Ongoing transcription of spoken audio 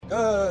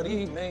Good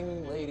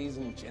evening, ladies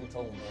and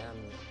gentlemen.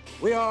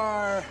 We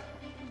are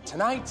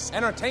tonight's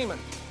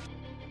entertainment.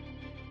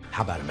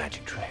 How about a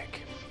magic trick?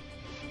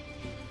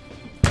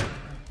 I'm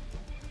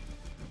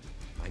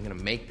gonna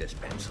make this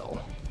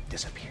pencil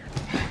disappear.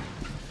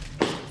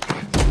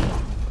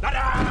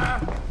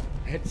 Ta-da!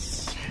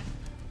 It's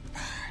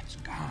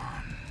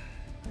gone.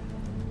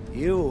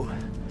 You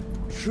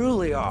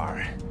truly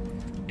are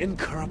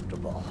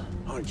incorruptible,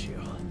 aren't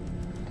you?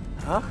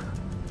 Huh?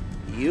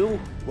 You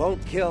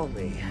won't kill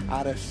me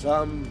out of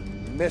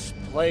some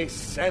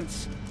misplaced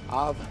sense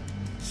of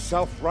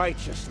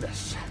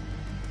self-righteousness.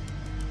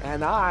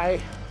 And I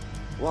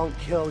won't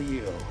kill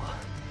you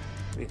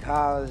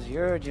because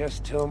you're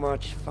just too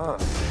much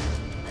fun.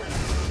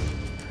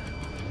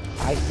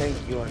 I think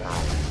you and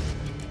I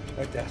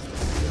are destined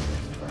to do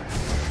this forever.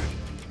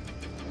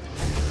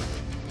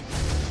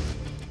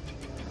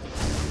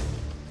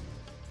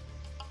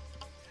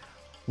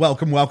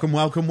 Welcome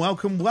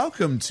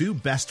to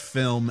Best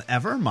Film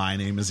Ever. My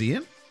name is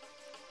Ian.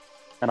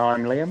 And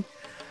I'm Liam.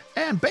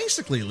 And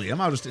basically, Liam,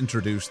 I'll just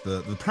introduce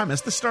the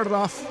premise. This started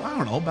off, I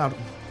don't know, about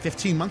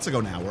 15 months ago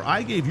now, where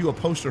I gave you a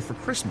poster for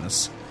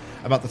Christmas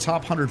about the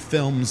top 100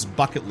 films,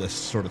 bucket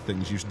list sort of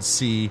things you should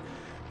see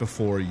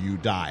before you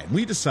die. And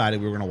we decided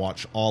we were going to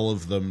watch all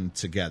of them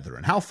together.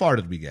 And how far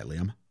did we get,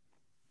 Liam?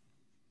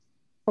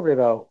 Probably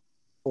about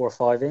 4 or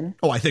 5 in.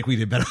 Oh, I think we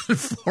did better than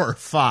 4 or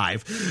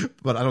 5,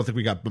 but I don't think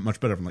we got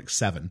much better than like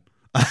 7.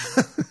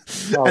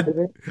 Did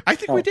we? I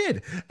think we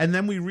did. And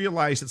then we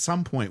realized at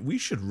some point we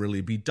should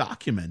really be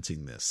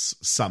documenting this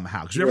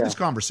somehow. Because we had these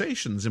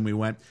conversations and we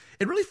went,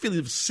 it really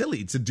feels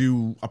silly to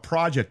do a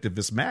project of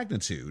this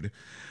magnitude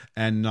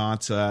and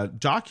not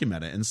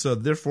document it. And so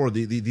therefore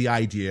the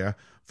idea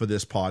for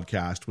this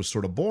podcast was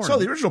sort of born. So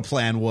the original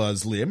plan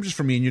was, Liam, just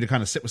for me and you to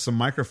kind of sit with some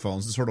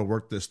microphones and sort of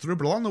work this through.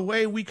 But along the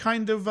way, we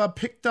kind of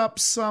picked up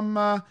some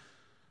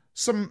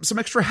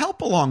extra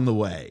help along the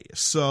way.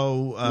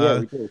 So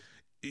we did.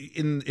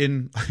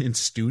 In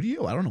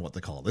studio, I don't know what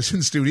they call this.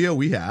 In studio,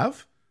 we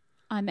have...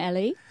 I'm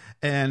Ellie.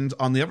 And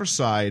on the other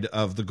side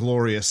of the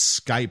glorious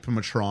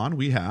Skype-matron,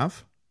 we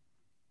have...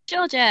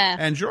 Georgia.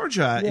 And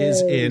Georgia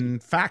is in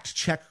Fact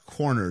Check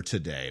Corner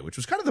today, which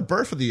was kind of the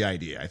birth of the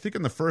idea. I think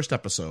in the first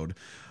episode,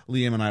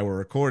 Liam and I were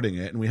recording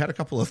it, and we had a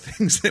couple of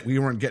things that we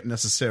weren't getting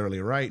necessarily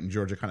right, and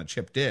Georgia kind of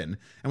chipped in.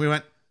 And we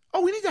went,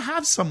 oh, we need to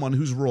have someone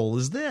whose role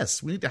is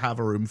this. We need to have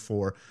a room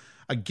for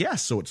a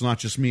guest, so it's not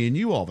just me and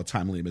you all the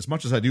time, Liam, as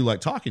much as I do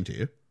like talking to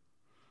you.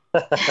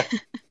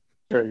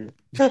 True.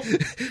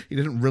 He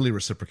didn't really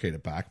reciprocate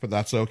it back, but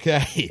that's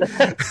okay.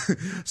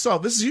 So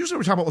this is usually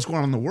we talk about what's going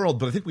on in the world,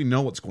 but I think we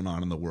know what's going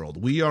on in the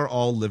world. We are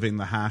all living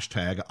the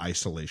hashtag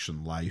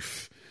isolation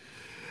life.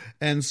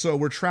 And so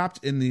we're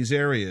trapped in these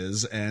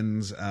areas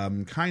and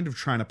kind of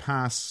trying to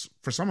pass,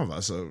 for some of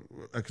us,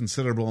 a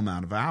considerable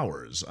amount of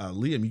hours.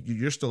 Liam,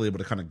 you're still able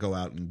to kind of go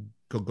out and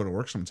go to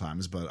work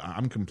sometimes, but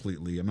I'm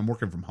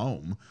working from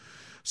home.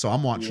 So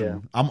I'm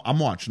watching. I'm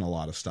watching a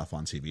lot of stuff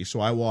on TV. So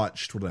what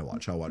did I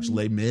watch? I watched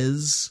Les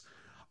Mis.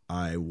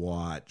 I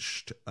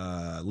watched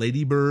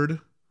Lady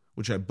Bird,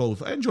 which I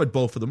enjoyed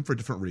both of them for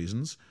different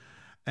reasons.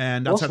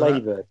 And what's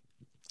Lady Bird?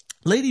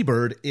 Lady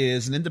Bird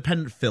is an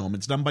independent film.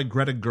 It's done by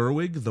Greta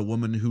Gerwig, the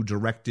woman who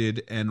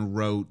directed and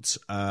wrote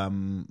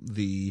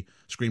the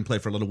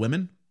screenplay for Little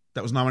Women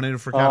that was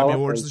nominated for Academy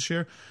Awards this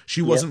year.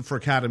 She wasn't for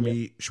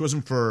Academy. She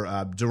wasn't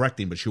for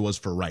directing, but she was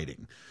for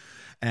writing.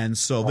 And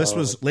so this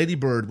was, Lady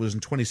Bird was in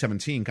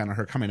 2017, kind of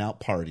her coming out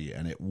party,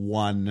 and it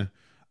won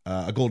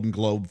a Golden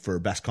Globe for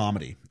Best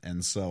Comedy.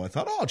 And so I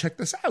thought, oh, check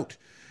this out.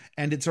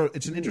 And it's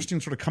an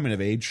interesting sort of coming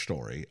of age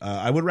story.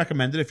 I would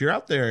recommend it if you're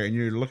out there and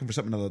you're looking for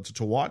something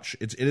to watch.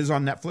 It is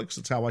on Netflix.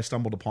 That's how I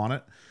stumbled upon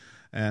it.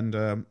 And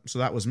so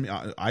that was me.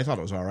 I thought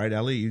it was all right.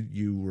 Ellie,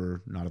 you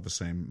were not of the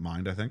same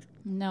mind, I think.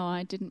 No,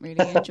 I didn't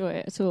really enjoy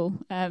it at all.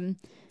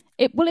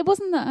 It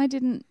wasn't that I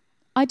didn't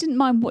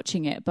mind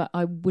watching it, but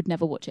I would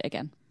never watch it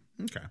again.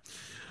 Okay.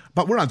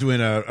 But we're not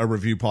doing a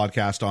review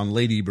podcast on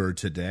Lady Bird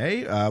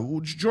today.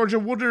 Georgia,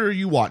 what are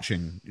you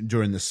watching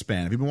during this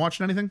span? Have you been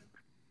watching anything?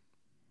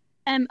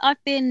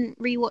 I've been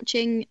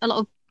rewatching a lot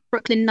of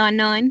Brooklyn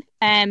Nine-Nine,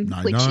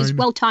 which is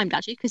well timed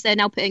actually because they're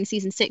now putting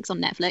season 6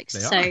 on Netflix.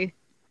 So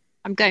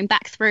I'm going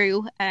back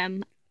through,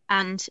 and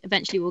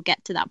eventually we'll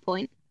get to that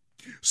point.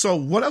 So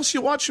what else are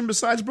you watching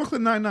besides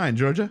Brooklyn Nine-Nine,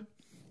 Georgia?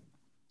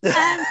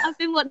 I've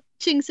been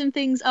watching some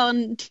things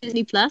on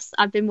Disney Plus.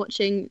 I've been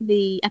watching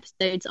the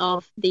episodes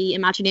of the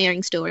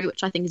Imagineering story,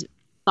 which I think is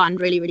fun,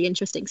 really, really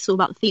interesting. It's all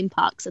about the theme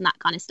parks and that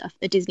kind of stuff,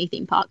 the Disney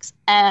theme parks.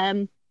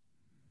 And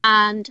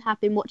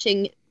have been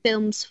watching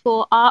films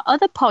for our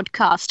other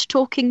podcast,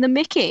 Talking the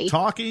Mickey.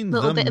 Talking the Mickey. A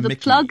little bit of a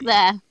plug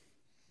there.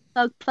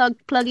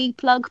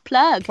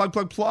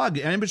 Plug.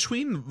 And in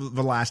between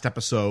the last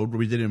episode where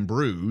we did in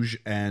Bruges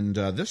and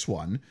this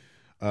one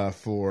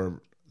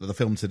for the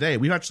film today,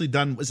 we've actually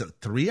done,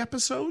 3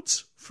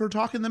 episodes for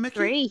Talking the Mickey?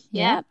 3,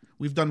 yeah.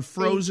 We've done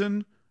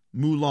Frozen,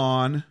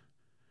 Mulan,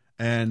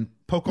 and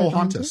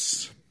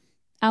Pocahontas.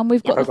 And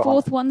we've got Yeah, the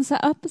fourth one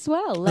set up as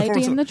well,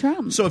 Lady and the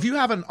Tramp. So if you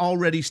haven't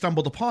already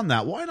stumbled upon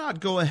that, why not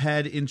go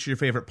ahead into your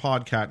favorite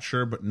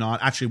podcatcher, but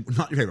not your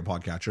favorite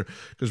podcatcher,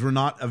 because we're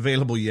not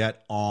available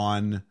yet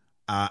on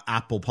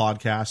Apple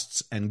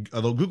Podcasts, and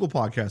although Google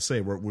Podcasts say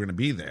we're going to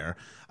be there,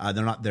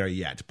 they're not there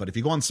yet. But if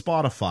you go on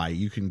Spotify,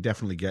 you can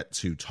definitely get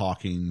to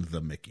Talking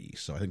the Mickey.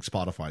 So I think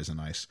Spotify is a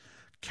nice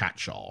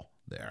catch-all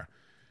there.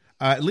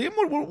 Liam,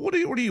 what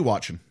are you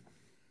watching?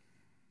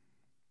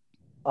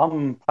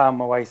 I'm plowing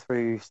my way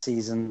through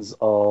seasons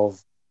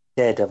of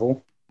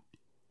Daredevil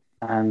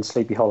and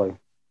Sleepy Hollow.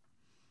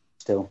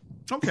 Still,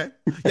 okay,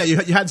 yeah,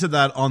 you had said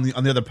that on the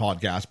other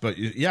podcast, but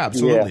yeah,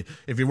 absolutely. Yeah.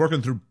 If you're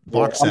working through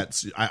box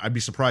sets, I'd be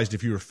surprised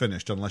if you were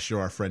finished, unless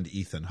you're our friend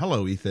Ethan.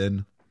 Hello,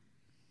 Ethan.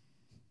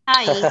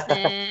 Hi, Ethan.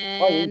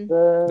 Hi, Ethan.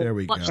 There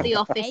we Watch go. The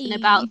Office in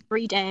about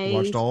 3 days.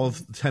 Watched all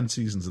of 9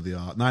 seasons of The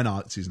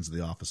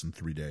Office in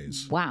 3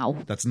 days. Wow,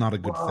 that's not a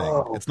good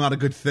thing. It's not a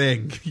good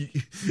thing.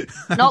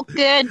 Not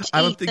good.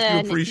 I don't think you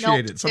Ethan.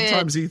 appreciate it.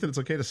 Sometimes, Ethan, it's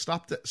okay to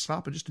stop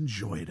and just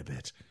enjoy it a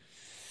bit.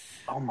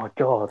 Oh my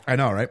god! I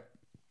know, right?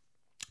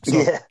 So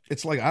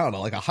it's like, I don't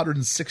know, like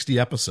 160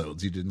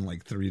 episodes he did in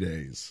like 3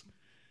 days.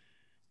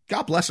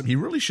 God bless him. He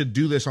really should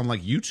do this on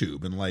like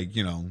YouTube and like,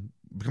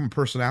 become a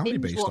personality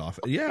based off.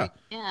 Yeah.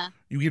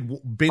 You could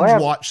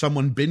watch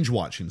someone binge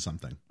watching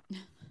something.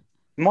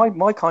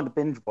 My kind of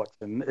binge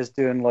watching is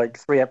doing like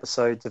 3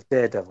 episodes of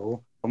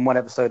Daredevil and 1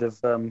 episode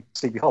of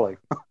Sleepy Hollow.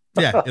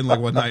 Yeah, in like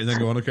one night and then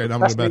going, okay, now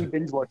I'm going to bed.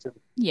 Binge watching.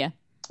 Yeah.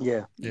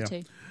 Me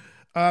too.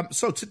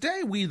 So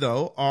today we,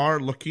 though, are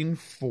looking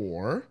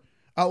for...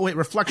 Oh, wait,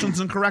 reflections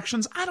and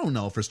corrections? I don't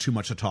know if there's too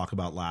much to talk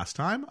about last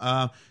time.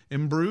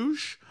 In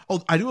Bruges?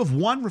 Oh, I do have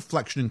one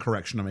reflection and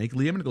correction to make,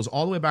 Liam, and it goes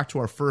all the way back to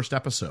our first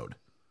episode.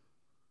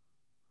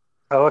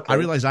 Oh, okay. I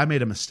realized I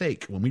made a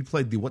mistake. When we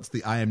played the What's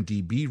the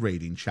IMDb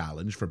rating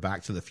challenge for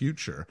Back to the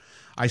Future,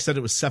 I said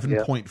it was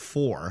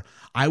 7.4.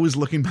 I was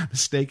looking by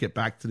mistake at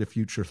Back to the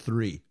Future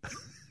 3.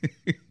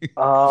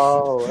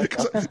 Oh,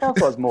 okay. I thought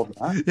it was more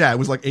than that. Yeah, it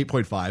was like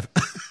 8.5.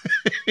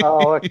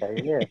 Oh,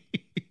 okay, yeah.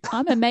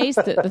 I'm amazed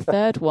that the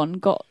third one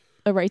got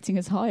a rating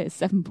as high as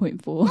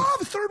 7.4. Oh,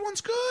 the third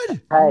one's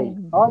good. Hey,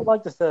 I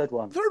like the third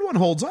one. The third one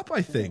holds up,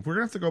 I think. We're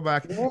going to have to go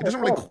back. Yeah, it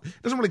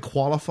doesn't really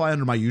qualify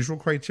under my usual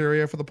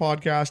criteria for the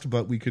podcast,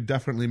 but we could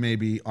definitely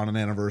maybe on an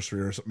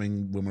anniversary or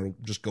something when we'll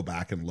just go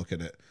back and look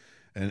at it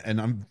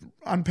and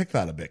unpick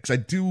that a bit, because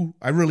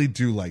I really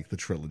do like the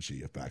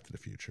trilogy of Back to the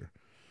Future.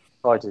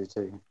 I do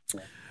too.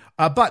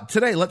 Yeah. But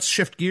today, let's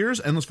shift gears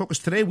and let's focus.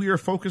 Today, we are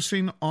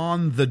focusing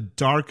on The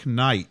Dark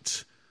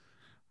Knight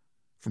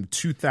from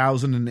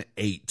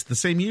 2008, the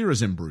same year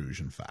as In Bruges,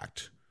 in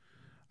fact.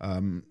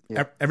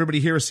 Everybody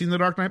here has seen The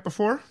Dark Knight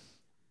before?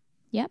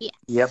 Yep.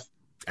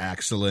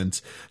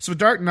 Excellent. So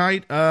Dark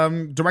Knight,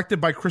 directed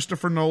by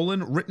Christopher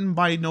Nolan, written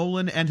by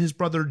Nolan and his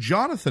brother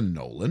Jonathan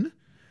Nolan,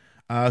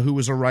 who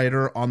was a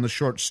writer on the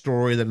short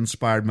story that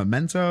inspired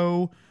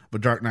Memento, the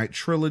Dark Knight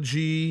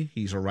trilogy.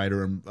 He's a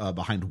writer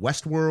behind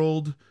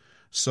Westworld.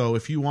 So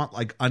if you want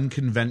like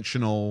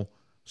unconventional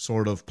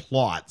sort of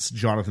plots,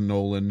 Jonathan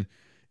Nolan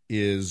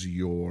is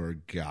your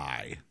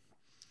guy.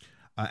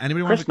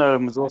 Chris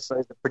Nolan was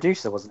also the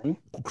producer, wasn't he?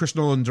 Chris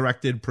Nolan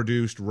directed,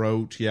 produced,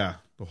 wrote,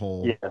 the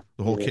whole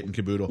kit and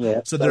caboodle.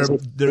 Yeah, so they're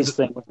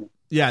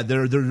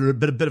a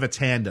bit of a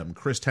tandem.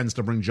 Chris tends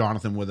to bring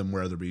Jonathan with him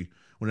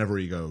whenever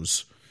he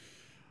goes.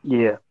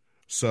 Yeah.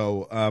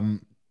 So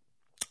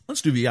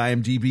let's do the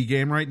IMDb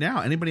game right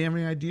now. Anybody have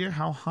any idea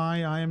how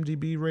high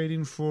IMDb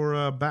rating for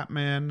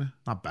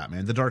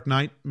The Dark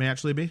Knight may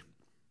actually be?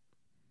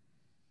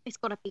 It's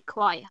got to be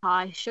quite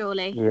high,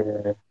 surely.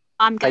 Yeah.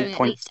 I'm going at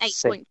least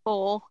 8.4.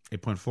 8.4,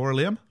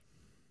 Liam?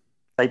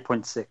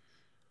 8.6.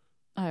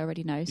 I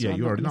already know, so I'm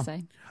you not already going know. to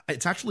say.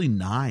 It's actually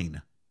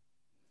 9.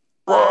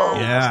 Whoa,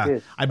 yeah,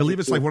 I believe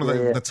it's like one of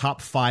the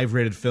top 5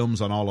 rated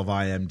films on all of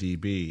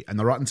IMDb, and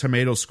the Rotten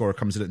Tomatoes score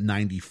comes in at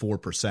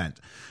 94%.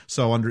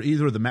 So under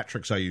either of the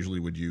metrics I usually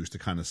would use to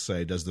kind of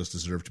say, does this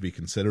deserve to be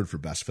considered for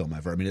best film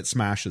ever? I mean, it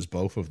smashes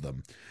both of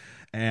them.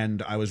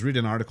 And I was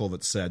reading an article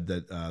that said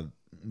that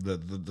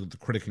the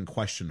critic in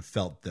question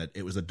felt that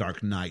it was a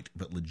Dark Knight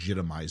that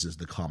legitimizes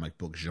the comic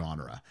book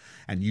genre,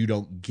 and you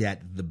don't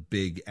get the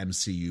big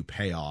MCU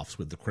payoffs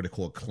with the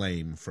critical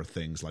acclaim for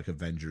things like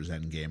Avengers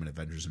Endgame and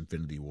Avengers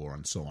Infinity War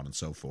and so on and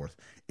so forth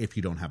if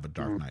you don't have a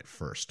Dark Knight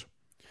first.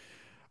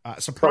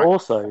 But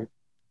also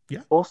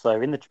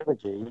in the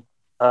trilogy,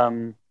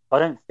 I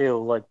don't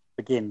feel like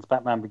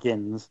Batman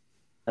Begins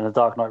and The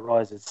Dark Knight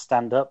Rises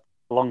stand up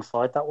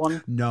alongside that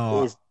one.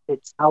 No,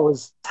 it's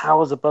towers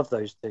above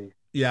those two.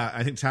 Yeah,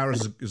 I think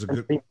Towers is a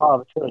good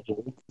part of the trilogy.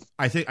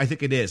 I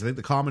think it is. I think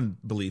the common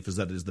belief is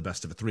that it is the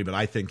best of the 3, but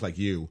I think, like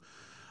you,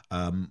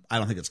 I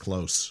don't think it's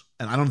close.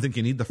 And I don't think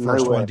you need the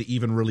first one to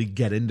even really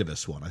get into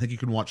this one. I think you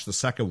can watch the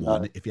second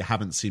one if you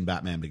haven't seen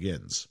Batman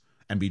Begins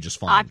and be just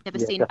fine. I've never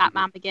seen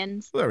Batman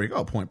Begins. Well, there we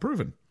go. Point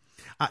proven.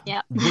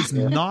 Was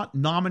not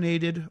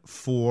nominated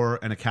for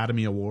an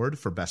Academy Award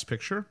for Best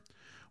Picture.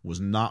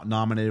 Was not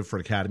nominated for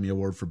an Academy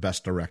Award for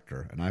Best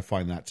Director. And I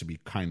find that to be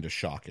kind of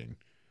shocking.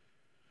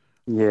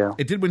 Yeah.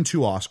 It did win 2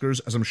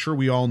 Oscars, as I'm sure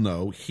we all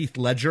know. Heath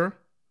Ledger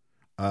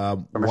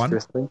won.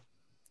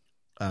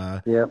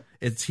 Yeah.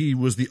 He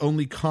was the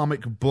only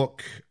comic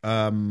book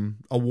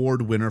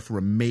award winner for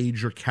a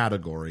major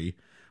category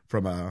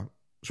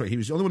he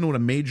was the only one to win a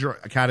major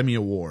Academy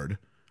Award,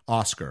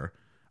 Oscar,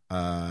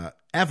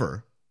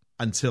 ever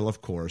until,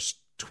 of course,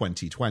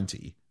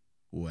 2020,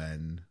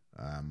 when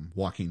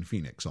Joaquin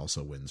Phoenix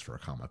also wins for a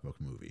comic book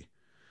movie,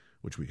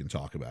 which we can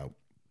talk about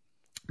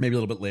maybe a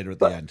little bit later at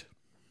the end.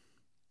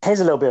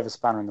 Here's a little bit of a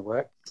spanner in the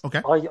works.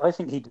 Okay. I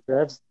think he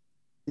deserves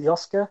the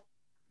Oscar.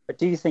 But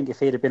do you think if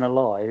he'd have been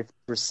alive to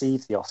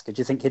receive the Oscar, do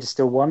you think he'd have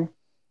still won?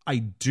 I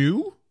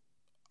do.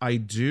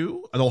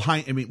 Although,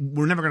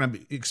 we're never going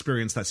to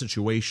experience that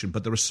situation,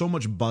 but there was so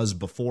much buzz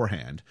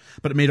beforehand,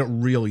 but it made it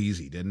real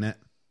easy, didn't it?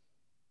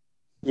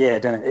 Yeah,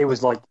 didn't it? It was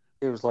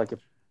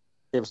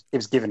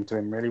given to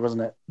him, really,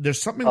 wasn't it?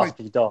 There's something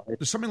after he died.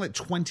 There's something like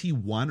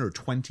 21 or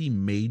 20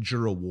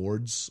 major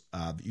awards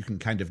that you can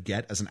kind of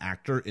get as an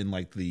actor in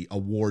like the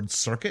awards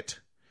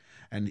circuit,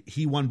 and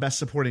he won Best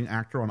Supporting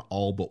Actor on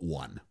all but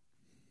one.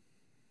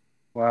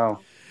 Wow.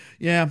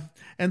 Yeah,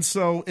 and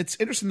so it's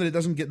interesting that it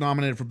doesn't get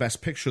nominated for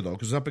Best Picture, though,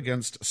 because it's up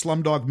against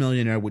Slumdog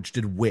Millionaire, which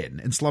did win,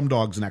 and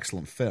Slumdog's an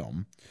excellent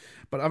film.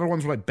 But other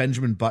ones were like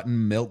Benjamin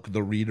Button, Milk,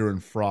 The Reader,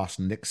 and Frost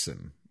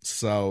Nixon.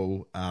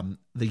 So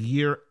the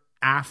year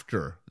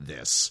after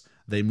this,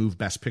 they moved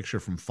Best Picture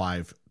from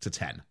 5 to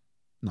 10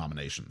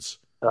 nominations.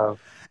 Oh,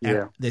 yeah.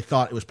 And they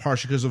thought it was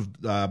partially because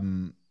of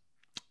The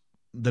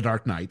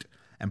Dark Knight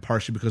and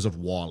partially because of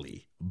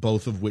WALL-E,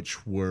 both of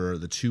which were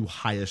the 2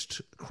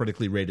 highest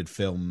critically rated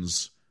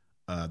films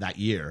that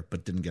year,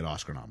 but didn't get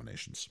Oscar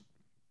nominations.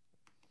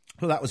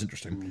 So that was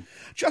interesting.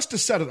 Just to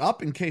set it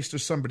up, in case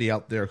there's somebody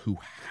out there who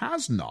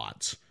has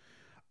not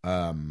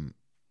been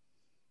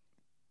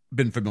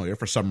familiar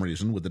for some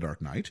reason with The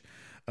Dark Knight,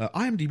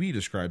 IMDb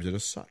describes it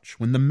as such.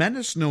 When the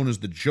menace known as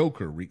the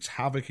Joker wreaks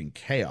havoc and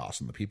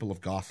chaos on the people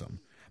of Gotham,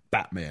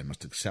 Batman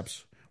must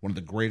accept one of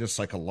the greatest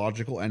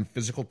psychological and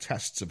physical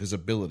tests of his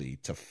ability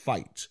to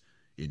fight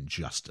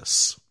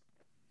injustice.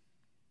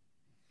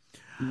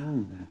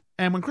 And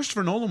when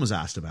Christopher Nolan was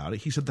asked about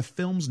it, he said the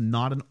film's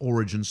not an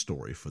origin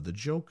story for the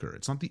Joker.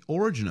 It's not the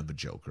origin of the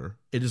Joker.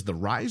 It is the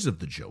rise of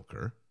the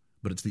Joker,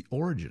 but it's the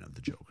origin of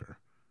the Joker.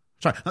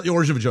 Sorry, not the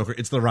origin of the Joker.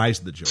 It's the rise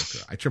of the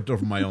Joker. I tripped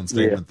over my own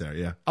statement there.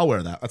 Yeah, I'll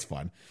wear that. That's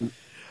fine.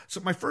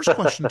 So my first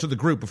question to the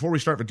group before we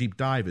start the deep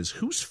dive is,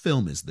 whose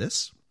film is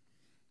this?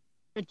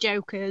 The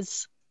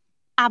Joker's.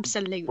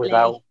 Absolutely.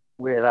 Without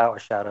a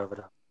shadow of a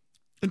doubt.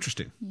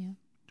 Interesting. Yeah.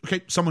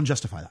 Okay, someone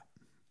justify that.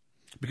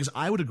 Because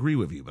I would agree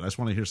with you, but I just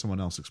want to hear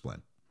someone else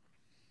explain.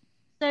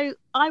 So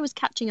I was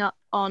catching up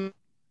on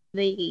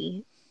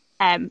the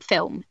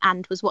film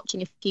and was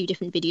watching a few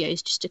different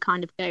videos just to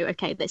kind of go,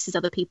 okay, this is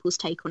other people's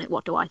take on it.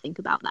 What do I think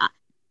about that?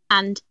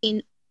 And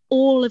in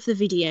all of the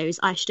videos,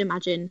 I should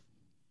imagine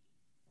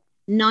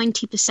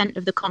 90%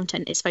 of the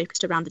content is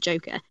focused around the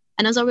Joker.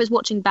 And as I was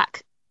watching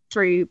back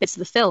through bits of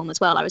the film as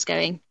well, I was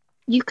going,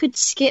 you could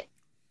skip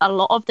a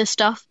lot of the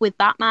stuff with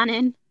Batman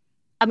in.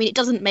 I mean, it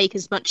doesn't make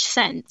as much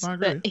sense,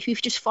 but if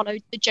you've just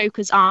followed the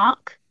Joker's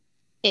arc,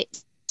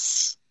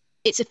 it's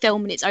a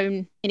film in its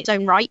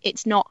own right.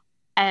 It's not.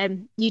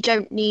 You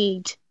don't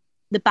need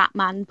the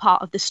Batman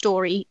part of the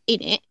story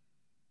in it.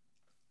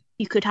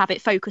 You could have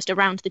it focused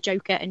around the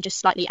Joker and just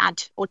slightly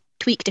add or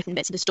tweak different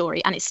bits of the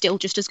story, and it's still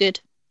just as good.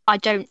 I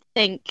don't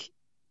think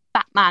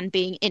Batman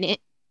being in it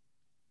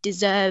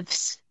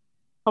deserves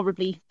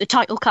probably the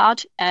title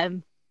card.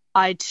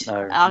 I'd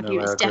argue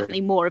it's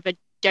definitely more of a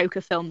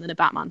Joker film than a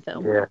Batman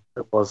film. Yeah,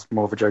 it was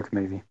more of a Joker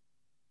movie.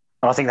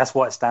 And I think that's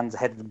why it stands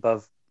ahead and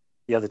above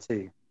the other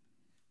two.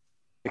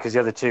 Because the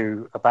other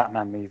two are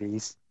Batman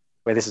movies,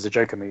 where this is a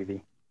Joker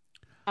movie.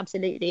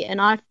 Absolutely.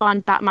 And I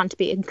find Batman to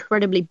be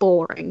incredibly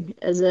boring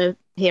as a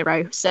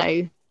hero,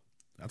 so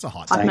that's a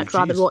hot take. I'd much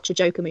rather watch a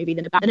Joker movie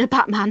than a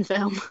Batman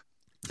film.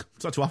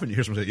 It's not too often you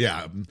hear someone say,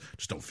 yeah,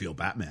 just don't feel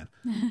Batman.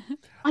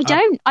 I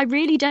don't. I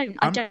really don't.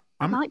 I don't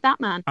like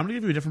Batman. I'm going to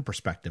give you a different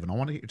perspective, and I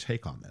want to get your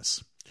take on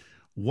this.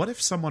 What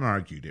if someone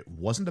argued it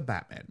wasn't a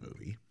Batman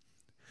movie?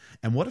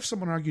 And what if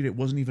someone argued it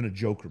wasn't even a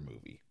Joker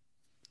movie?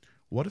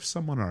 What if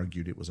someone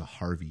argued it was a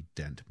Harvey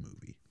Dent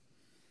movie?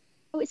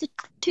 Oh, it's a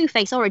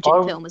Two-Face origin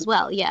film as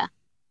well, yeah.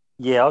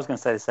 Yeah, I was going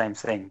to say the same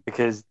thing,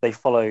 because they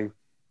follow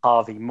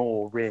Harvey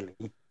more,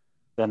 really,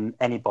 than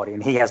anybody,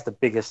 and he has the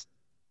biggest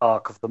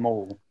arc of them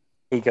all.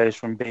 He goes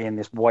from being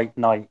this white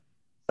knight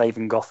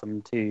saving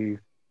Gotham to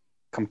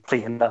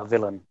complete and utter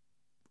villain.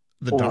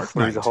 The Dark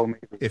Knight, the whole movie.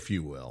 If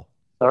you will.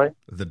 Sorry?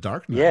 The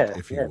Dark Knight,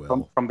 if you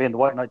will. From being the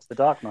White Knight to the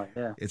Dark Knight,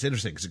 yeah. It's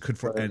interesting because it could...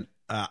 And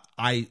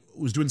I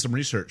was doing some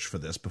research for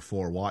this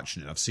before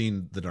watching it. I've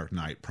seen The Dark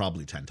Knight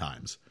probably 10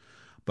 times.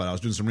 But I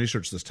was doing some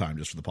research this time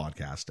just for the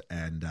podcast,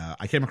 and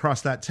I came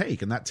across that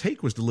take, and that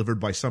take was delivered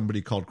by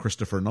somebody called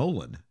Christopher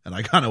Nolan. And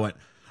I kind of went,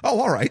 oh,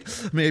 all right,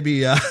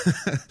 maybe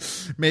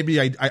maybe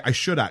I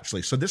should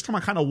actually. So this time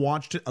I kind of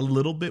watched it a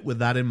little bit with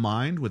that in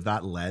mind, with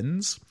that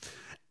lens.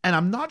 And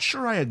I'm not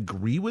sure I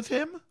agree with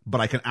him, but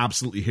I can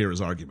absolutely hear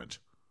his argument.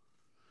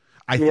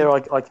 I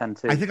can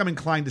too. I think I'm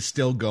inclined to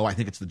still go. I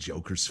think it's the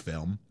Joker's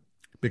film.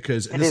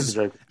 Because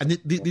Joker. And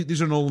these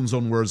are Nolan's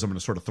own words. I'm going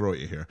to sort of throw at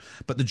you here,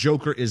 but the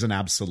Joker is an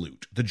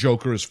absolute. The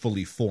Joker is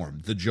fully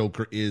formed. The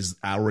Joker is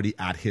already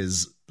at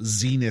his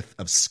zenith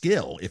of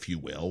skill, if you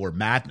will, or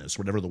madness,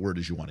 whatever the word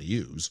is you want to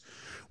use.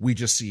 We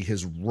just see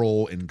his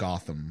role in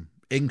Gotham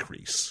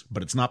increase,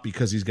 but it's not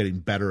because he's getting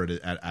better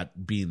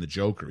at being the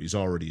Joker. He's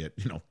already at,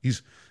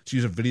 he's, to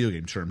use a video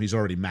game term, he's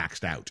already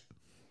maxed out.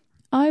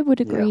 I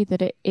would agree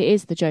that it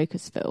is the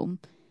Joker's film.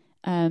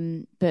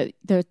 But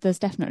there's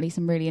definitely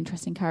some really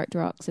interesting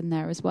character arcs in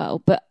there as well.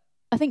 But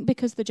I think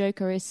because the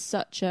Joker is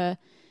such a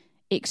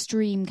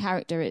extreme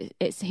character,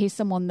 he's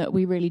someone that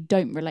we really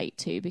don't relate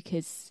to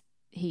because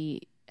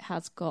he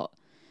has got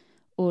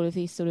all of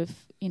these sort of,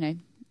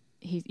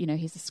 he's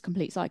a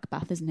complete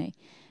psychopath, isn't he?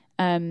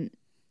 I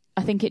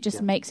think it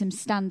just makes him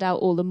stand out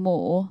all the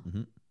more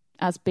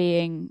as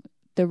being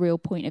the real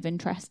point of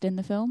interest in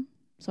the film.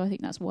 So I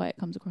think that's why it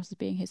comes across as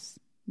being his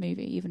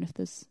movie, even if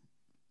there's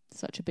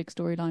such a big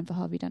storyline for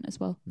Harvey Dent as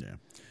well. Yeah.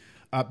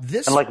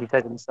 And like he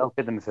said himself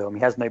in the film,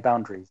 he has no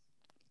boundaries.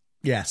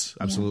 Yes,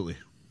 absolutely.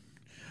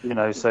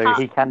 So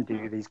he can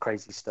do these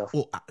crazy stuff.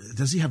 Well,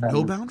 does he have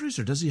no boundaries,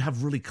 or does he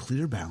have really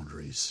clear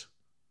boundaries?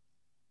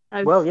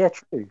 Well, yeah,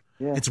 true.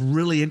 Yeah. It's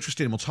really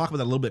interesting. We'll talk about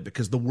that a little bit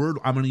because the word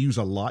I'm going to use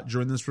a lot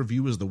during this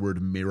review is the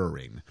word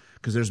mirroring,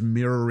 because there's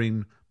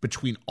mirroring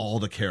between all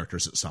the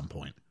characters at some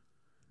point.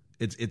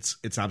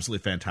 It's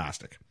absolutely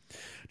fantastic.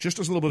 Just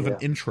as a little bit of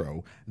an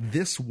intro,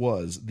 this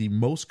was the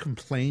most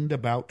complained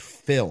about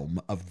film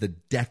of the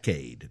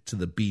decade to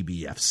the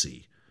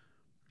BBFC.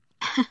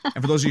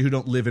 And for those of you who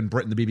don't live in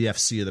Britain, the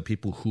BBFC are the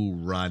people who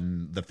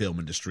run the film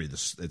industry.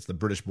 It's the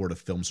British Board of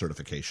Film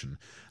Certification.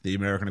 The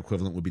American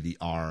equivalent would be the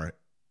RIAA,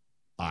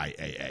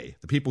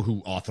 the people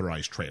who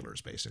authorize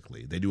trailers,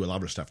 basically. They do a lot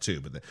of other stuff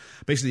too, but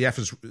basically the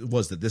emphasis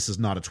was that this is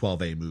not a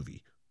 12A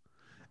movie.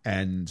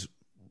 And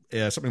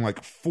something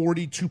like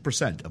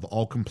 42% of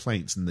all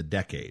complaints in the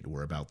decade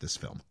were about this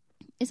film.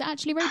 Is it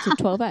actually rated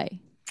 12A?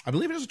 I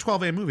believe it is a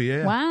 12A movie,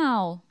 yeah.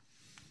 Wow.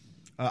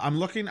 I'm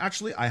looking,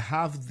 actually, I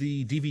have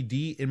the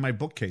DVD in my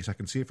bookcase. I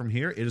can see it from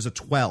here. It is a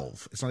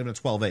 12. It's not even a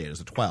 12A, it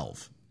is a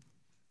 12.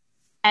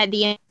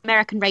 The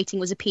American rating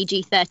was a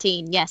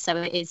PG-13, so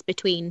it is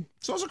between...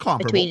 So it's a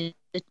comparable.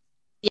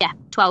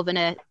 12 and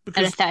a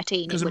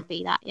 13 it would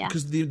be that,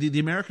 Because the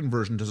American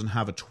version doesn't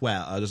have a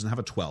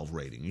 12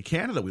 rating. In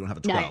Canada, we don't have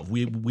a 12.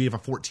 No. We have a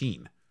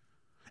 14.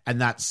 And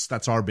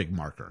that's our big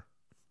marker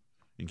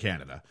in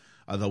Canada.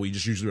 Although we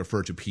just usually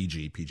refer to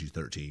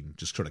PG-13,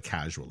 just sort of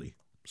casually.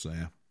 So,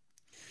 yeah.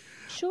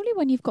 Surely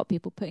when you've got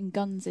people putting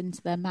guns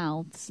into their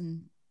mouths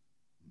and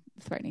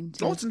threatening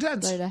to it's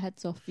intense. blow their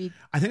heads off.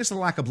 I think it's the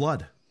lack of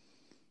blood.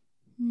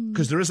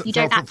 Because there isn't, you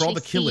don't for all the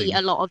killing, see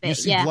a lot of it. You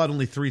see blood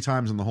only 3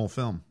 times in the whole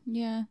film.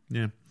 Yeah.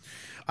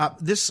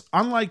 This,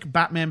 unlike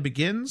Batman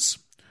Begins,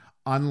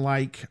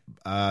 unlike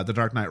The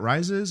Dark Knight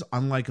Rises,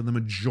 unlike the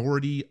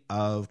majority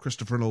of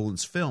Christopher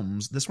Nolan's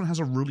films, this one has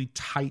a really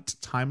tight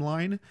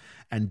timeline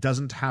and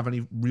doesn't have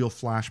any real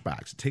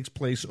flashbacks. It takes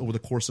place over the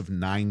course of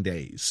 9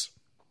 days.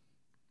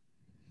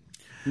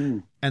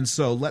 And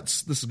so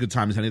this is a good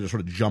time as any to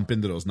sort of jump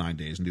into those 9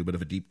 days and do a bit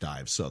of a deep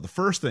dive. So the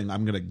first thing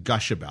I'm going to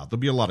gush about,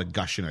 there'll be a lot of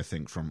gushing, I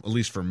think, from, at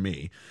least for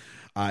me,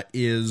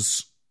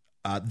 is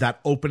that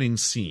opening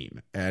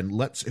scene.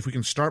 And if we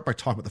can start by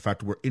talking about the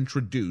fact that we're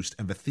introduced,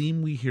 and the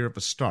theme we hear at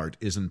the start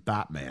isn't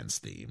Batman's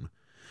theme.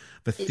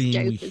 The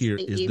theme we hear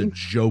is the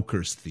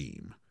Joker's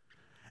theme.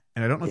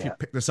 And I don't know if you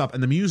picked this up.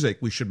 And the music,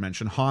 we should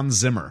mention, Hans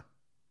Zimmer.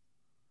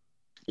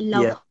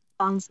 Love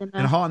Hans Zimmer.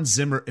 And Hans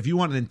Zimmer, if you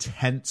want an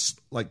intense,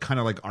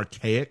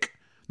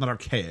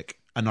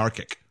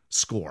 anarchic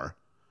score.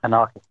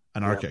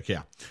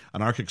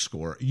 Anarchic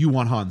score. You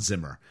want Hans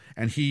Zimmer.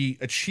 And he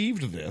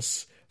achieved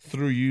this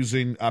through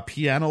using a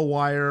piano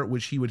wire,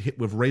 which he would hit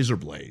with razor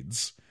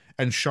blades,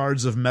 and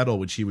shards of metal,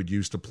 which he would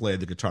use to play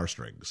the guitar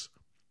strings.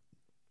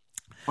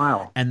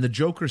 Wow. And the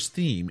Joker's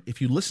theme, if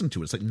you listen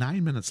to it, it's like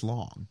 9 minutes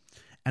long,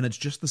 and it's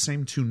just the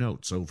same 2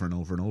 notes over and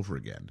over and over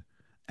again.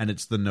 And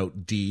it's the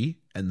note D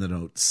and the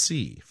note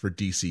C for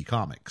DC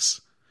Comics.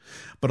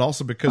 But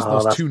also because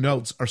those 2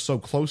 notes are so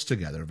close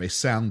together, they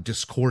sound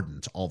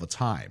discordant all the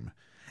time.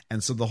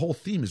 And so the whole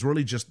theme is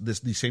really just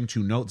these same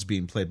 2 notes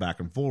being played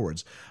back and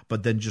forwards,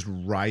 but then just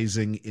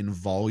rising in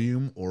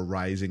volume or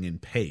rising in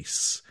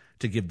pace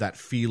to give that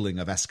feeling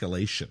of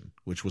escalation,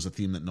 which was a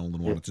theme that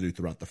Nolan wanted to do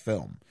throughout the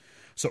film.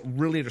 So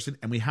really interesting.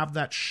 And we have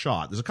that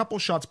shot. There's a couple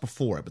of shots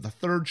before it, but the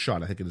third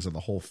shot, I think it is, of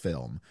the whole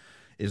film,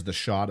 is the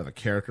shot of a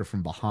character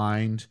from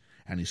behind,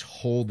 and he's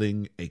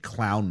holding a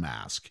clown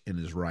mask in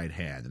his right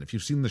hand. And if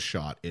you've seen the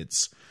shot, I'm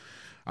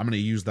going to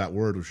use that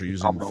word, which we're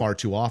using far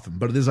too often,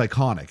 but it is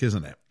iconic,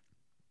 isn't it?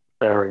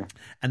 Very.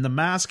 And the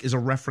mask is a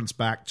reference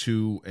back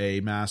to a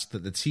mask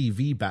that the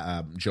TV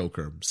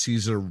Joker,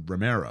 Cesar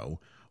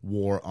Romero,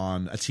 wore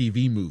on a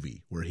TV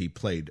movie where he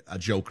played a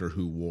Joker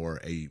who wore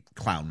a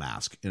clown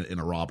mask in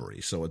a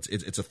robbery. So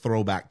it's a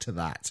throwback to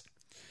that.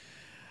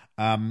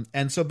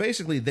 And so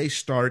basically they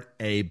start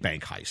a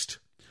bank heist.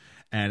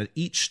 And at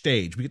each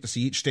stage, we get to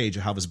see each stage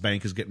of how this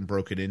bank is getting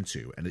broken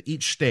into. And at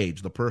each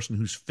stage, the person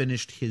who's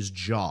finished his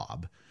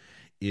job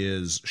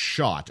is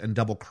shot and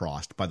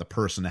double-crossed by the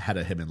person ahead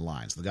of him in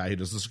line. So the guy who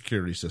does the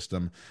security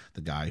system,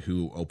 the guy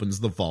who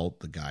opens the vault,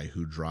 the guy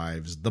who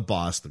drives the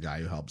bus, the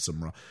guy who helps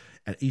him.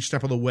 At each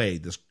step of the way,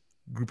 this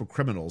group of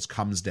criminals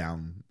comes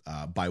down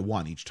by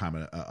one each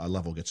time a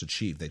level gets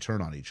achieved. They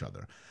turn on each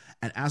other.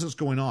 And as it's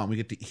going on, we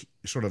get to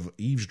sort of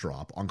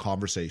eavesdrop on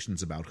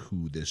conversations about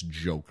who this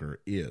Joker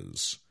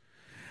is.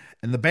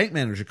 And the bank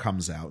manager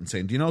comes out and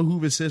saying, do you know who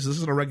this is? This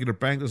isn't a regular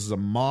bank. This is a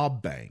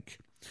mob bank.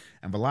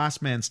 And the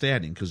last man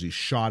standing, because he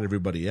shot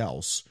everybody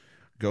else,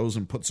 goes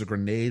and puts a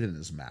grenade in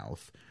his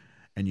mouth.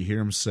 And you hear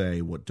him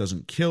say, what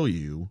doesn't kill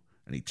you?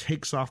 And he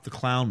takes off the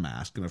clown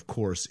mask. And, of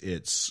course,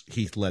 it's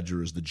Heath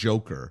Ledger as the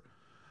Joker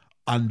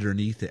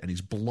underneath it. And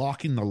he's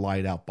blocking the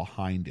light out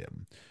behind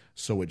him.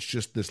 So it's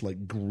just this,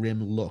 like,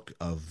 grim look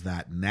of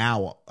that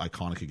now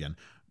iconic again,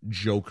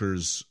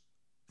 Joker's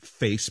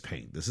face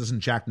paint. This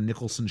isn't Jack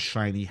Nicholson's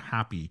shiny,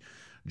 happy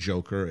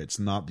Joker. It's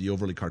not the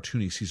overly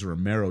cartoony Cesar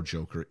Romero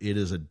Joker. It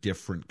is a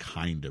different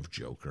kind of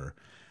Joker.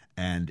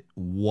 And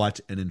what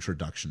an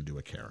introduction to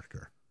a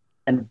character.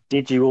 And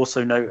did you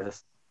also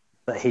notice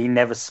that he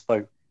never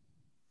spoke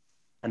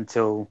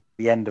until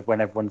the end of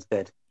When Everyone's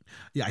Dead?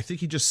 Yeah, I think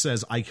he just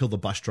says, I kill the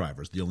bus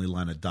drivers, the only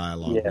line of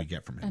dialogue we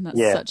get from him. And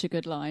that's such a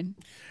good line.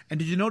 And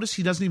did you notice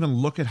he doesn't even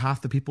look at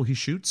half the people he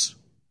shoots?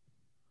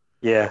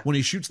 Yeah. When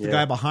he shoots the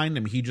guy behind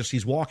him,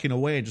 he's walking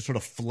away and just sort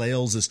of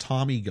flails his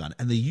Tommy gun.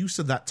 And the use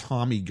of that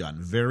Tommy gun,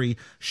 very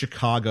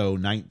Chicago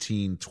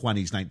 1920s,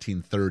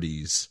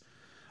 1930s,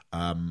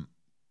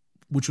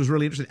 which was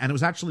really interesting. And it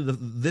was actually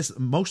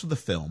most of the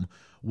film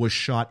was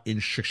shot in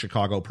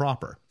Chicago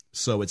proper.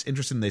 So it's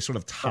interesting they sort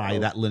of tie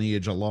that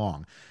lineage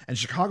along. And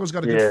Chicago's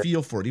got a good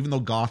feel for it, even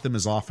though Gotham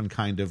is often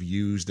kind of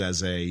used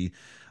as a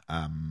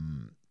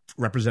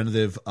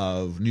representative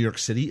of New York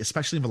City,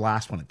 especially in the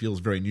last one. It feels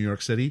very New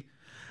York City.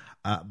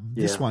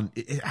 This one,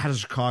 it had a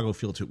Chicago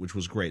feel to it, which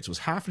was great. So it was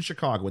half in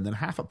Chicago and then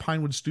half at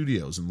Pinewood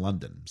Studios in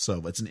London.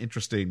 So it's an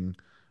interesting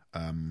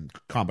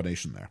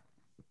combination there.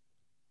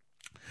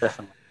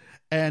 Definitely.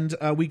 And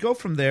we go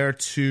from there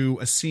to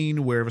a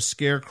scene where the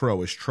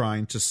Scarecrow is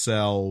trying to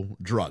sell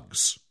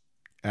drugs,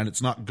 and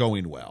it's not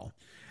going well.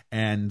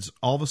 And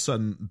all of a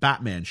sudden,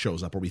 Batman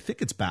shows up, or we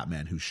think it's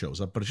Batman who shows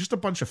up, but it's just a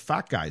bunch of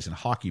fat guys in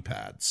hockey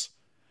pads.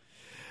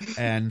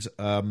 And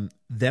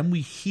then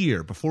we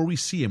hear, before we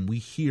see him, we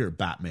hear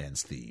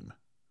Batman's theme.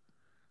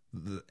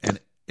 And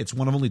it's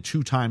one of only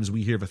 2 times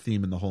we hear the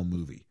theme in the whole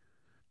movie.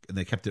 And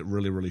they kept it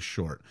really, really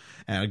short.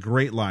 And a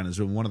great line is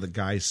when one of the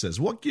guys says,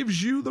 what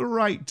gives you the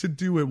right to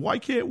do it? Why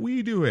can't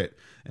we do it?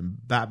 And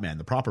Batman,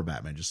 the proper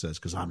Batman, just says,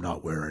 because I'm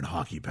not wearing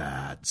hockey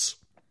pads.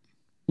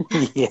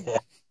 Yeah.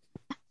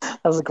 That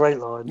was a great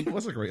line. It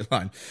was a great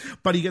line.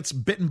 But he gets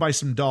bitten by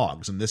some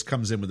dogs, and this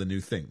comes in with a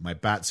new thing. My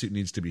bat suit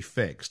needs to be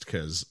fixed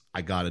because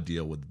I got to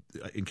deal with,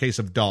 in case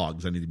of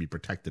dogs, I need to be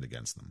protected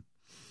against them.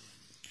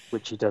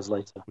 Which he does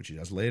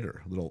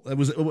later. It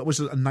was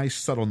a nice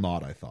subtle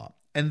nod, I thought.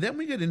 And then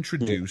we get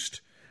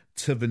introduced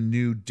to the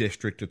new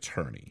district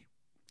attorney.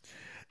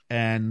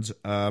 And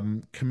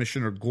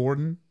Commissioner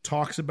Gordon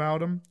talks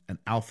about him, and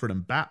Alfred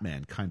and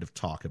Batman kind of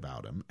talk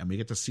about him. And we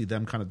get to see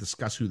them kind of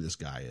discuss who this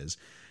guy is.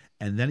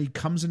 And then he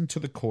comes into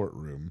the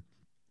courtroom,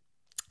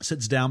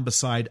 sits down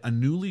beside a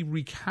newly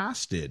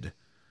recasted,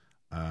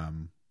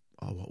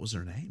 what was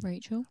her name?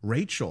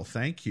 Rachel,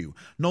 thank you.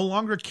 No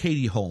longer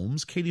Katie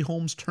Holmes. Katie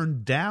Holmes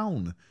turned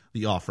down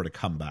the offer to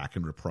come back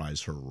and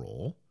reprise her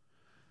role.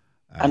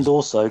 And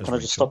also, can I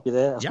just stop you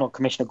there? That's not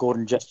Commissioner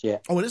Gordon just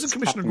yet. Oh, it isn't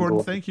Commissioner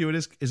Gordon. Thank you. It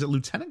is. Is it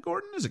Lieutenant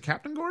Gordon? Is it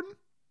Captain Gordon?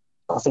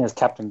 I think it's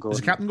Captain Gordon. Is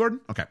it Captain Gordon?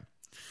 Okay.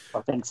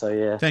 I think so,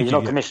 yeah. He's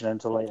not commissioner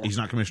until later. He's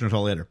not commissioner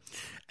until later.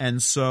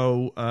 And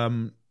so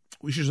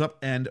we shows up,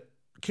 and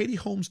Katie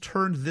Holmes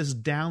turned this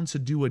down to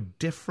do a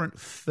different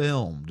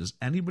film. Does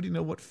anybody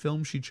know what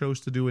film she chose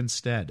to do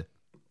instead?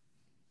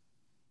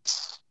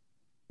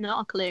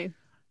 Not a clue.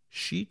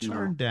 She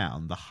turned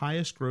down the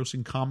highest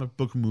grossing comic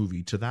book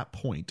movie to that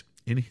point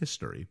in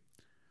history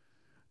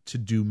to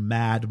do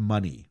Mad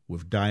Money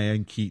with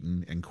Diane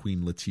Keaton and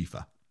Queen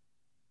Latifah.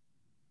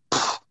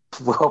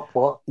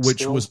 What?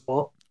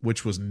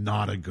 Which was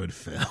not a good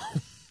film.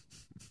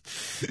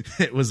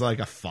 It was like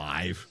a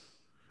 5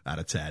 out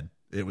of 10.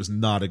 It was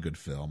not a good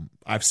film.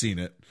 I've seen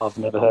it. I've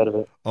never heard of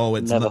it. Oh,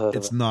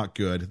 it's not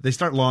good. They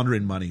start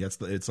laundering money.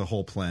 It's a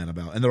whole plan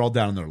about, and they're all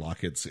down in their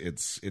luck. It's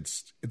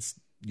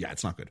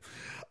not good.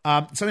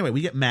 So anyway,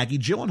 we get Maggie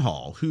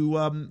Gyllenhaal, who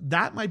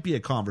that might be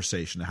a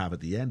conversation to have at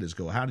the end. Is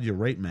go, how did you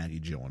rate Maggie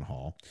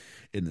Gyllenhaal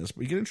in this? But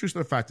we get introduced to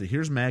the fact that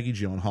here's Maggie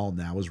Gyllenhaal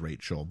now as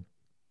Rachel,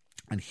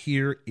 and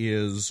here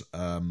is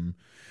the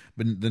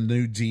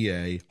new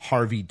DA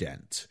Harvey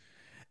Dent,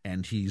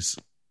 and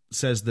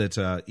says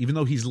that even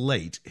though he's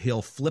late,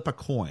 he'll flip a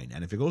coin,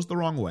 and if it goes the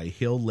wrong way,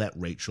 he'll let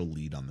Rachel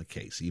lead on the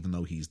case, even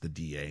though he's the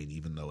DA and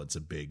even though it's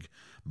a big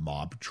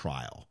mob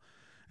trial.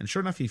 And sure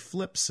enough, he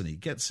flips and he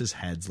gets his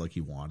heads like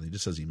he wanted. He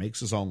just says he makes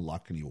his own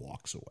luck and he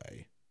walks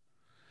away.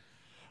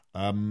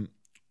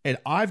 And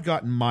I've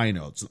gotten my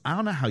notes. I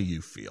don't know how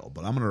you feel,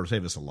 but I'm going to say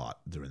this a lot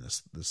during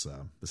this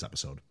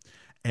episode.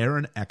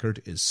 Aaron Eckhart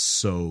is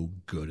so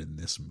good in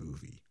this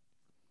movie.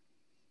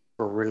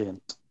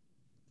 Brilliant.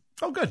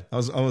 Oh, good. I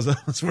was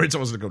worried I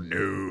was going to go,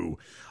 no.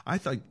 I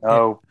thought,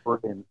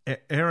 brilliant.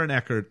 Aaron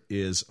Eckhart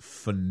is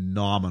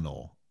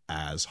phenomenal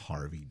as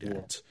Harvey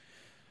Dent.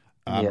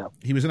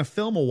 He was in a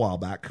film a while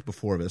back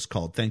before this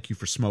called Thank You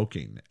for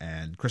Smoking,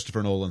 and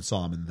Christopher Nolan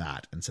saw him in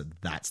that and said,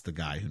 that's the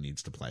guy who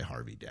needs to play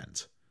Harvey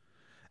Dent.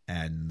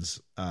 And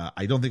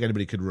I don't think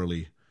anybody could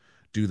really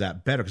do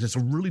that better, because it's a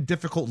really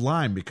difficult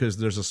line, because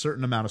there's a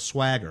certain amount of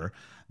swagger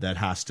that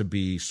has to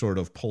be sort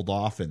of pulled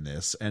off in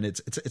this, and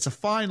it's a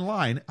fine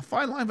line,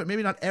 but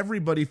maybe not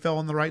everybody fell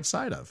on the right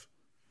side of.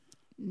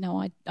 No,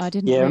 I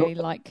didn't really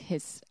like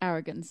his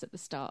arrogance at the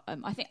start.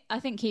 I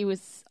think he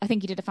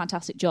did a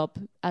fantastic job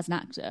as an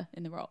actor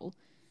in the role.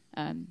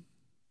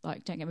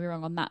 Like, don't get me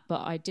wrong on that,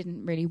 but I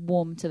didn't really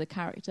warm to the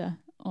character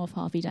of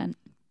Harvey Dent.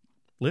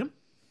 Liam?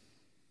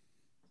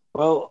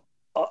 Well,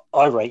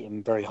 I rate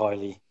him very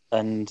highly,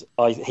 and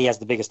he has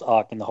the biggest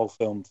arc in the whole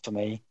film for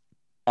me.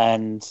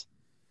 And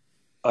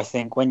I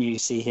think when you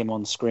see him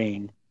on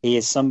screen, he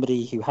is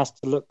somebody who has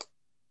to look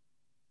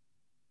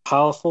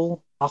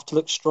powerful, have to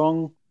look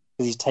strong,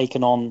 because he's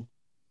taken on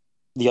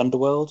the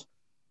underworld.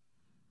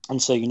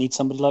 And so you need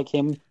somebody like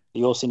him.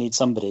 You also need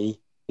somebody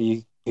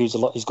who's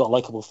got a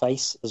likable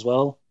face as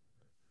well,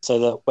 so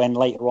that when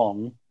later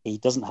on he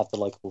doesn't have the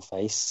likable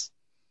face,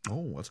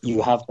 that's good.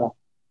 You have that.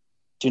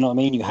 Do you know what I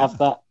mean? You have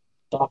that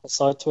darker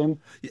side to him.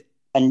 Yeah.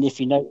 And if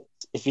you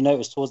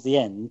notice towards the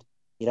end,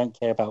 you don't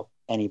care about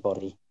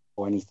anybody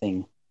or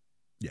anything.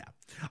 Yeah,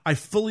 I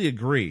fully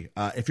agree.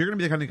 If you're going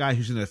to be the kind of guy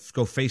who's going to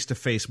go face to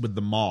face with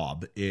the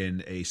mob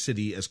in a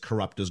city as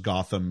corrupt as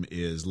Gotham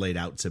is laid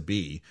out to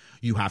be,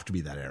 you have to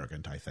be that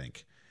arrogant, I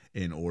think,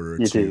 in order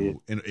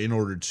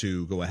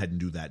to go ahead and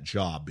do that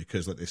job.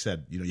 Because, like they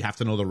said, you have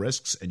to know the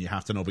risks, and you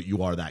have to know that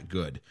you are that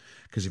good.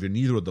 Because if you're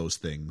neither of those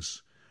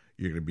things,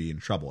 you're going to be in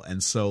trouble.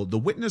 And so the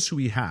witness who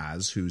he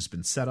has, who's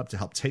been set up to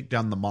help take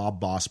down the mob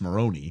boss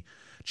Maroni,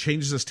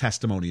 changes his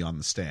testimony on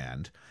the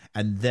stand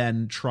and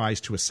then tries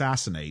to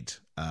assassinate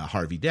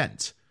Harvey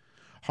Dent.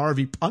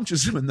 Harvey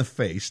punches him in the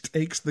face,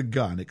 takes the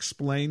gun,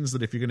 explains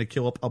that if you're going to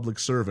kill a public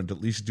servant,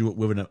 at least do it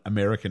with an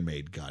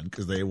American-made gun,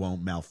 because they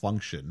won't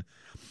malfunction.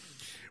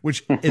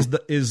 Which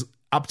is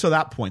up to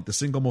that point the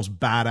single most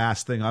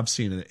badass thing I've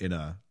seen in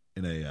a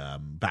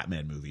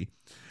Batman movie.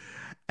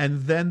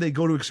 And then they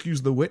go to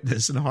excuse the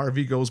witness, and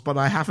Harvey goes, "But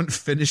I haven't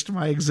finished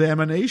my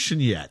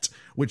examination yet,"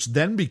 which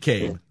then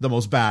became the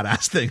most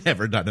badass thing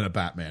ever done in a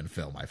Batman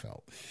film, I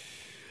felt.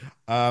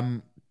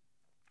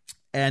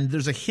 And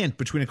there's a hint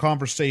between a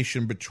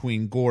conversation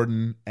between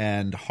Gordon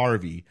and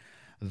Harvey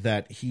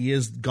that he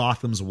is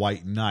Gotham's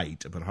White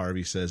Knight, but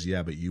Harvey says,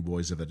 "Yeah, but you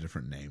boys have a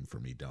different name for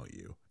me, don't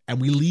you?" And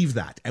we leave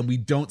that, and we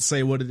don't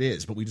say what it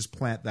is, but we just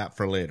plant that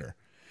for later.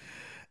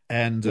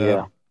 And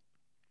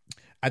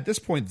at this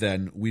point,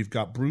 then, we've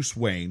got Bruce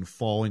Wayne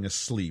falling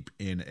asleep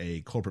in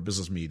a corporate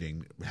business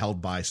meeting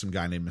held by some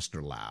guy named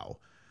Mr. Lau.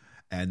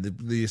 And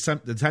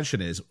the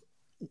tension is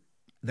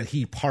that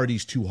he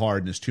parties too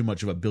hard and is too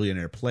much of a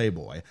billionaire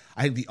playboy.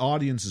 I think the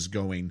audience is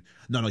going,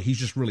 no, he's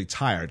just really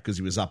tired because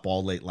he was up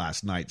all late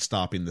last night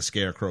stopping the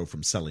Scarecrow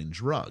from selling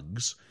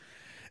drugs.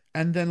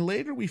 And then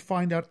later we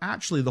find out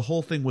actually the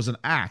whole thing was an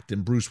act,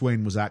 and Bruce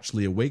Wayne was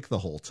actually awake the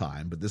whole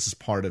time, but this is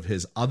part of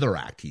his other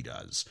act he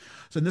does.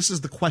 So this is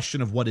the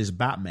question of what is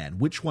Batman.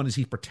 Which one is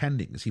he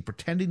pretending? Is he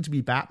pretending to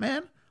be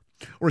Batman,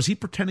 or is he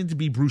pretending to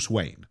be Bruce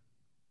Wayne?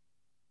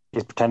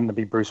 He's pretending to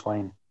be Bruce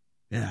Wayne.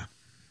 Yeah.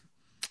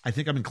 I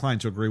think I'm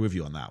inclined to agree with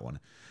you on that one.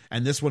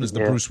 And this one is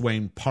the Bruce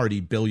Wayne party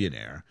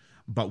billionaire.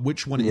 But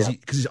which one is he?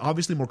 Because he's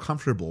obviously more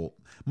comfortable.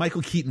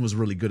 Michael Keaton was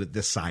really good at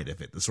this side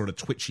of it, the sort of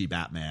twitchy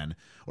Batman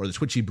or the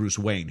twitchy Bruce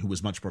Wayne, who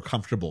was much more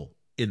comfortable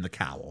in the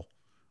cowl.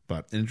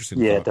 But an interesting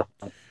thought.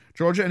 Definitely.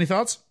 Georgia, any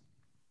thoughts?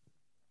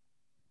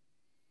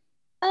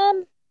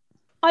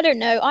 I don't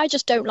know. I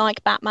just don't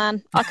like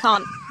Batman. I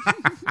can't.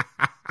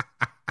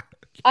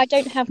 I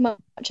don't have much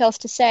else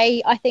to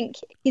say. I think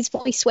his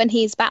voice when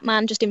he's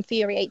Batman just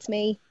infuriates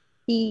me.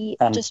 He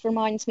just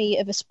reminds me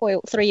of a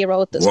spoilt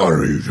 3-year-old that's what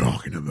are you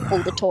talking about? All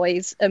the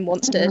toys and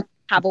wants to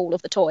have all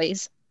of the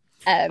toys.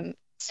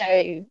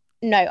 So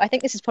no, I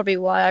think this is probably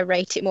why I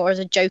rate it more as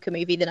a Joker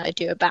movie than I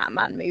do a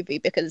Batman movie,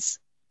 because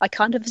I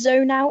kind of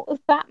zone out of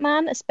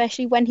Batman,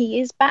 especially when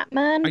he is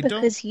Batman,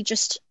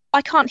 because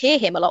I can't hear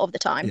him a lot of the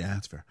time. Yeah,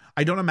 that's fair.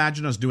 I don't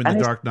imagine us doing The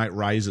Dark Knight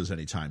Rises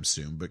anytime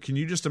soon, but can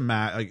you just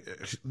imagine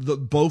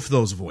both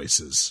those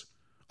voices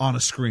on a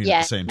screen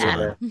at the same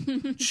time?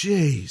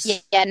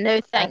 Jeez. Yeah,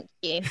 no thank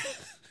you.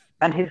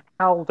 And his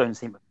cowl don't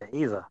seem to fit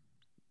either.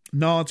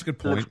 No, that's a good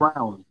point. It looks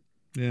round.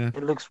 Yeah.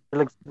 It looks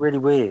really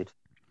weird.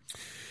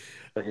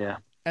 But yeah.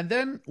 And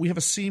then we have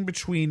a scene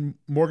between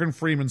Morgan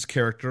Freeman's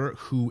character,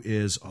 who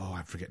is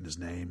I'm forgetting his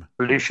name.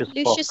 Lucius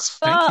Fox.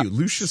 Thank you,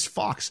 Lucius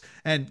Fox.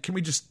 And can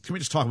we just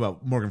talk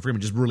about Morgan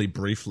Freeman just really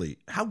briefly?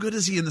 How good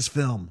is he in this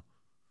film?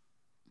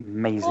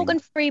 amazing. Morgan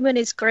Freeman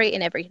is great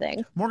in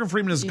everything. Morgan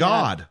Freeman is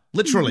God,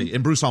 literally,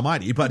 in Bruce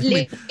Almighty. But I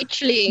mean,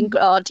 Literally in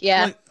God,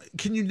 yeah. like,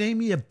 can you name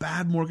me a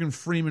bad Morgan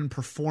Freeman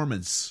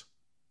performance?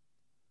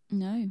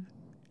 No.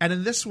 And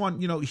in this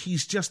one,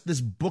 he's just this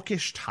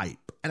bookish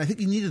type. And I think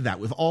he needed that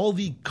with all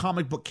the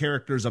comic book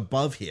characters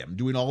above him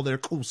doing all their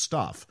cool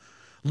stuff.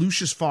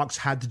 Lucius Fox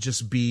had to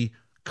just be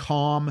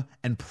calm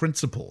and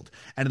principled.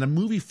 And in a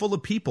movie full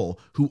of people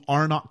who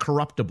are not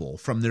corruptible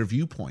from their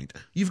viewpoint,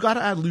 you've got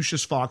to add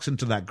Lucius Fox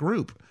into that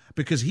group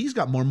because he's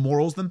got more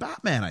morals than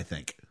Batman, I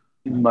think.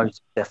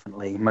 Most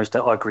definitely.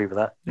 I agree with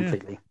that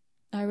completely.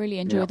 I really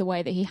enjoy the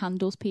way that he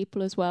handles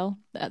people as well.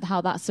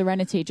 How that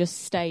serenity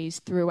just stays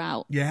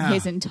throughout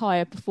his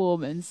entire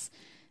performance.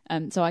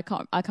 So I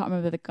can't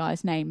remember the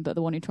guy's name, but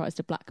the one who tries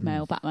to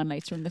blackmail Batman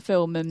later in the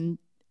film, and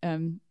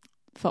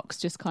Fox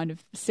just kind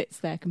of sits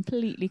there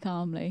completely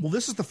calmly. Well,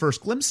 this is the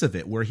first glimpse of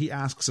it, where he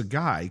asks a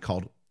guy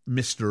called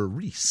Mr.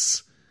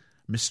 Reese.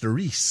 Mr.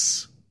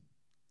 Reese.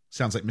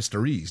 Sounds like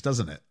Mr. Reese,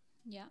 doesn't it?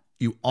 Yeah.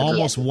 You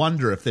almost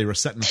wonder if they were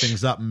setting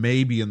things up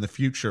maybe in the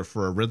future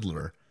for a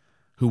Riddler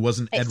who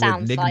wasn't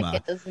Edward Nygma, like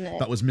it, doesn't it?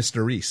 but was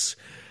Mr. Reese.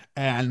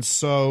 And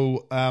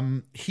so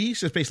he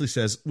just basically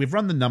says, we've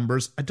run the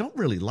numbers. I don't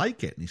really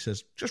like it. And he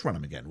says, just run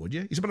them again, would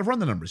you? He said, but I've run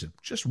the numbers. He said,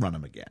 just run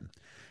them again.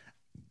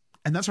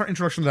 And that's our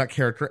introduction to that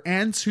character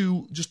and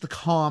to just the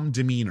calm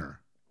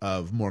demeanor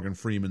of Morgan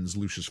Freeman's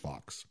Lucius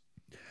Fox.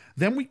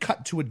 Then we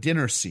cut to a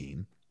dinner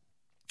scene,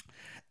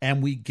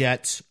 and we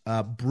get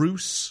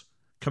Bruce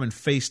coming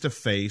face to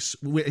face.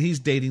 He's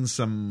dating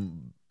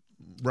some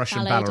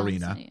Russian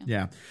ballerina. Dancer,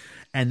 yeah.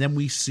 And then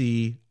we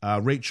see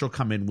Rachel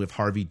come in with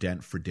Harvey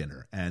Dent for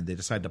dinner. And they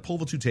decide to pull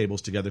the two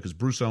tables together because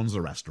Bruce owns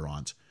the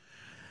restaurant.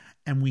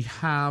 And we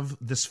have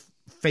this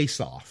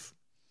face-off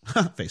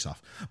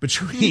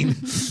between...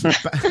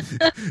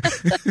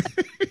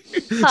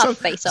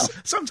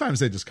 Face-off. Sometimes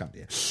they just come to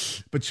you.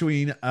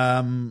 Between...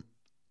 oh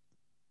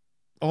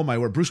my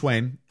word, Bruce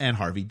Wayne and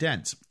Harvey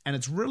Dent. And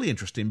it's really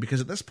interesting because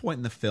at this point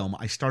in the film,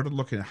 I started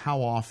looking at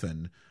how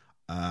often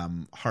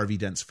Harvey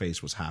Dent's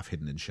face was half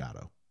hidden in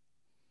shadow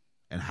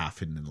and half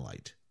hidden in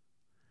light.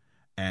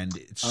 And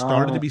it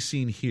started to be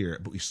seen here,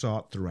 but we saw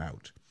it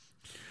throughout.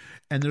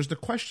 And there's the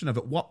question of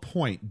at what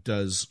point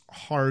does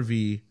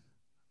Harvey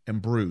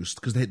and Bruce,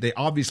 because they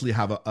obviously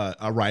have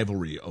a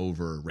rivalry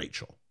over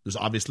Rachel. There's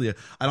obviously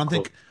I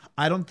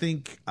don't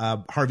think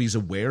Harvey's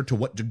aware to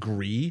what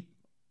degree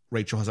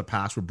Rachel has a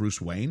past with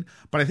Bruce Wayne,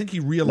 but I think he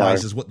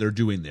realizes what they're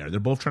doing there. They're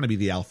both trying to be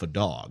the alpha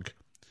dog.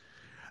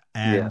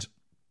 And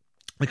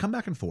they come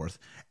back and forth.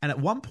 And at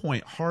one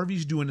point,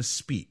 Harvey's doing a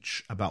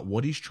speech about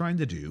what he's trying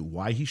to do,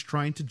 why he's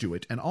trying to do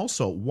it, and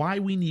also why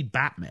we need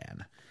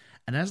Batman.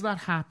 And as that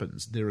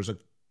happens, there is a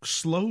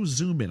slow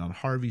zoom in on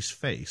Harvey's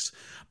face,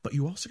 but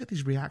you also get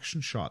these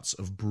reaction shots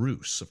of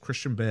Bruce, of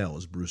Christian Bale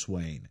as Bruce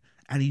Wayne,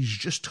 and he's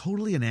just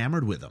totally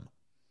enamored with him.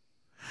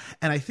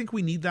 And I think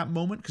we need that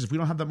moment, because if we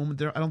don't have that moment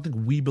there, I don't think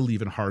we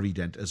believe in Harvey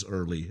Dent as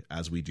early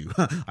as we do.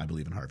 I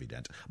believe in Harvey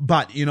Dent.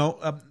 But,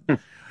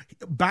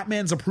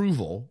 Batman's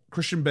approval,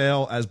 Christian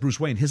Bale as Bruce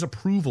Wayne, his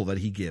approval that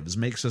he gives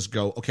makes us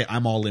go, okay,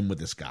 I'm all in with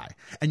this guy.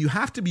 And you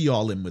have to be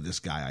all in with this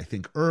guy, I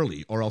think,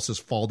 early, or else his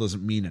fall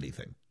doesn't mean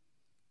anything.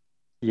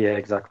 Yeah,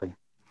 exactly.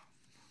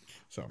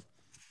 So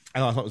I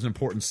thought it was an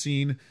important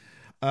scene.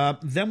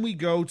 Then we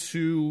go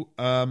to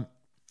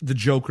the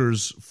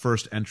Joker's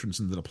first entrance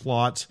into the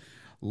plot.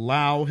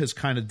 Lau has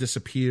kind of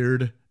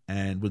disappeared,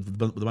 and with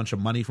a bunch of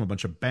money from a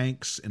bunch of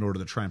banks in order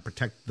to try and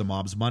protect the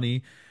mob's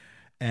money.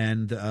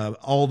 And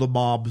all the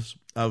mobs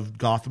of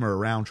Gotham are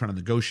around trying to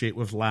negotiate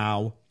with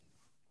Lau.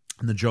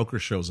 And the Joker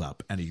shows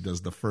up, and he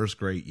does the first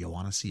great, you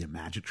want to see a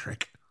magic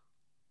trick?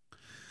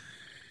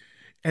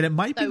 And it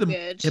might be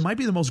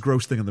the most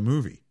gross thing in the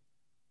movie.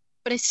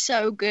 But it's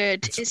so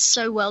good. It's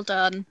so well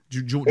done.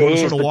 Do you want to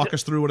sort of walk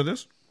us through what it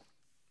is?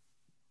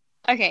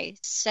 Okay,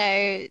 so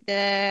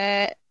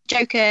the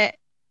Joker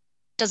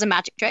does a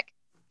magic trick.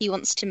 He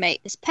wants to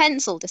make this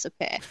pencil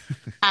disappear.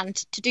 And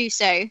to do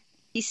so,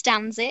 he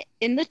stands it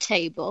in the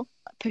table,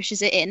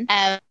 pushes it in.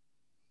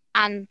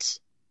 And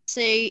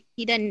so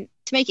he then,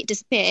 to make it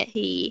disappear,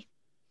 he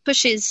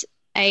pushes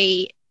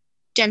a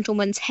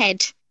gentleman's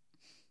head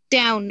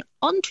down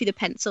onto the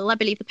pencil. I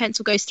believe the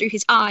pencil goes through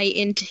his eye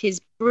into his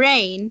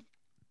brain.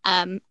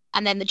 And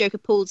then the Joker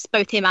pulls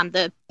both him and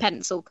the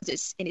pencil, because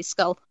it's in his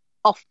skull,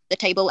 off the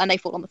table, and they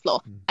fall on the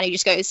floor. And he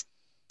just goes,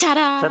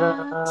 ta-da!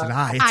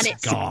 Ta-da!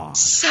 It's gone.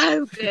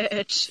 So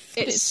good.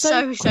 It's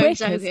so quick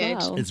good.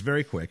 Well. It's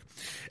very quick.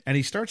 And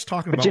he starts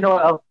talking about... Do you know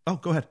what Oh,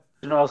 go ahead.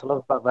 Do you know what else I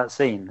love about that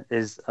scene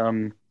is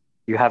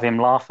you have him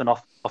laughing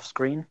off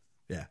screen.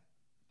 Yeah.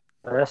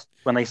 First,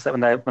 when they're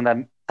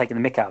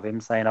taking the mick out of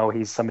him, saying, "Oh,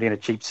 he's somebody in a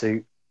cheap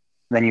suit,"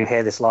 and then you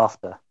hear this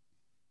laughter,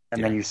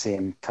 and then you see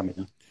him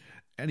coming.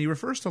 And he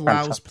refers to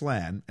Lau's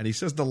plan, and he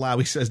says to Lau,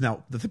 he says,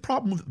 now, the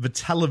problem with the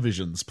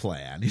television's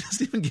plan, he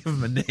doesn't even give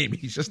him a name,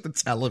 he's just the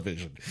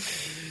television.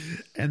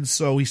 And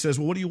so he says,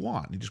 well, what do you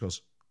want? And he just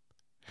goes,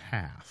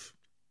 half.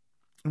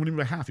 And what do you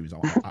mean by half? He goes,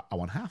 I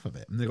want half of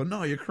it. And they go,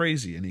 no, you're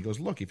crazy. And he goes,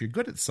 look, if you're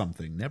good at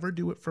something, never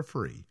do it for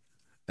free.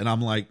 And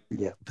I'm like,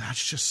 Yeah.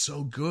 that's just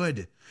so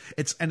good.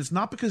 It's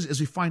not because, as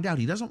we find out,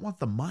 he doesn't want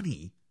the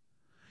money.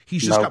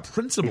 He's just got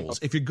principles.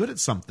 If you're good at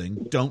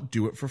something, don't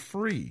do it for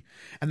free.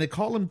 And they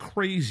call him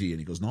crazy. And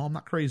he goes, no, I'm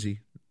not crazy.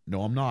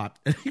 No, I'm not.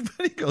 And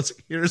he goes,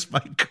 here's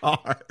my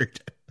card.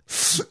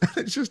 And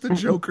it's just a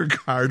Joker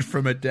card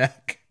from a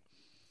deck.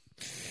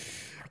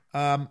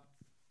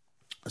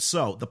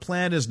 So the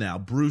plan is now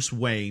Bruce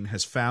Wayne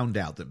has found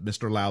out that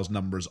Mr. Lau's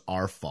numbers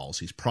are false.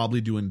 He's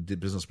probably doing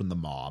business with the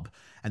mob.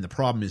 And the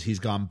problem is he's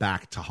gone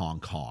back to Hong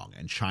Kong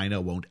and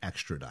China won't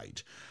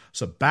extradite.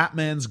 So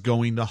Batman's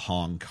going to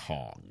Hong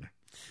Kong.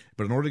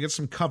 But in order to get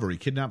some cover, he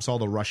kidnaps all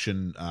the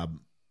Russian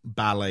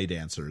ballet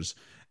dancers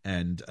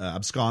and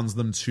absconds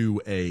them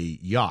to a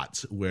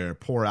yacht where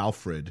poor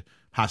Alfred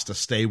has to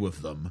stay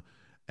with them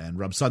and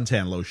rub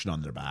suntan lotion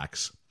on their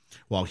backs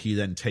while he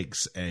then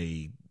takes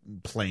a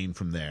plane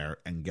from there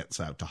and gets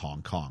out to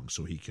Hong Kong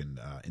so he can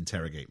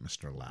interrogate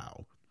Mr.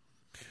 Lau.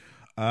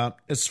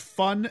 As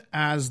fun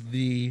as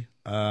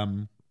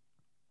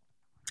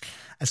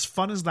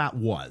that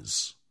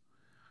was,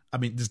 I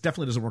mean, this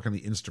definitely doesn't work on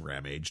the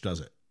Instagram age,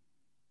 does it?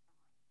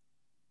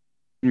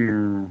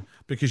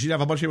 Because you'd have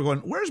a bunch of people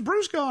going, where's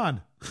Bruce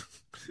gone?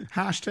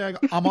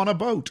 Hashtag, I'm on a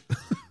boat.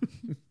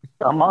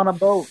 I'm on a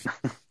boat.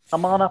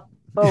 I'm on a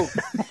boat.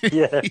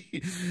 Yeah.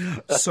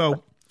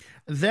 So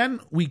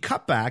then we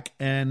cut back,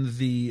 and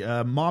the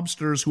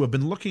mobsters who have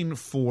been looking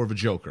for the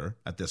Joker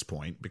at this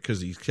point, because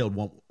he's killed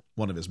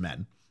one of his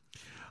men.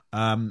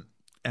 And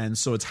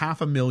so it's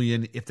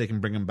 $500,000 if they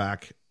can bring him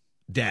back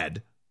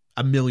dead,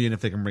 $1 million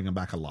if they can bring him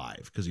back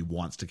alive, because he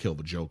wants to kill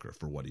the Joker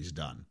for what he's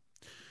done.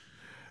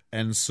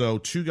 And so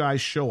two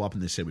guys show up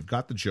and they say, we've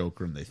got the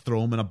Joker, and they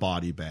throw him in a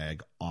body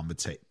bag on the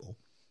table.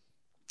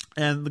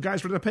 And the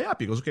guy's ready to pay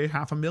up. He goes, okay,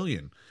 $500,000.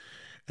 And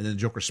then the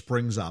Joker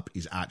springs up.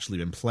 He's actually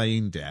been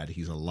playing dead.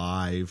 He's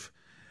alive.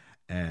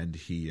 And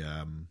he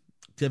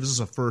gives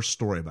us a first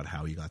story about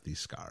how he got these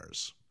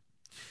scars.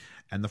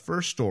 And the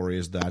first story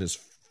is that his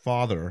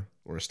father,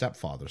 or his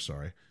stepfather,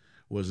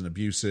 was an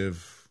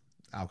abusive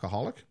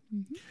alcoholic.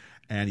 Mm-hmm.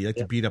 And he liked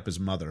to beat up his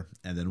mother.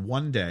 And then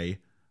one day,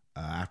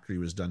 after he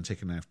was done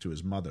taking after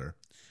his mother,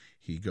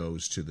 he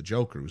goes to the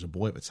Joker, who was a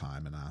boy at the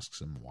time, and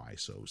asks him, why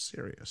so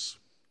serious?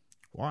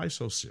 Why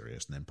so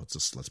serious? And then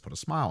let's put a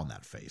smile on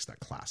that face, that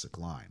classic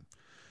line.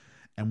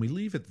 And we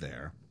leave it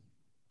there.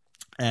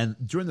 And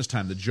during this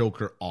time, the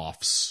Joker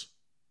offs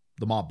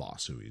the mob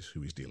boss who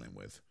he's dealing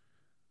with,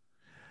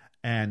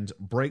 and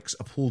breaks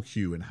a pool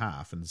cue in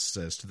half and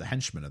says to the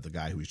henchman of the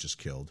guy who he's just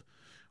killed,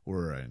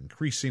 we're an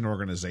increasing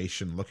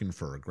organization looking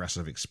for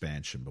aggressive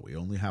expansion, but we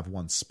only have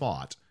one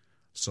spot,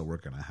 so we're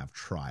going to have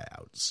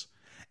tryouts.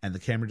 And the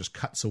camera just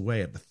cuts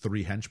away at the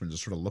three henchmen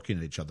just sort of looking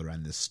at each other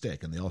and this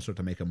stick, and they all start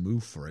to make a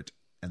move for it,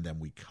 and then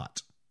we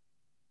cut.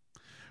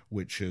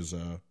 Which is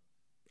a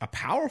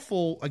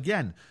powerful,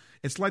 again,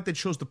 it's like they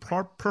chose the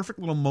perfect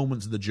little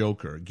moments of the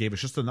Joker, gave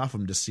us just enough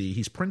of him to see.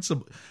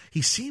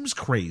 He seems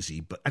crazy,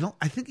 but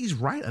I think he's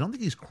right. I don't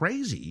think he's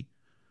crazy.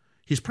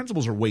 His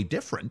principles are way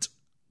different,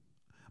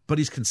 but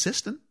he's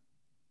consistent.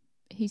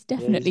 He's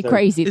definitely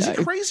crazy, though. Is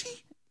he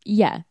crazy?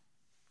 Yeah.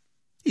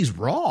 He's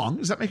wrong.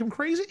 Does that make him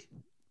crazy?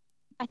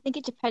 I think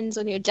it depends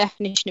on your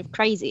definition of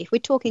crazy. If we're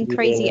talking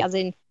crazy as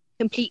in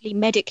completely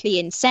medically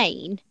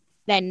insane,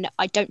 then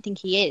I don't think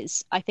he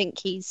is. I think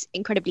he's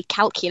incredibly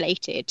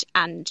calculated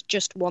and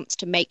just wants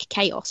to make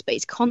chaos, but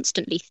he's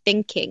constantly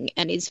thinking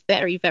and is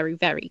very, very,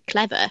 very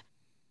clever.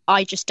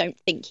 I just don't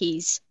think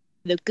he's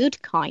the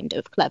good kind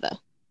of clever.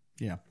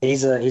 Yeah.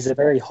 He's a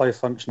very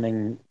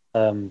high-functioning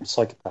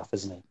psychopath,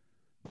 isn't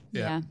he?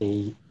 Yeah.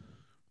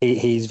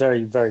 He's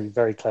very, very,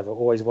 very clever.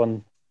 Always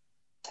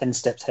 10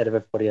 steps ahead of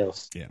everybody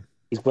else. Yeah.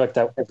 He's worked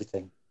out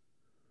everything.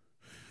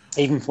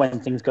 Even when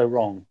things go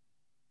wrong.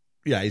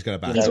 Yeah, he's got a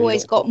bad. He's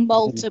always got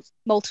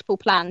multiple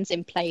plans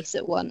in place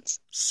at once.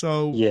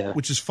 So,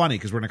 which is funny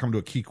because we're going to come to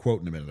a key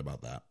quote in a minute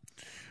about that.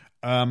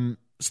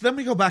 So then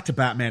we go back to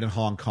Batman in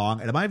Hong Kong.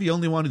 And am I the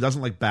only one who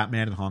doesn't like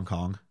Batman in Hong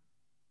Kong?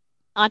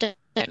 I don't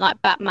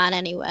like Batman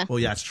anywhere. Well,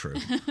 yeah, it's true.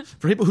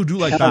 For people who do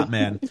like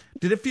Batman,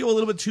 did it feel a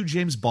little bit too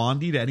James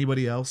Bondy to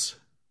anybody else?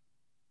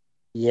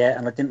 Yeah,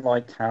 and I didn't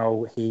like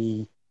how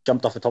he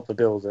jumped off the top of the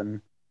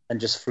building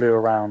and just flew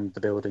around the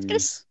buildings.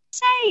 Just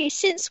say,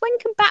 since when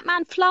can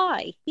Batman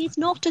fly? He's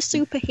not a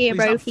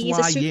superhero. He's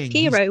a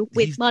superhero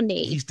with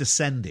money. He's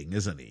descending,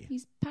 isn't he?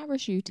 He's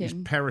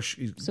parachuting.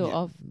 He's sort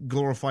of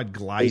glorified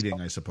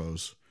gliding, I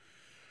suppose.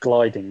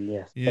 Gliding,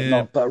 yes.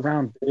 Yeah. But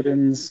around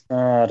buildings,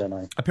 I don't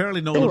know.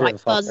 Apparently Nolan...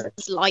 like Buzz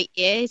Lightyear.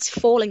 It's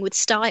falling with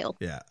style.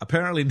 Yeah,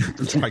 apparently...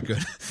 That's quite good.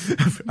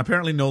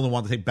 Apparently Nolan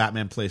wanted to take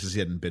Batman places he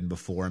hadn't been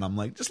before, and I'm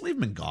like, just leave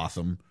him in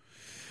Gotham.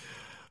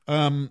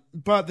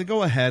 But they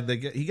go ahead.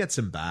 He gets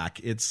him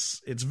back.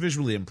 It's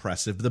visually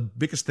impressive. The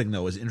biggest thing,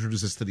 though, is it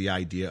introduces us to the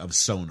idea of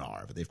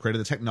sonar. They've created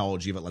the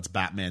technology that lets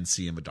Batman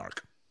see in the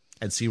dark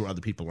and see where other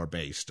people are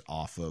based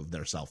off of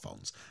their cell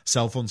phones.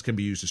 Cell phones can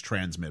be used as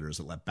transmitters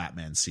that let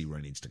Batman see where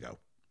he needs to go.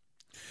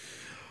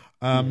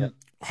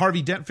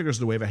 Harvey Dent figures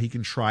the way that he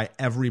can try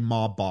every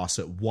mob boss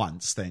at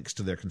once thanks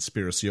to their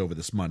conspiracy over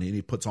this money, and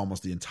he puts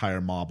almost the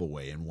entire mob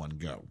away in one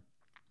go.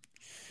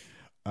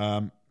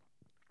 And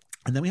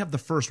then we have the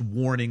first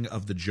warning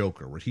of the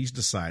Joker, where he's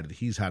decided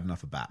he's had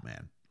enough of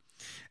Batman.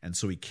 And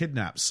so he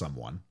kidnaps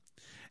someone,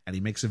 and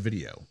he makes a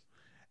video.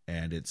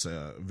 And it's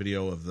a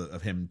video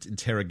of him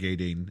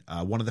interrogating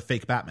one of the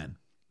fake Batmen.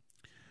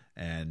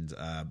 And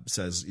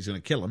says he's going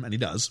to kill him, and he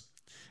does.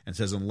 And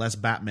says unless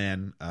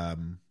Batman...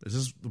 is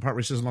this the part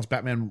where he says unless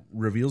Batman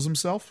reveals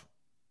himself?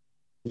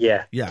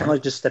 Yeah. Yeah. Can I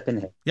just step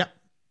in here? Yeah.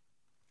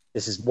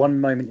 This is one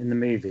moment in the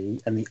movie,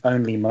 and the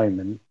only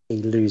moment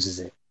he loses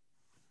it.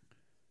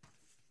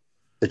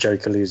 The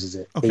Joker loses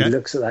it. Okay. He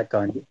looks at that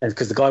guy, and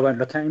because the guy won't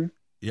look at him.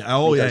 Yeah.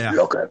 Oh, he yeah, goes,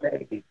 look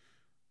at me.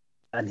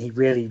 And he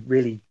really,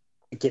 really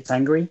gets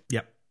angry.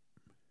 Yep.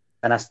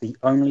 And that's the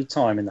only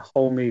time in the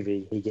whole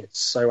movie he gets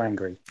so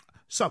angry.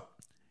 So,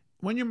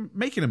 when you're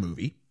making a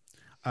movie,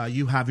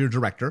 you have your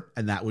director,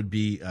 and that would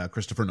be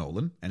Christopher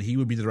Nolan, and he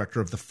would be the director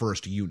of the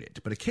first unit.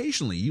 But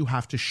occasionally, you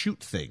have to shoot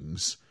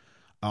things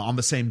on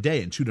the same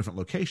day in two different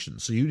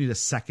locations, so you need a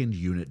second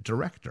unit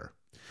director.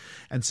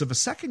 And so the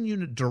second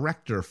unit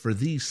director for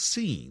these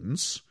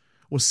scenes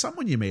was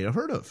someone you may have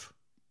heard of.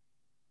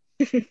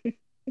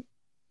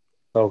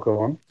 Oh, go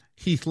on.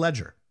 Heath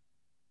Ledger.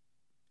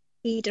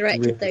 He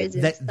directed those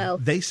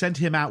himself. They sent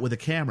him out with a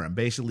camera and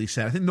basically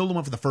said, I think Nolan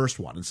went for the first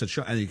one and said,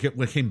 and he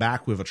came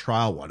back with a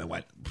trial one and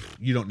went,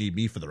 you don't need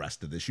me for the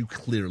rest of this. You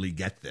clearly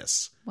get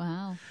this.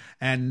 Wow.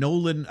 And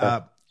Nolan,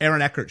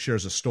 Aaron Eckhart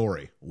shares a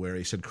story where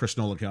he said Chris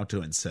Nolan came out to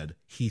him and said,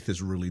 Heath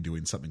is really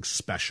doing something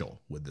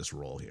special with this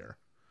role here.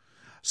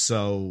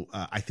 So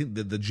I think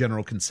that the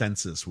general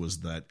consensus was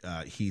that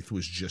Heath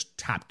was just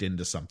tapped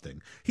into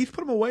something. Heath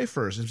put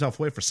himself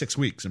away for 6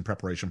 weeks in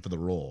preparation for the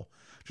role.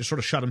 Just sort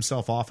of shut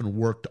himself off and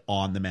worked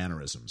on the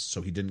mannerisms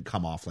so he didn't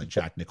come off like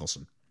Jack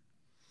Nicholson.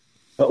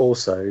 But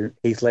also,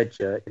 Heath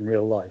Ledger in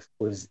real life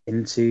was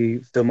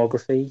into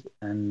filmography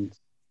and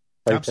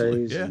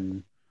photos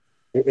and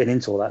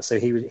into all that. So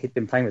he'd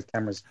been playing with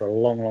cameras for a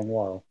long, long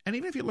while. And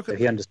even if you look so at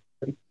he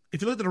understood.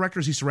 If you look at the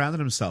directors he surrounded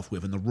himself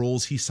with and the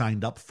roles he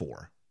signed up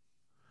for,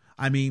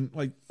 I mean,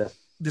 like,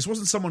 this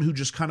wasn't someone who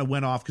just kind of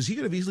went off, because he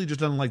could have easily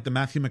just done like the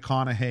Matthew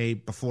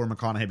McConaughey before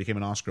McConaughey became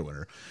an Oscar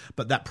winner,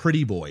 but that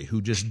pretty boy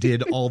who just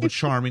did all the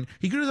charming.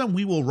 He could have done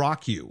We Will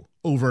Rock You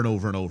over and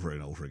over and over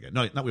and over again.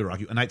 No, not We Will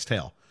Rock You, A Knight's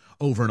Tale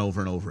over and over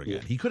and over again.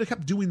 Yeah. He could have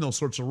kept doing those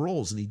sorts of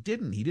roles, and he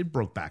didn't. He did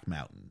Brokeback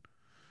Mountain.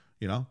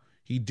 You know,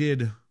 he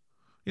did.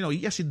 You know,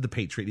 yes, he did The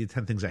Patriot. He did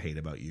 10 Things I Hate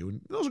About You,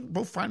 and those are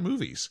both fine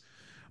movies.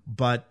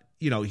 But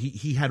you know,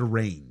 he had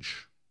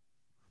range.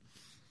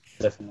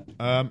 Definitely.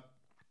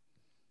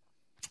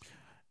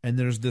 And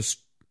there's this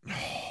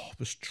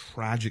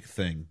tragic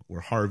thing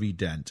where Harvey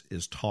Dent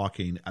is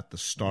talking at the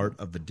start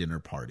of the dinner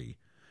party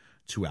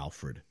to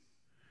Alfred.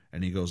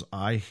 And he goes,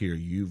 I hear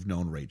you've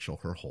known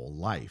Rachel her whole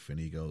life. And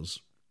he goes,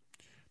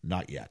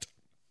 not yet.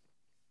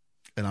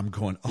 And I'm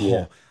going,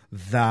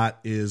 that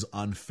is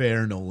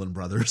unfair, Nolan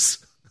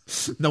Brothers.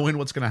 Knowing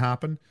what's going to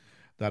happen,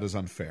 that is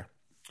unfair.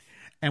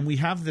 And we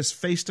have this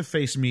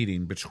face-to-face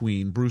meeting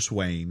between Bruce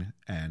Wayne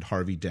and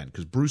Harvey Dent,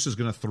 because Bruce is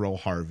going to throw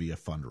Harvey a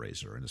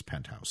fundraiser in his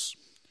penthouse.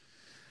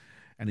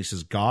 And he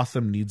says,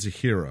 Gotham needs a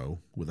hero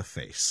with a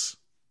face.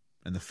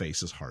 And the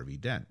face is Harvey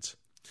Dent.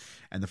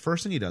 And the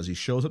first thing he does, he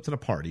shows up to the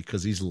party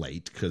because he's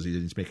late, because he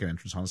needs to make an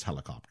entrance on his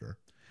helicopter.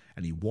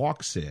 And he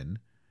walks in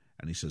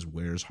and he says,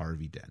 where's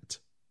Harvey Dent?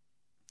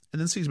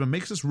 And then Seaman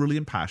makes this really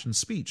impassioned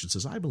speech and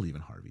says, I believe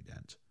in Harvey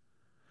Dent.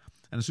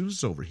 And as soon as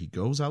it's over, he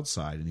goes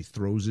outside and he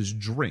throws his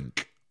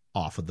drink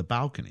off of the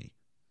balcony.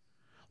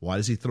 Why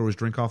does he throw his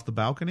drink off the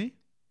balcony?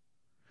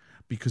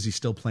 Because he's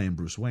still playing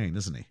Bruce Wayne,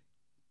 isn't he?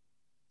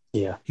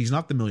 Yeah. He's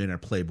not the millionaire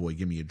playboy,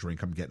 give me a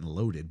drink, I'm getting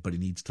loaded, but he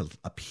needs to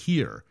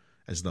appear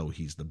as though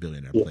he's the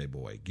billionaire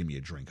playboy, give me a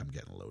drink, I'm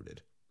getting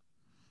loaded.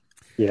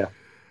 Yeah.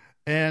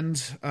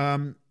 And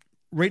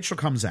Rachel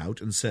comes out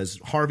and says,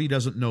 Harvey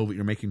doesn't know that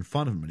you're making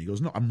fun of him. And he goes,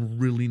 no, I'm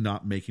really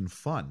not making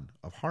fun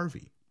of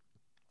Harvey.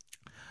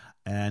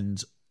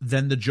 And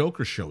then the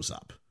Joker shows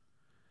up.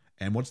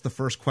 And what's the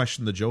first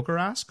question the Joker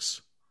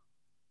asks?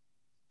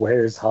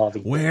 Where's Harvey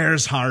Dent?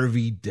 Where's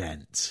Harvey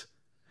Dent?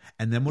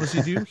 And then what does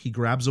he do? He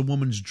grabs a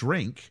woman's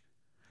drink.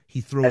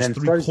 He throws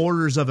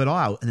 3/4 of it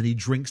out, and then he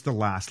drinks the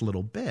last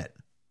little bit.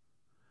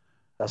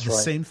 That's the right.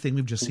 same thing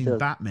we've just seen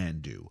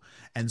Batman do.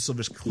 And so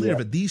it's clear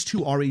that these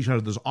two are each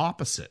other's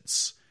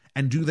opposites.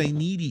 And do they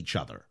need each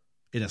other,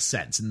 in a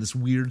sense, in this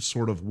weird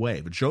sort of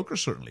way? But Joker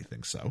certainly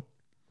thinks so.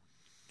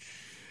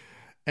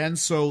 And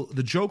so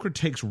the Joker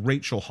takes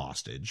Rachel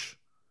hostage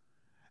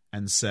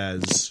and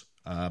says,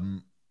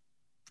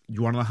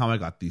 you want to know how I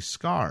got these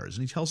scars?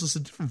 And he tells us a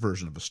different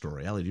version of a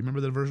story. Ellie, do you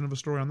remember the version of a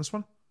story on this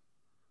one?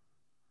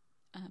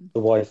 The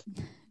wife.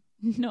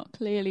 Not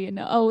clearly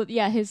enough. Oh,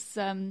 yeah, his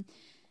so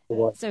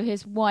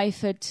his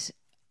wife had,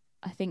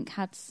 I think,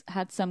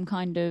 had some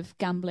kind of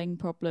gambling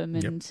problem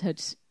and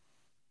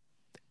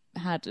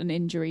had an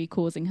injury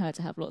causing her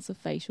to have lots of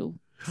facial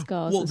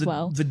scars as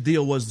well. The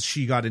deal was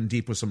she got in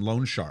deep with some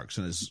loan sharks,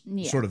 and is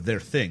Yeah. sort of their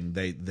thing.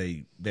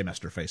 They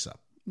messed her face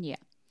up. Yeah.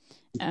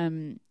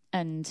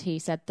 And he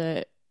said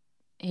that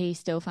he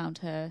still found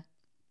her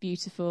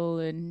beautiful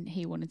and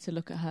he wanted to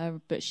look at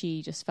her, but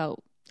she just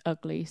felt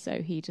ugly,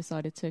 so he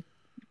decided to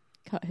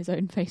cut his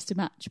own face to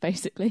match,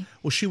 basically.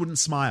 Well, she wouldn't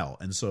smile,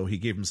 and so he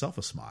gave himself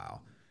a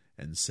smile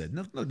and said,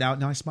 "No,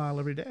 now I smile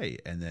every day."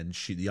 And then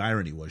the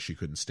irony was she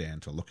couldn't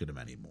stand to look at him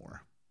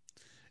anymore.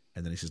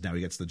 And then he says, now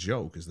he gets the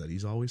joke is that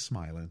he's always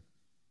smiling.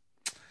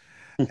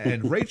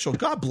 And Rachel,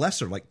 God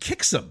bless her, like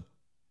kicks him.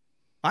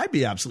 I'd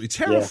be absolutely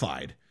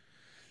terrified.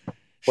 Yeah.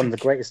 One of the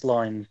greatest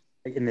lines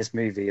in this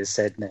movie is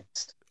said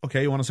next.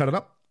 Okay, you want to set it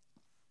up?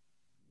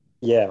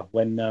 Yeah,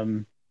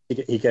 when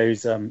he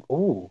goes,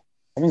 "Oh,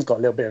 someone's got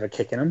a little bit of a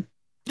kick in him,"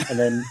 and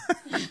then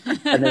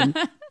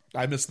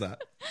I missed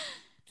that.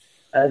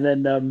 And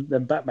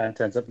then Batman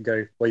turns up and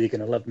goes, "Well, you're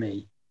gonna love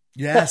me."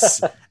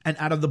 Yes, and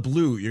out of the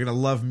blue, you're gonna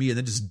love me, and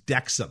then just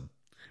decks him,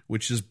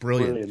 which is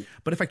brilliant.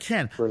 But if I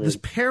can, this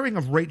pairing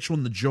of Rachel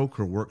and the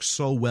Joker works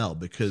so well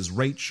because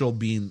Rachel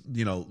being,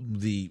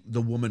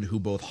 the woman who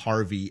both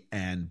Harvey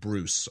and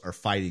Bruce are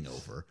fighting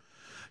over,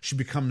 she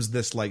becomes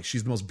this, like,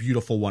 she's the most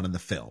beautiful one in the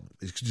film.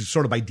 It's just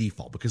sort of by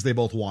default because they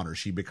both want her.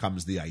 She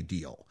becomes the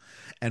ideal.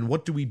 And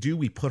what do?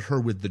 We put her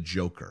with the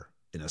Joker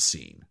in a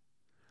scene.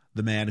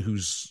 The man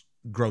who's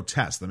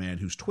grotesque, the man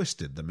who's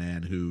twisted, the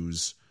man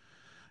who's...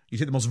 You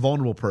take the most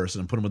vulnerable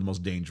person and put him with the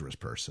most dangerous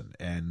person.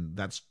 And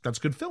that's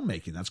good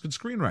filmmaking. That's good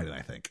screenwriting,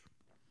 I think.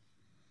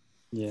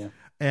 Yeah.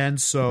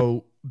 And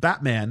so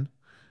Batman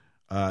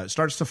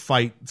starts to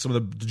fight some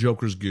of the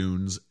Joker's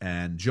goons,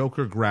 and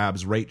Joker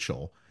grabs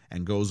Rachel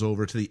and goes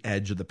over to the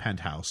edge of the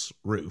penthouse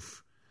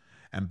roof.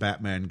 And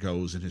Batman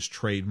goes in his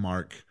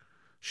trademark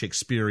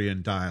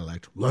Shakespearean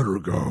dialect, "Let her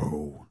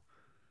go."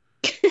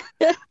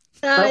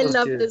 I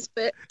love this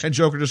bit. And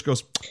Joker just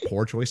goes,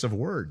 "Poor choice of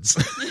words,"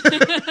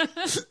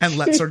 and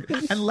lets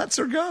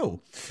her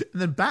go.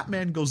 And then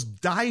Batman goes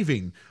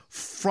diving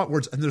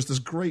frontwards, and there's this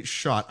great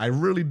shot. I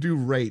really do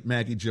rate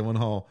Maggie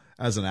Gyllenhaal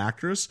as an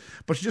actress,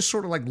 but she just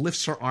sort of like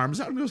lifts her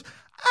arms out and goes,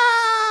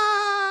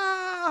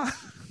 "Ah!"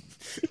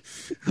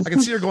 I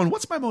can see her going,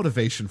 "What's my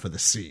motivation for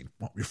this scene?"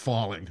 Well, you're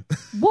falling.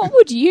 What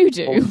would you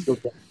do?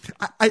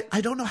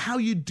 I don't know how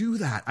you do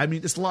that. I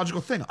mean, it's the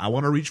logical thing. I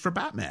want to reach for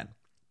Batman.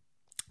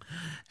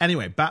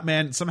 Anyway,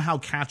 Batman somehow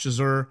catches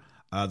her.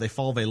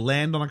 They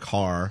land on a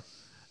car,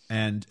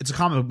 and it's a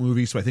comic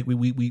movie, so I think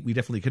we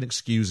definitely can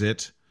excuse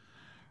it.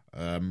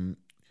 And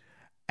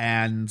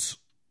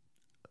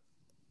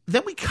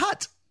then we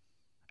cut,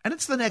 and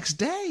it's the next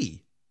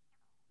day.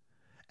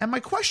 And my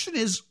question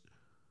is,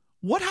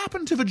 what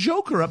happened to the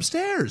Joker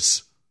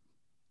upstairs?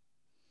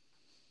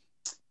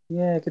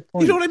 Yeah, good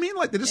point. You know what I mean?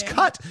 Like, they just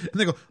cut, and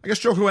they go, I guess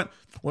Joker went,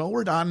 "Well,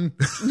 we're done.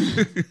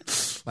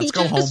 Let's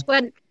go home."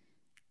 Went,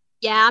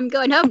 "Yeah, I'm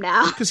going home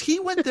now." Because he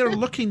went there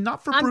looking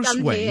not for I'm Bruce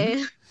done Wayne.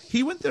 here.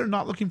 He went there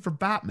not looking for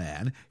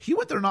Batman. He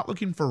went there not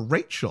looking for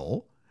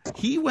Rachel.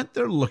 He went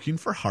there looking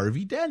for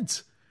Harvey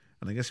Dent.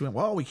 And I guess he went,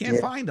 "Well, we can't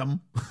find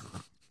him.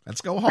 Let's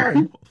go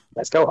home."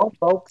 Let's go home,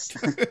 folks.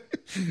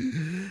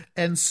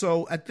 And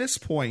so at this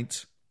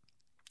point...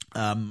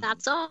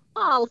 That's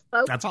all,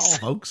 folks. That's all,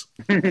 folks.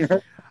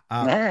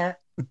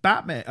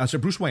 Batman, so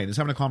Bruce Wayne is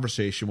having a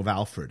conversation with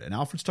Alfred. And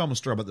Alfred's telling him a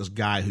story about this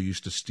guy who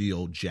used to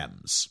steal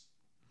gems.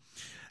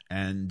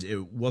 And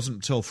it wasn't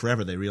until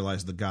forever they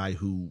realized the guy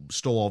who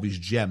stole all these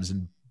gems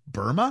in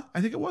Burma,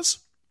 I think it was.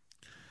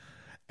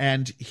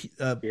 And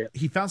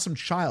he found some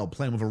child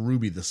playing with a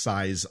ruby the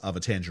size of a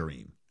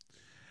tangerine.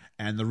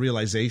 And the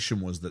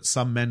realization was that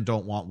some men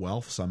don't want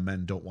wealth, some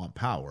men don't want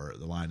power.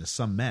 The line is,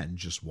 some men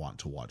just want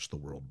to watch the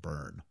world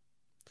burn.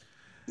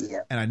 Yeah.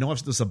 And I know I've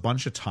said this a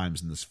bunch of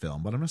times in this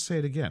film, but I'm going to say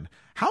it again.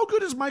 How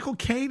good is Michael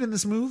Caine in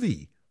this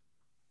movie?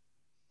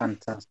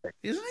 Fantastic.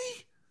 Isn't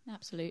he?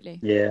 Absolutely.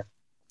 Yeah.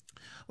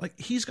 Like,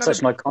 he's got such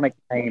an iconic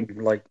name,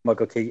 like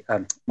Michael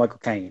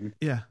Caine.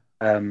 Yeah.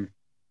 And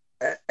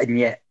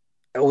yet,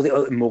 all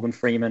the Morgan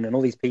Freeman and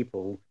all these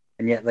people,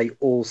 and yet they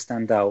all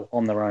stand out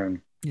on their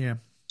own. Yeah.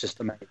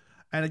 Just amazing.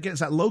 And again,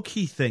 it's that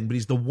low-key thing, but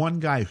he's the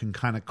one guy who can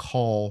kind of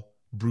call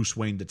Bruce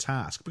Wayne to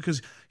task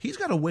because he's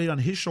got a weight on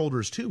his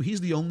shoulders, too. He's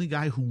the only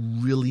guy who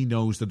really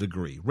knows the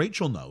degree.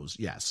 Rachel knows,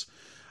 yes,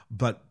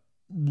 but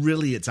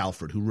really it's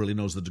Alfred who really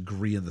knows the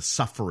degree and the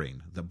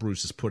suffering that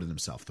Bruce is putting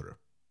himself through.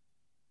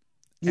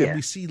 Yeah. And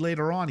we see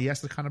later on he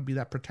has to kind of be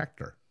that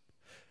protector.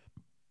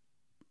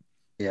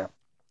 Yeah.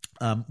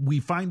 We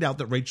find out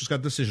that Rachel's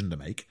got a decision to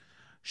make.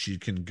 She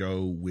can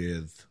go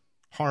with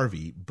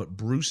Harvey, but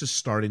Bruce is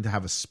starting to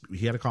have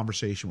he had a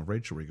conversation with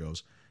Rachel where he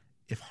goes,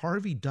 if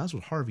Harvey does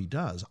what Harvey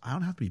does, I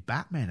don't have to be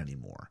Batman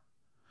anymore.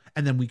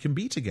 And then we can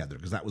be together,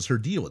 because that was her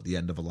deal at the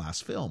end of the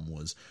last film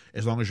was,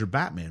 as long as you're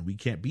Batman, we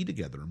can't be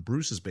together. And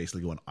Bruce is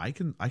basically going, I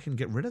can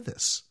get rid of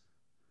this.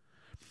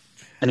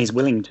 And he's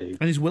willing to.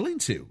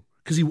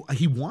 Because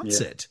he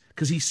wants it.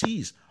 Because he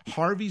sees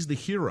Harvey's the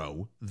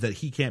hero that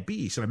he can't be.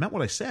 He said, I meant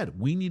what I said.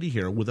 We need a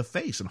hero with a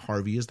face, and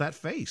Harvey is that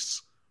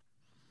face.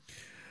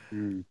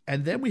 And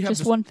then we have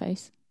just one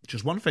face.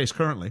 Just one face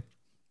currently.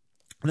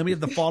 And then we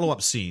have the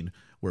follow-up scene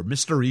where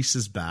Mr. East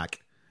is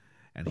back,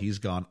 and he's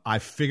gone, I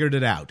figured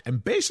it out,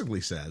 and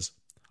basically says,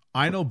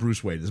 I know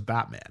Bruce Wayne is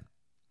Batman.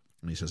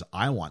 And he says,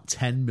 I want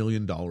 $10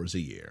 million a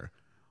year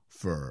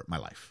for my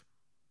life.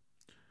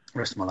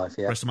 Rest of my life,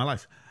 yeah. Rest of my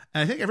life.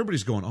 And I think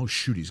everybody's going, oh,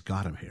 shoot, he's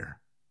got him here.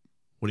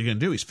 What are you going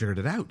to do? He's figured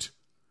it out.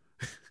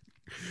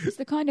 It's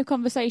the kind of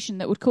conversation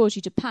that would cause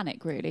you to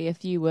panic, really,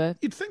 if you were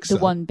You'd think the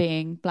so. one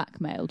being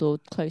blackmailed or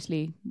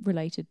closely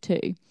related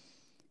to.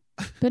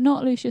 But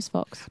not Lucius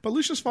Fox. But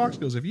Lucius Fox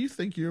goes, if you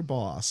think your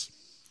boss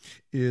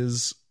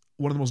is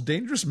one of the most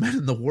dangerous men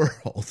in the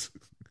world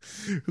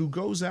who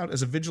goes out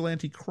as a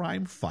vigilante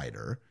crime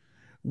fighter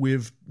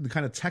with the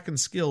kind of tech and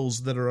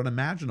skills that are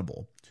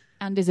unimaginable.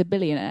 And is a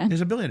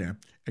billionaire.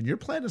 And your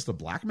plan is to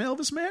blackmail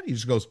this man? He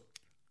just goes,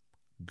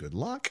 good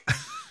luck.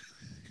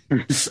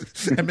 And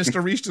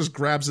Mr. Reese just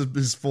grabs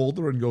his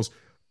folder and goes,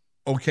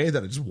 okay,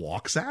 then it just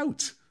walks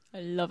out. I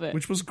love it.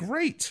 Which was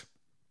great.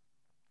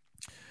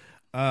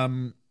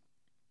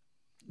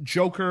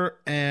 Joker,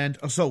 and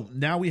so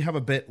now we have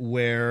a bit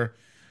where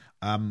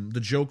the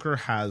Joker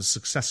has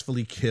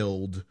successfully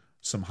killed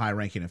some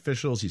high-ranking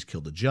officials. He's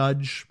killed a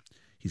judge.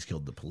 He's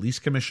killed the police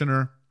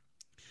commissioner.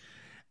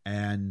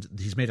 And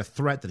he's made a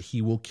threat that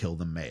he will kill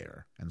the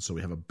mayor. And so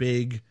we have a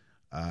big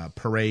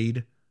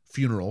parade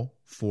funeral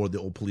for the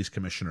old police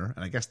commissioner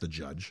and I guess the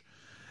judge.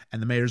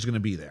 And the mayor's going to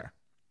be there.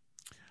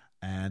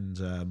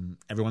 And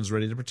everyone's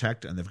ready to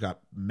protect, and they've got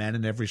men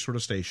in every sort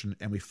of station.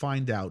 And we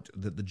find out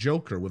that the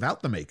Joker,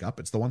 without the makeup,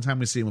 it's the one time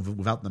we see him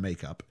without the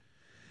makeup,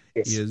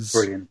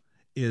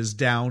 is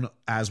down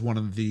as one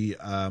of the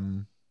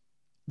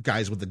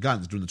guys with the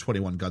guns doing the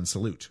 21 gun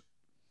salute.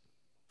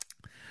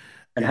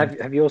 And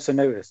have you also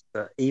noticed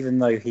that even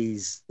though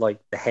he's like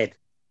the head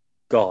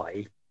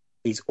guy,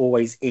 he's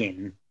always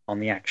in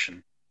on the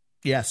action?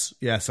 Yes,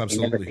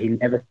 absolutely. He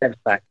never steps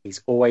back.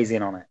 He's always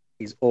in on it.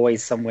 He's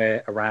always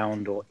somewhere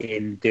around or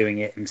in doing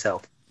it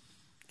himself.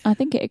 I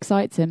think it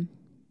excites him.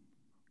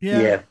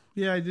 Yeah,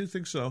 I do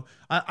think so.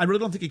 I really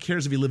don't think he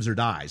cares if he lives or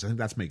dies. I think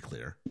that's made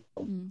clear.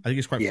 I think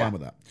he's quite fine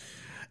with that.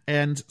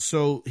 And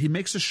so he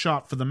makes a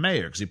shot for the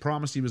mayor because he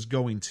promised he was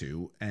going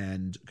to.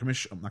 And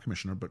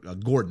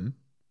Gordon.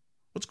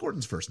 What's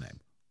Gordon's first name?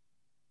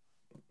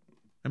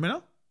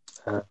 Anybody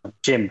know?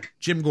 Jim.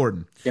 Jim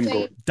Gordon.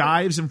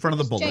 Dives in front of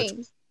the bullet.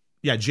 James.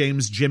 Yeah,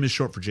 James. Jim is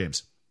short for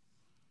James.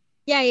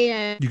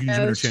 Yeah. You can use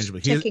him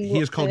interchangeably. He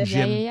is called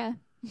Jim.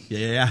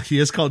 Yeah. He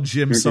is called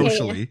Jim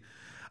socially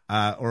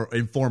or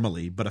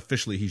informally, but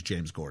officially he's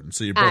James Gordon.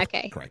 So you're both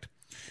correct.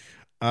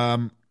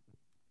 And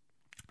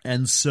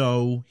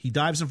so he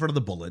dives in front of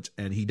the bullet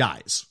and he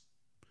dies.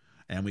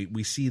 And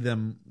we see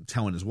them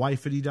telling his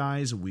wife that he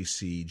dies. We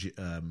see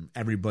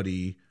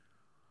everybody.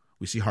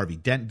 We see Harvey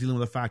Dent dealing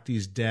with the fact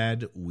he's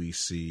dead. We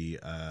see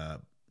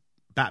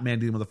Batman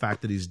dealing with the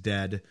fact that he's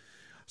dead.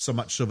 So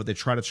much so that they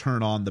try to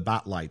turn on the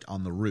bat light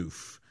on the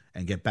roof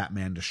and get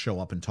Batman to show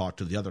up and talk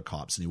to the other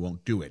cops, and he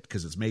won't do it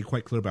because it's made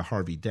quite clear by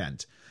Harvey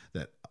Dent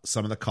that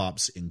some of the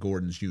cops in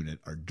Gordon's unit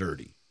are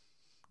dirty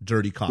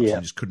cops. Yeah.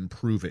 He just couldn't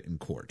prove it in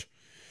court.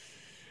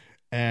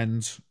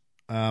 And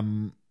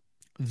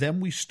then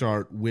we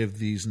start with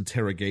these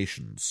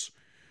interrogations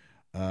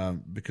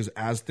because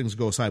as things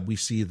go aside, we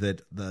see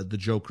that the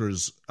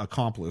Joker's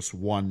accomplice,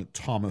 one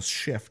Thomas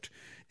Shift,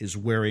 is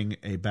wearing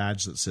a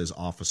badge that says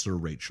Officer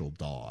Rachel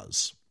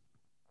Dawes.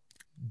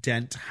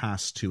 Dent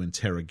has to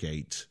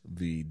interrogate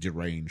the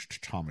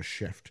deranged Thomas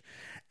Shift,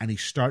 and he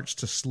starts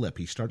to slip.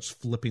 He starts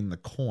flipping the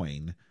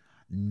coin,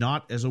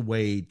 not as a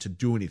way to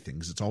do anything,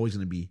 because it's always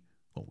going to be,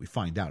 well, we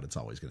find out it's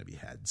always going to be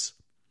heads,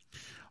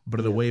 but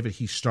in the way that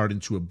he's starting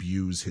to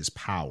abuse his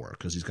power,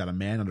 because he's got a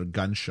man under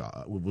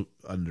gunshot,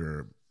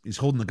 he's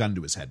holding the gun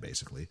to his head,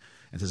 basically,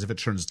 and says, if it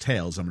turns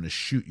tails, I'm going to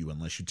shoot you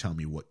unless you tell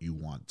me what you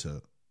want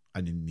to,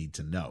 I need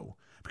to know,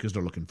 because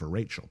they're looking for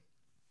Rachel.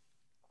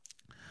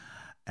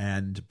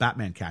 And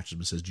Batman catches him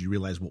and says, do you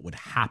realize what would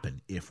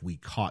happen if we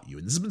caught you?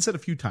 And this has been said a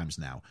few times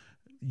now.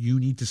 You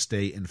need to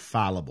stay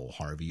infallible,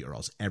 Harvey, or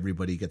else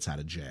everybody gets out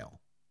of jail.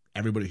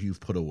 Everybody who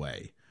you've put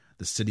away.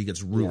 The city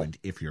gets ruined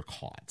if you're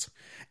caught.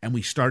 And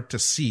we start to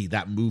see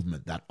that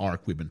movement, that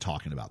arc we've been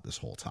talking about this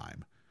whole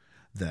time.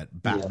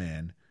 That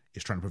Batman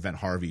is trying to prevent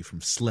Harvey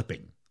from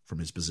slipping from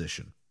his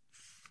position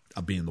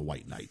of being the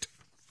White Knight.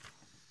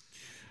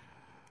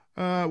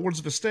 Words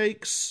of the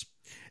stakes.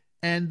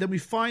 And then we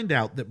find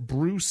out that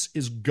Bruce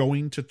is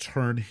going to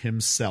turn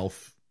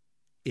himself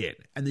in.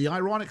 And the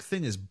ironic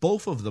thing is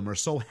both of them are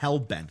so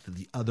hell-bent that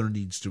the other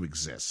needs to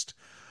exist.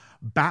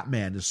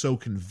 Batman is so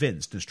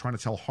convinced and is trying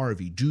to tell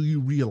Harvey, do you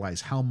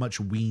realize how much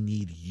we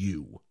need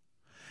you?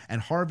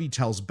 And Harvey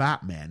tells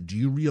Batman, do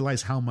you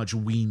realize how much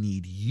we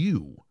need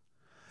you?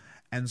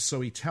 And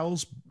so he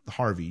tells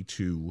Harvey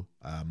to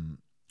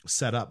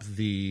set up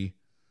the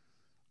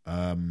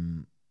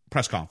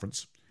press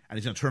conference, and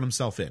he's going to turn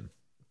himself in.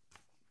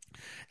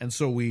 And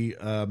so we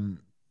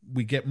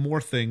get more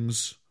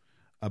things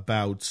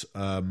about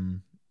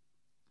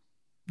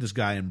this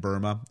guy in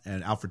Burma,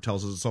 and Alfred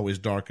tells us it's always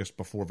darkest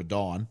before the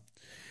dawn.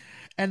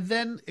 And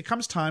then it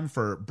comes time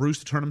for Bruce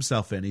to turn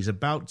himself in. He's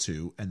about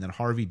to, and then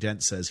Harvey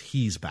Dent says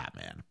he's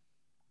Batman.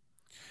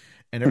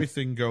 And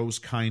everything goes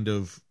kind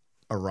of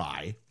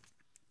awry.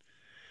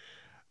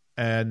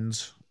 And,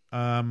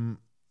 and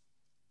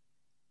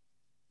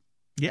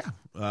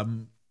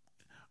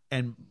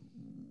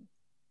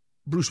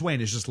Bruce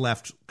Wayne is just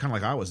left, kind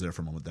of like I was there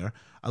for a moment there,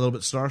 a little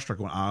bit starstruck,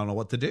 going, I don't know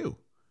what to do.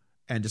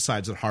 And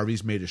decides that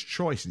Harvey's made his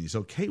choice and he's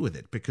okay with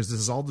it because this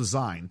is all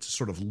designed to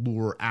sort of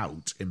lure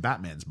out, in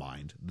Batman's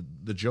mind,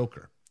 the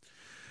Joker.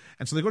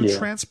 And so they go to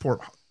transport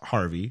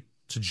Harvey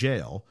to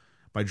jail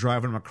by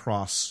driving him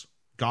across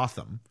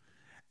Gotham.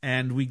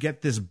 And we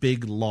get this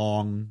big,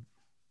 long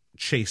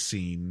chase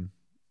scene,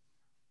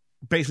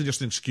 basically just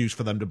an excuse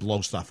for them to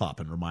blow stuff up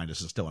and remind us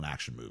it's still an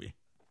action movie.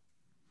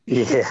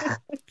 Yeah.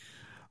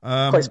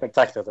 Quite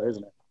spectacular, though,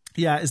 isn't it?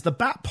 Yeah. Is the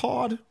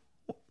Batpod...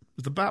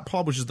 The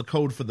Batpod, which is the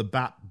code for the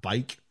Bat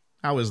bike.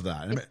 How is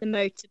that? It's the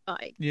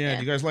motorbike. Yeah,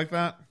 do you guys like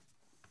that?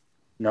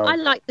 No. I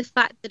like the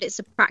fact that it's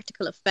a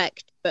practical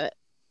effect, but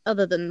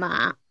other than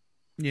that...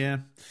 Yeah.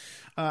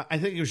 I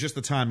think it was just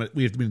the time that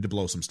we needed to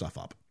blow some stuff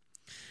up.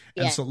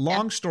 And so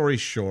long story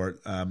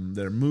short,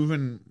 they're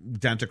moving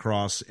Dent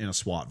across in a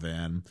SWAT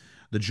van.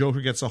 The Joker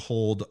gets a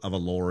hold of a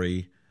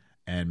lorry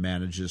and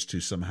manages to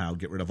somehow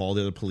get rid of all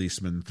the other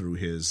policemen through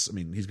his... I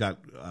mean, he's got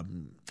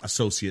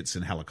associates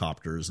in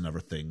helicopters and other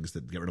things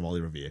that get rid of all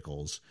the other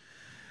vehicles.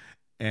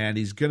 And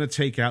he's going to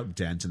take out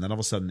Dent, and then all of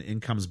a sudden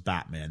in comes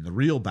Batman, the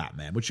real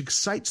Batman, which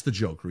excites the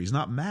Joker. He's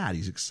not mad,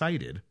 he's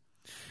excited.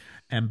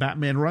 And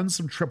Batman runs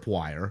some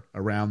tripwire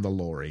around the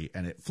lorry,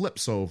 and it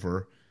flips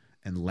over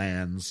and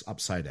lands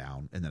upside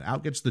down, and then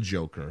out gets the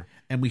Joker,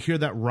 and we hear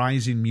that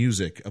rising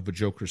music of the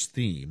Joker's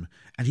theme,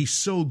 and he's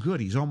so good,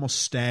 he's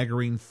almost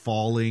staggering,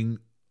 falling,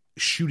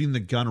 shooting the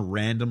gun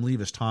randomly,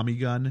 this Tommy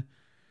gun,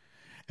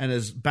 and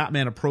as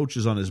Batman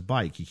approaches on his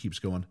bike, he keeps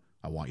going,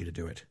 I want you to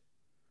do it.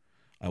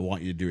 I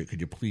want you to do it.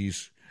 Could you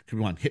please,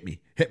 come on, hit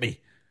me.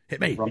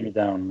 Run me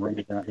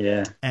down,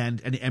 yeah.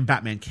 And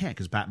Batman can't,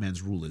 because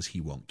Batman's rule is he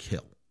won't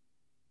kill.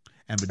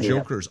 And the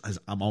Joker's,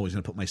 I'm always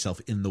going to put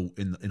myself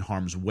in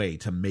harm's way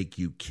to make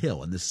you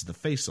kill, and this is the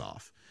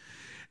face-off.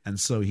 And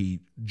so he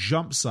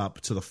jumps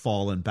up to the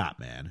fallen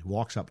Batman,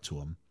 walks up to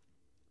him.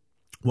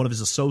 One of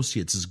his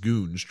associates, his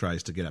goons,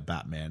 tries to get at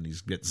Batman. He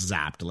gets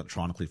zapped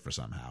electronically for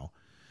somehow.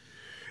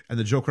 And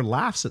the Joker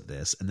laughs at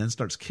this and then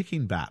starts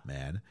kicking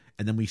Batman.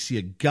 And then we see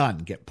a gun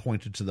get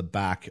pointed to the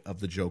back of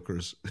the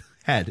Joker's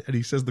head. And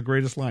he says the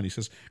greatest line. He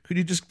says, could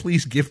you just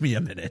please give me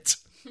a minute?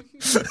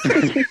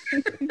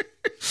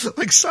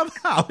 Like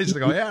somehow he's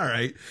like, oh, yeah, all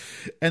right.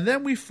 And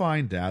then we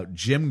find out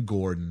Jim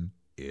Gordon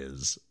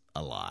is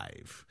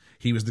alive.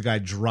 He was the guy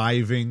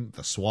driving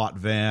the SWAT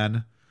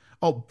van.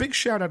 Oh, big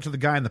shout out to the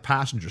guy in the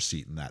passenger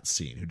seat in that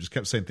scene who just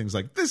kept saying things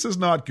like, this is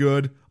not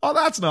good. Oh,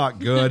 that's not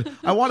good.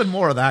 I wanted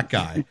more of that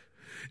guy.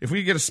 If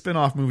we get a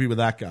spin-off movie with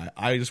that guy,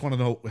 I just want to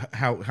know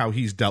how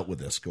he's dealt with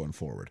this going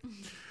forward.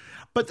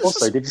 But this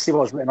also, did you see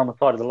what was written on the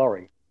side of the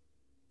lorry?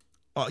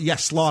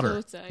 Yes,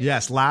 slaughter.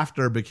 Yes,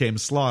 laughter became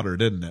slaughter,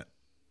 didn't it?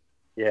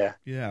 Yeah.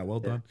 Yeah, well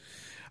done.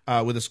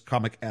 With this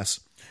comic S.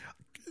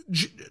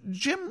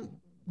 Jim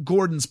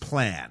Gordon's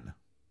plan.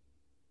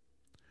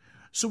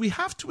 So we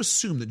have to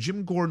assume that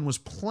Jim Gordon was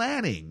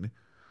planning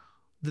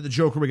that the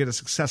Joker would get a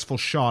successful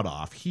shot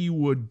off. He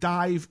would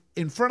dive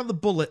in front of the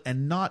bullet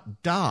and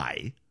not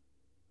die,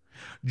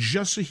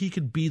 just so he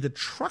could be the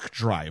truck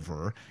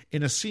driver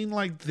in a scene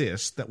like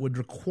this that would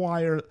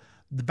require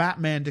the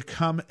Batman to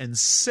come and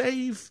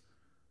save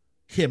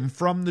him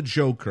from the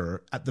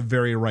Joker at the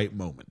very right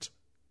moment.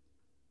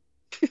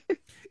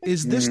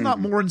 Is this not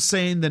more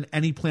insane than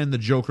any plan the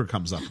Joker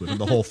comes up with in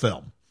the whole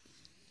film?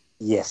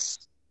 Yes.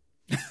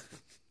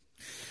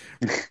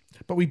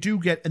 But we do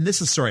get, and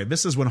this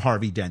is when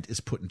Harvey Dent is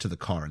put into the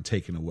car and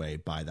taken away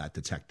by that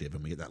detective,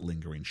 and we get that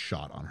lingering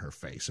shot on her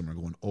face, and we're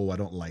going, oh, I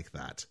don't like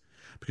that.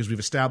 Because we've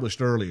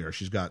established earlier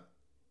she's got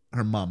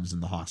her mum's in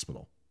the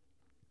hospital,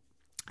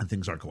 and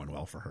things aren't going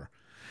well for her.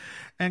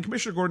 And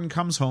Commissioner Gordon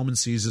comes home and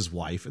sees his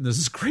wife, and there's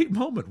this great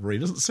moment where he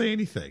doesn't say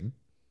anything.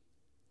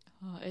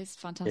 Oh, it's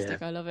fantastic.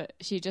 Yeah. I love it.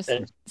 She just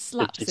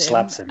She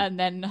slaps him and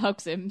then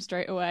hugs him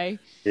straight away.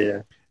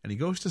 Yeah. And he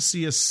goes to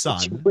see his son.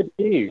 Which you would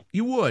do.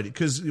 You would,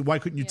 because why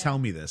couldn't you tell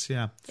me this?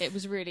 Yeah. It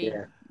was really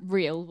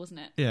real,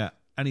 wasn't it? Yeah.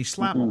 And he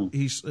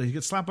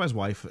gets slapped by his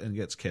wife and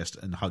gets kissed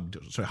and hugged.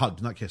 Sorry,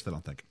 hugged, not kissed, I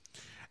don't think.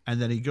 And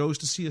then he goes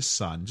to see his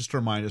son, just to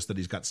remind us that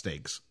he's got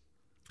stakes,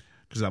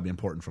 because that'll be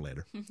important for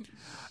later.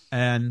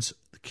 And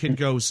the kid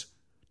goes,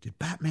 did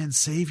Batman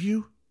save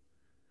you?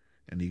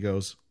 And he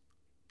goes,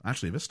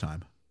 actually, this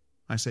time,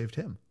 I saved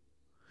him.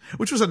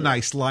 Which was a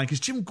nice line,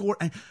 because Jim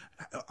Gordon...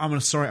 I'm going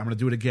to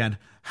do it again.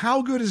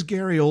 How good is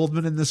Gary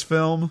Oldman in this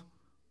film?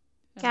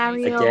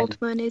 Gary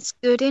Oldman is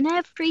good in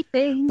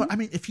everything. But, I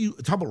mean, if you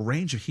talk about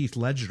range of Heath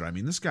Ledger, I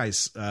mean, this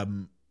guy's...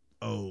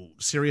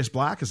 Sirius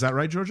Black, is that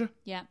right, Georgia?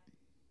 Yeah.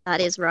 That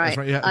is right. That's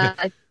right,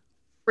 yeah.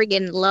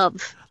 friggin' love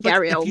Like,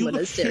 Gary if you Oldman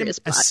look as at him Sirius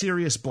Black. as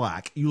Sirius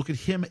Black, you look at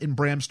him in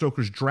Bram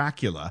Stoker's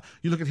Dracula,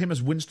 you look at him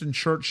as Winston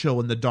Churchill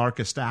in The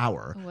Darkest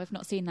Hour. Oh, I've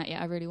not seen that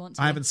yet. I really want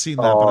to. I haven't seen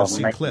that, but I've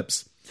seen mate.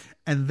 clips.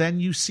 And then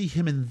you see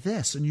him in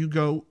this, and you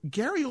go,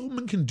 Gary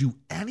Oldman can do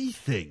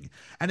anything.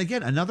 And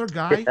again, another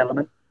guy, Fifth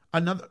Element. I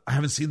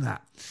haven't seen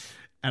that.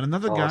 And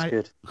another Oh, it's guy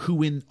good.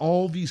 who in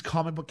all these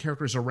comic book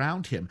characters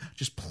around him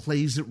just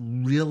plays it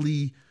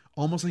really,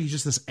 almost like he's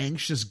just this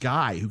anxious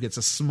guy who gets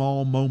a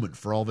small moment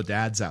for all the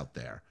dads out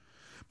there.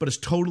 But is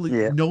totally,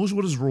 knows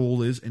what his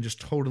role is and just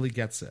totally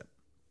gets it.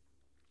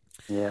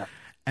 Yeah.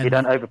 And He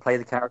don't overplay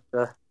the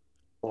character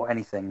or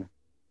anything.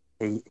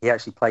 He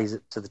actually plays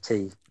it to the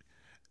T,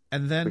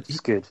 and then which is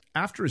good.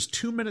 after his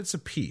 2 minutes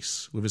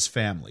apiece with his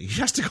family,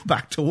 he has to go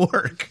back to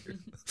work.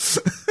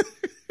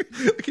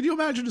 Can you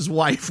imagine his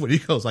wife when he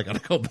goes, I got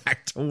to go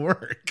back to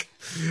work?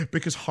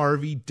 Because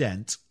Harvey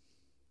Dent,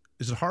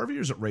 is it Harvey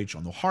or is it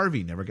Rachel? No,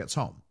 Harvey never gets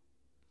home.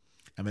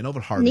 I mean, I know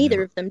that Harvey Neither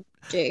never, of them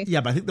do.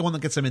 Yeah, but I think the one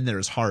that gets him in there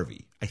is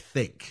Harvey, I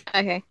think.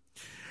 Okay.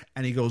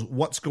 And he goes,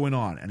 what's going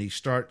on? And he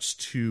starts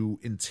to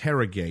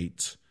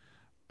interrogate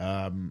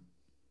the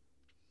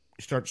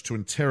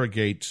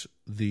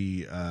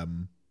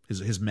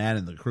his man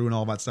and the crew and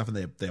all that stuff, and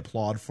they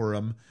applaud for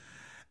him.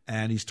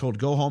 And he's told,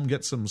 go home,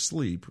 get some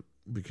sleep,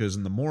 because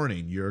in the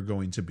morning you're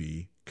going to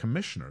be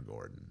Commissioner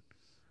Gordon.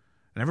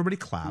 And everybody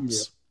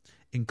claps,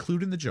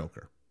 including the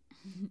Joker.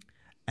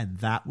 And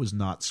that was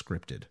not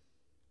scripted.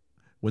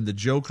 When the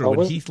Joker,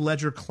 when Heath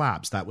Ledger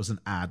claps, that was an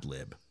ad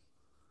lib.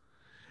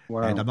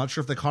 Wow. And I'm not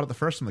sure if they caught it the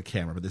first on the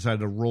camera, but they decided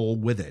to roll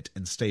with it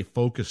and stay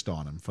focused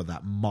on him for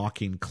that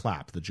mocking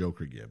clap the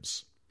Joker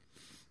gives.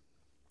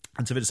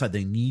 And so they decide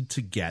they need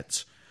to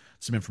get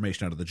some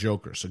information out of the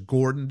Joker. So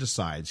Gordon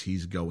decides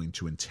he's going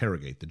to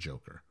interrogate the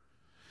Joker.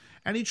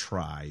 And he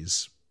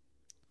tries,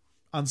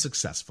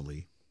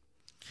 unsuccessfully.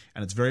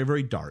 And it's very,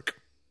 very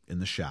dark in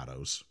the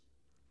shadows.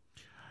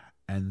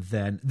 And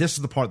then, this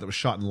is the part that was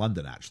shot in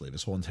London, actually.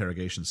 This whole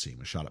interrogation scene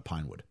was shot at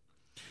Pinewood.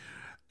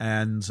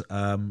 And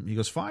he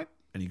goes, fine.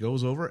 And he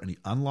goes over and he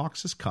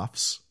unlocks his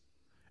cuffs.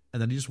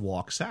 And then he just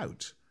walks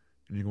out.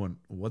 And you're going,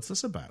 what's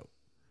this about?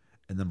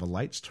 And then the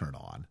lights turn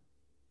on.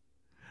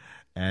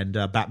 And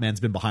Batman's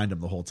been behind him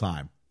the whole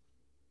time.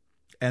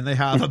 And they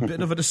have a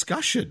bit of a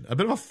discussion, a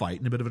bit of a fight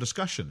and a bit of a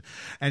discussion.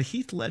 And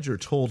Heath Ledger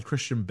told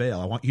Christian Bale,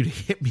 I want you to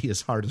hit me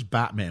as hard as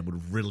Batman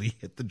would really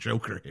hit the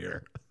Joker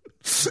here.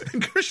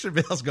 And Christian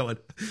Bale's going,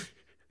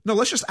 no,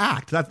 let's just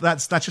act.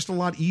 That's just a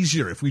lot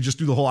easier if we just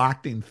do the whole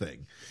acting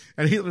thing.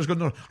 And Heath Ledger's going,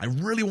 no, I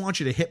really want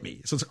you to hit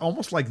me. So it's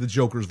almost like the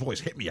Joker's voice,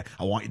 hit me.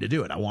 I want you to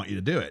do it. I want you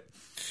to do it.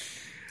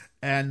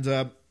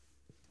 And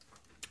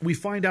we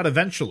find out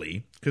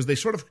eventually, because they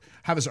sort of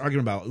have this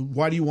argument about,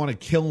 why do you want to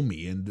kill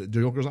me? And the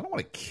Joker goes, I don't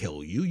want to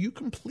kill you. You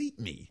complete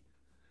me.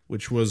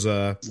 Which was,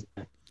 I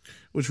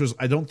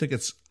think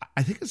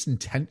it's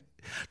intent.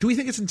 Do we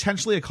think it's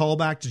intentionally a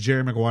callback to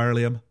Jerry Maguire,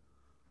 Liam?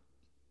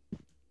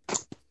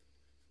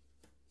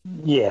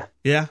 Yeah.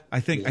 Yeah,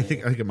 I think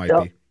it might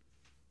be.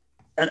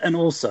 And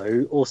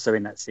also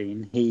in that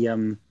scene, he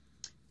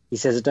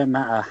says, it don't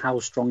matter how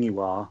strong you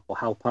are or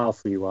how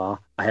powerful you are,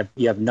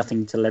 you have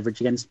nothing to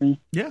leverage against me.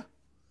 Yeah.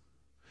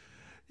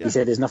 He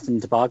said, there's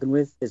nothing to bargain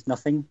with. There's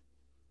nothing.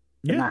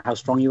 No matter how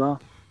strong you are,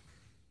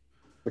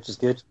 which is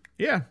good.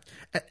 Yeah.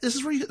 This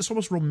is it's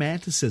almost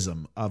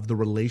romanticism of the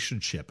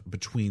relationship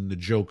between the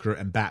Joker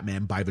and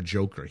Batman by the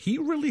Joker. He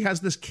really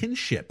has this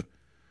kinship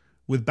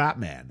with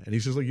Batman. And he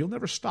says, like, you'll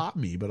never stop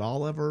me, but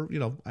I'll ever,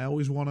 I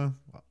always want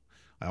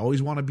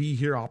to be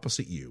here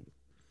opposite you.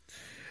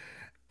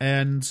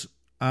 And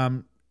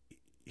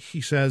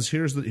he says,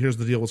 here's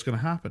the deal, what's going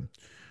to happen.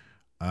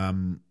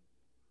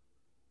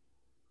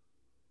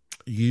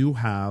 You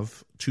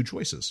have two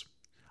choices.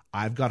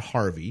 I've got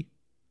Harvey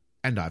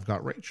and I've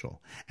got Rachel.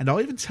 And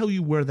I'll even tell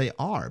you where they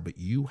are, but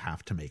you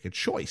have to make a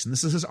choice. And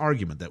this is his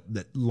argument,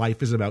 that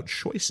life is about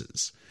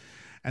choices.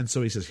 And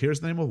so he says, here's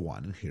the name of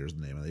one and here's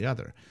the name of the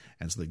other.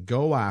 And so they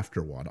go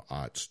after one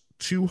at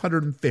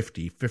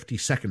 250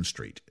 52nd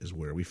Street is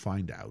where we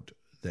find out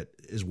that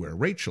is where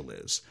Rachel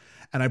is.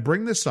 And I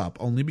bring this up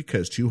only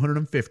because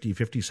 250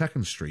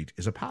 52nd Street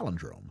is a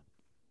palindrome.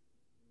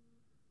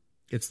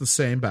 It's the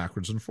same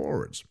backwards and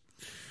forwards.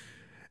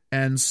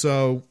 And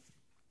so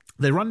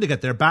they run to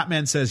get there.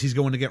 Batman says he's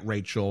going to get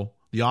Rachel.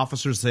 The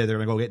officers say they're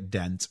going to go get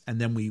Dent. And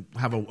then we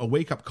have a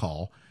wake-up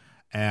call.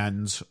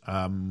 And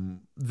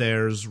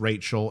there's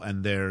Rachel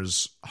and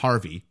there's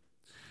Harvey.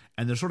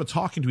 And they're sort of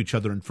talking to each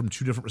other from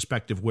two different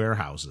respective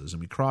warehouses. And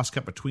we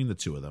cross-cut between the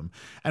two of them.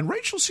 And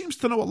Rachel seems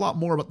to know a lot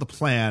more about the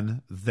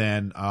plan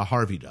than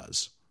Harvey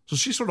does. So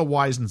she sort of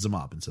wisens him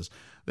up and says,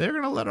 they're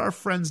going to let our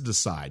friends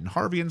decide. And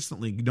Harvey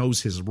instantly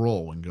knows his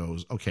role and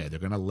goes, okay, they're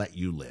going to let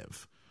you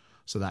live.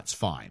 So that's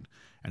fine.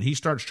 And he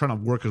starts trying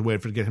to work his way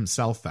to get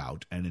himself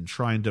out. And in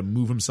trying to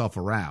move himself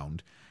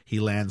around, he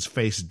lands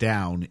face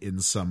down in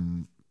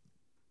some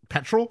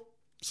petrol,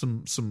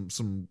 some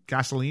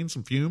gasoline,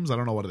 some fumes. I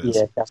don't know what it is.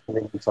 Yeah,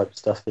 gasoline type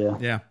stuff, yeah.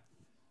 Yeah.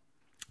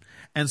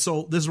 And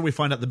so this is where we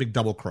find out the big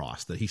double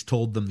cross, that he's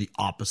told them the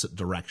opposite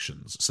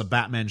directions. So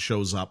Batman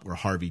shows up where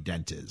Harvey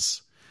Dent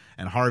is.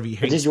 And Harvey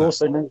hates Did you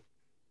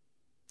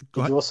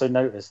that. also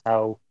notice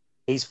how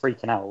he's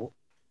freaking out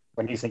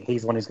when you think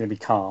he's the one who's going to be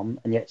calm,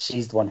 and yet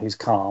she's the one who's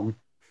calm,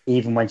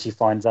 even when she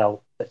finds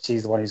out that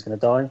she's the one who's going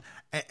to die?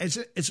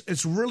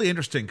 It's really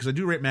interesting, because I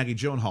do rate Maggie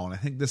Gyllenhaal, and I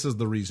think this is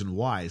the reason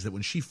why, is that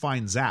when she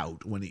finds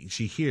out,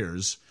 she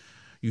hears,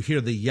 you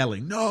hear the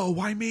yelling, "No,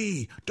 why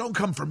me? Don't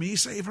come for me,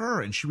 save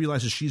her." And she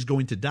realizes she's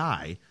going to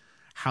die,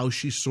 how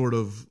she sort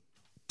of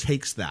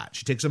takes that.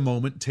 She takes a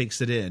moment,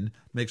 takes it in,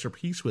 makes her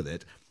peace with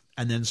it,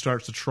 and then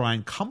starts to try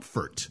and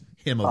comfort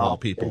him of all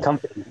people.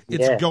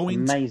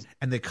 Amazing.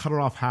 And they cut her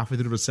off halfway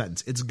through the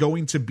sentence. It's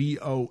going to be,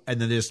 and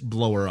then they just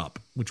blow her up,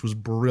 which was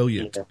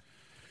brilliant. Yeah,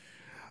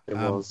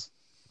 it was.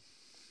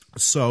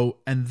 So,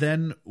 and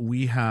then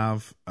we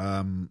have,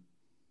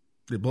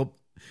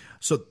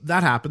 so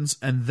that happens,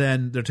 and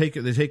then they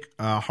take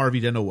Harvey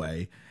Dent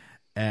away,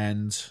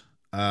 and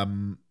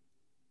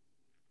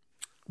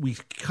we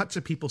cut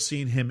to people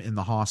seeing him in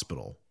the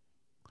hospital,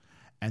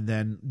 and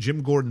then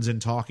Jim Gordon's in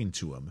talking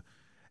to him,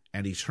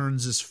 and he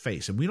turns his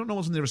face, and we don't know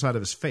what's on the other side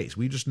of his face.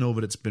 We just know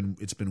that it's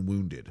been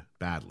wounded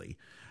badly,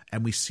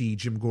 and we see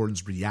Jim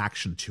Gordon's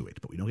reaction to it,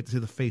 but we don't get to see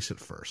the face at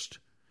first.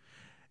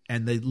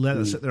 And they let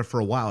us sit there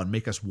for a while and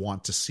make us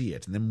want to see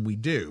it. And then when we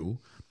do,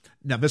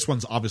 now this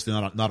one's obviously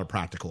not a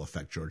practical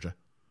effect, Georgia.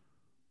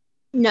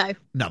 No,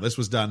 this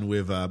was done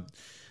with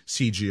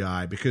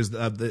CGI, because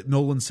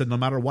Nolan said no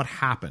matter what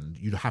happened,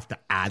 you'd have to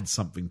add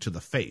something to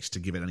the face to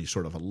give it any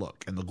sort of a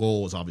look. And the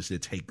goal was obviously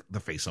to take the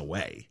face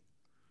away.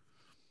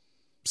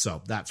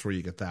 So that's where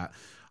you get that.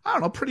 I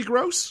don't know, pretty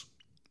gross.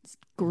 It's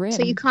grim.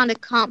 so you kind of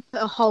can't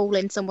put a hole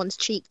in someone's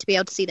cheek to be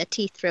able to see their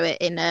teeth through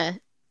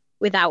it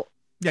without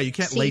Yeah, you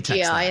can't latex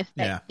CGI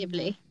that.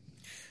 effectively.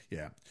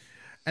 Yeah.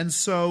 And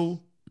so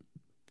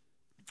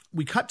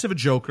we cut to the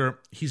Joker.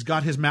 He's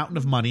got his mountain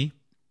of money.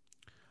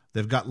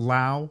 They've got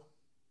Lau.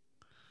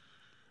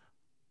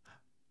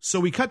 So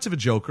we cut to the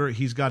Joker.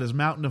 He's got his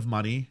mountain of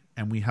money,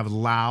 and we have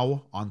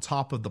Lau on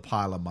top of the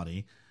pile of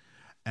money.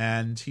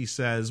 And he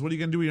says, "What are you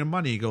going to do with your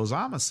money?" He goes,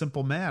 "I'm a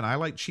simple man. I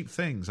like cheap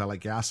things. I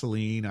like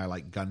gasoline. I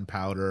like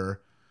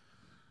gunpowder.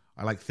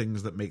 I like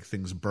things that make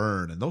things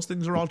burn. And those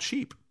things are all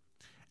cheap."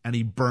 And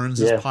he burns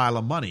his pile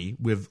of money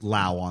with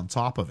Lau on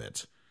top of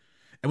it.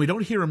 And we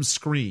don't hear him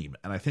scream.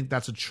 And I think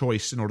that's a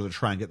choice in order to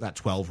try and get that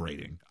 12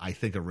 rating. I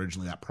think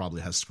originally that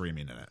probably has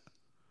screaming in it.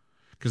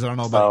 Because I don't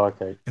know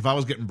about if I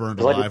was getting burned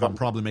alive, I'm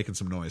probably making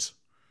some noise.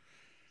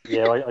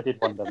 Yeah, I did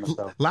wonder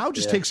myself. Lau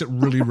just takes it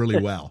really,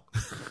 really well.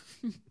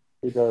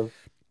 He does.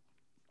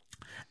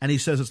 And he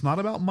says it's not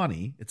about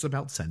money, it's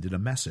about sending a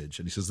message.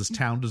 And he says this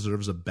town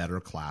deserves a better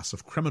class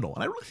of criminal.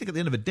 And I really think at the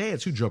end of the day,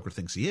 it's who Joker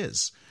thinks he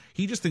is.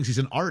 He just thinks he's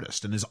an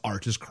artist, and his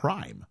art is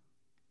crime.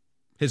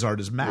 His art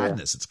is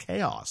madness. It's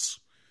chaos.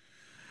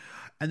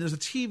 And there's a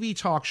TV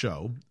talk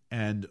show,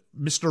 and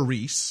Mr.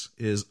 Reese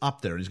is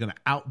up there, and he's going to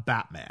out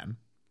Batman.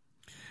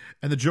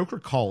 And the Joker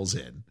calls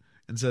in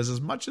and says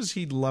as much as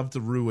he'd love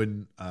to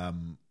ruin...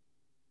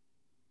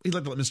 he'd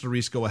like to let Mr.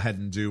 Reese go ahead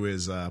and do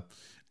his...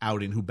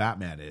 outing who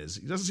Batman is.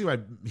 He doesn't see why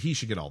he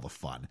should get all the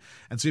fun.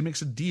 And so he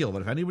makes a deal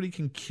that if anybody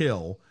can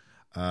kill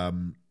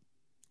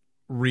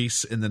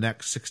Reese in the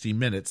next 60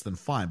 minutes, then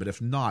fine. But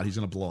if not, he's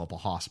going to blow up a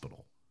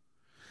hospital.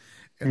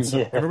 And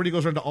so everybody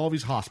goes around to all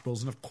these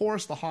hospitals. And of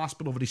course, the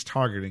hospital that he's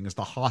targeting is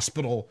the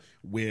hospital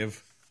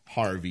with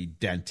Harvey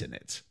Dent in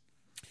it.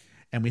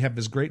 And we have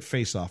this great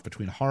face-off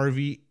between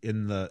Harvey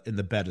in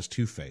the bed as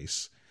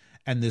Two-Face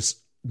and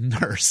this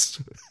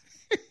nurse.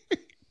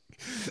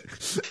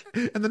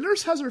 And the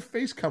nurse has her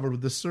face covered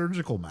with the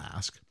surgical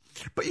mask,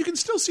 but you can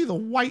still see the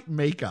white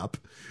makeup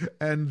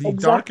and the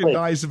darkened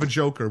eyes of a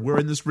Joker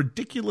wearing this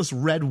ridiculous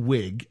red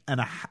wig and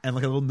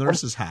like a little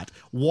nurse's hat,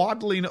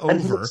 waddling over.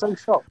 And he looks so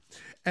shocked.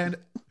 And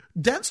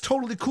Dent's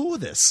totally cool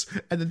with this,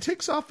 and then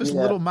takes off his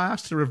little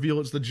mask to reveal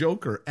it's the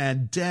Joker,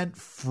 and Dent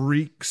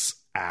freaks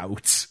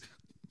out.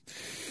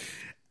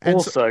 And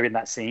also, in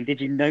that scene,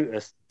 did you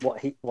notice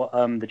what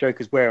the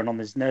Joker's wearing on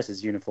his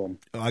nurse's uniform?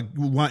 Why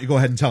don't you go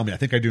ahead and tell me? I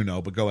think I do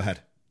know, but go ahead.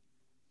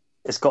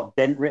 It's got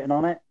Dent written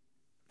on it,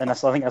 and I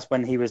think that's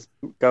when he was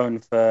going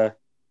for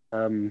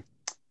when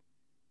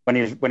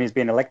he was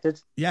being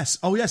elected. Yes.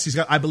 Oh, yes. He's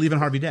got "I believe in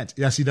Harvey Dent."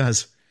 Yes, he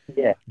does.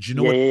 Yeah. Do you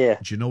know Do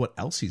you know what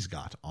else he's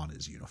got on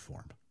his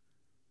uniform?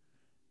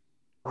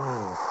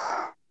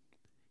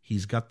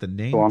 He's got the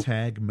name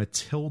tag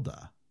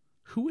Matilda.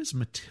 Who is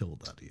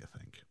Matilda? Do you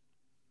think?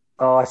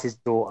 Oh, it's his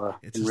daughter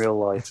in real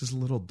life. It's his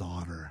little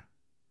daughter.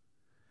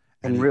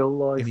 In real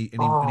life.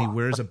 And he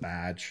wears a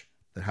badge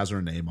that has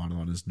her name on it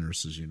on his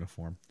nurse's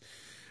uniform.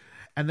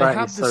 And they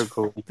have this, so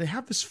cool. They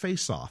have this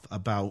face-off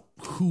about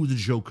who the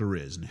Joker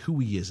is and who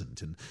he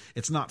isn't. And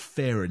it's not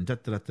fair and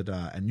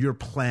da-da-da-da-da. And your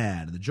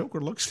plan. And the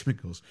Joker looks at him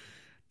and goes,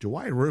 "Do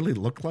I really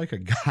look like a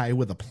guy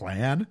with a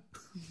plan?"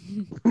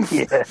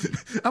 Yeah.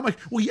 I'm like,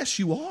 well, yes,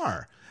 you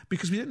are.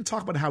 Because we didn't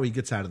talk about how he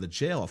gets out of the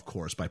jail, of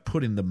course, by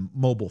putting the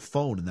mobile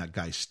phone in that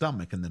guy's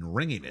stomach and then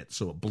ringing it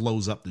so it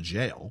blows up the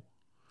jail.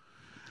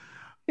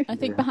 I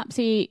think perhaps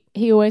he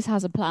always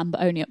has a plan,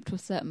 but only up to a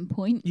certain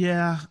point.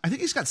 Yeah, I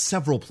think he's got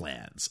several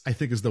plans, I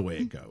think is the way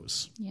it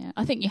goes. Yeah,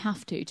 I think you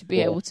have to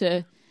be able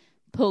to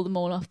pull them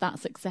all off that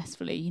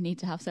successfully. You need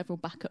to have several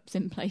backups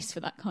in place for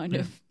that kind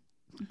of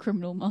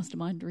criminal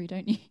mastermindery,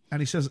 don't you?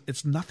 And he says,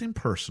 it's nothing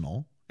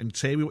personal, and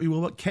say what you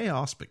will about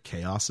chaos, but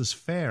chaos is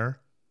fair.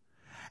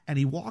 And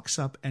he walks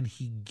up and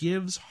he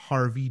gives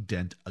Harvey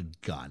Dent a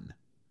gun.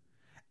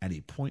 And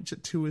he points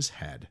it to his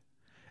head.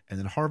 And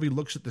then Harvey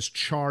looks at this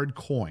charred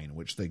coin,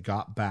 which they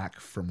got back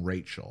from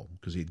Rachel,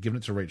 because he had given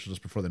it to Rachel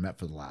just before they met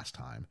for the last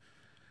time,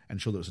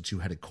 and showed it was a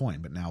two-headed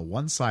coin. But now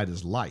one side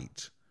is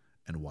light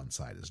and one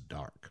side is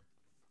dark.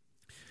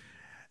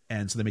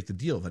 And so they make the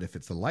deal that if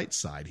it's the light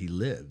side, he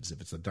lives. If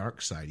it's the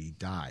dark side, he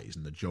dies.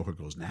 And the Joker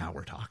goes, now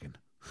we're talking.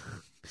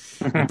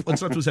 And so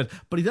that's what he said.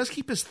 But he does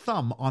keep his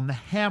thumb on the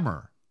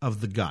hammer of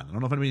the gun. I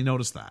don't know if anybody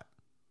noticed that.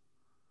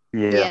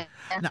 Yeah.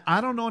 Now,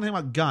 I don't know anything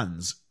about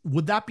guns.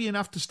 Would that be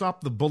enough to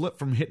stop the bullet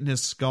from hitting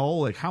his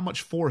skull? Like, how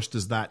much force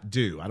does that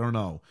do? I don't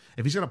know.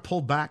 If he's going to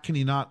pull back, can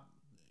he not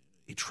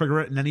trigger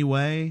it in any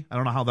way? I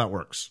don't know how that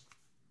works.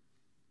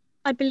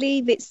 I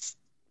believe it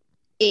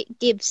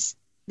gives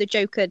the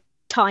Joker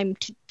time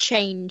to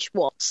change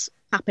what's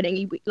happening.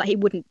 He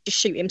wouldn't just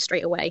shoot him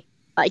straight away.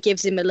 Like, it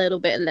gives him a little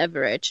bit of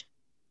leverage.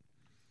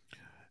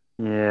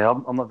 Yeah,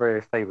 I'm not very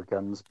in favour with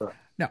guns, but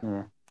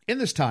now, in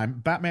this time,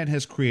 Batman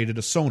has created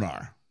a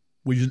sonar,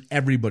 which is in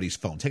everybody's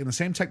phone, taking the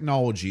same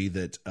technology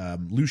that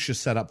Lucius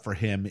set up for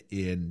him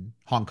in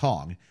Hong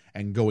Kong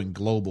and going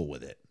global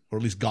with it, or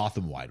at least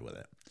Gotham-wide with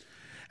it.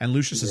 And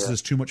Lucius says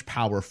there's too much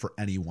power for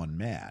any one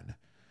man.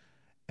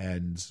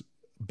 And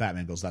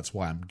Batman goes, that's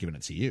why I'm giving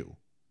it to you.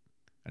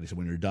 And he said,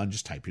 when you're done,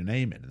 just type your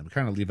name in. And we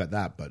kind of leave it at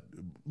that. But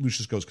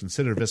Lucius goes,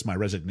 consider this my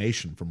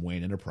resignation from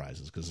Wayne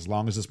Enterprises, because as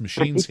long as this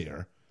machine's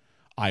here,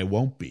 I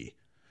won't be.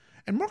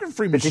 And Morgan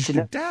Freeman's just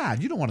your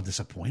dad. You don't want to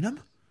disappoint him.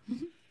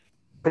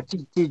 But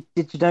did you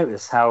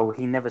notice how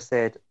he never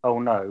said, oh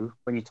no,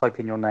 when you type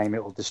in your name,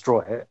 it will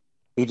destroy it?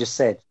 He just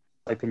said,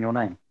 type in your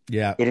name.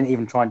 Yeah. He didn't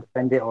even try and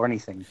defend it or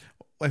anything.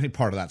 I think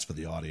part of that's for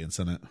the audience,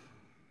 isn't it?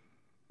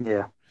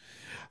 Yeah.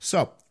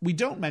 So we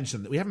haven't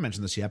mentioned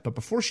this yet, but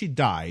before she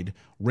died,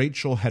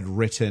 Rachel had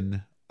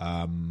written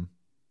a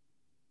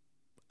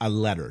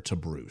letter to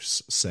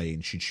Bruce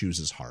saying she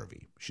chooses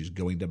Harvey. She's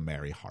going to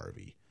marry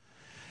Harvey.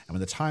 And when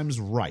the time's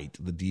right,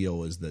 the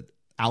deal is that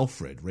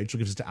Rachel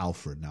gives it to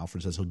Alfred, and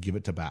Alfred says he'll give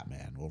it to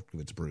Batman. We'll give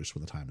it to Bruce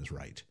when the time is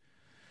right.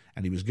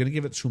 And he was going to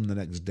give it to him the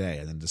next day,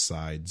 and then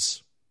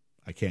decides,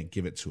 I can't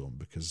give it to him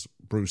because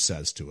Bruce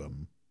says to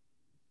him,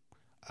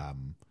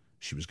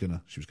 she was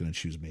gonna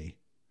choose me.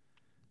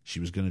 She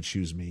was gonna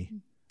choose me,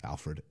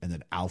 Alfred. And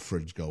then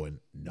Alfred's going,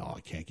 no,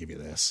 I can't give you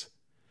this.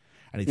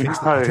 And he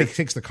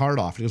takes the card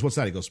off. He goes, what's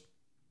that? He goes,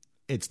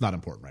 it's not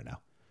important right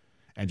now.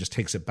 And just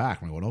takes it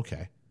back. And I went,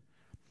 okay.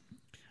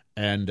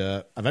 And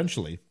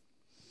eventually,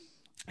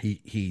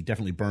 he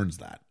definitely burns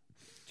that.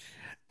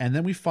 And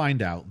then we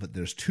find out that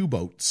there's 2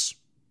 boats,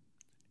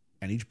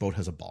 and each boat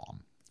has a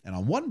bomb. And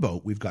on one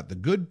boat, we've got the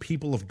good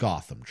people of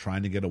Gotham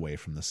trying to get away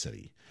from the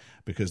city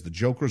because the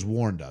Joker's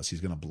warned us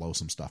he's going to blow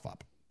some stuff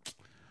up.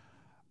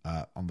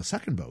 On the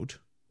second boat,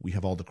 we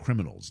have all the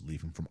criminals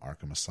leaving from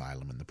Arkham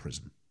Asylum and the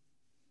prison.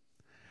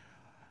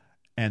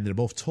 And they're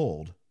both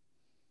told,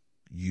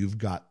 he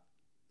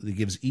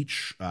gives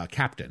each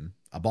captain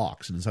a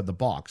box, and inside the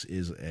box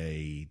is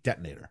a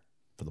detonator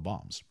for the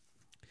bombs.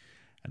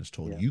 And it's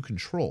told, you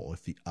control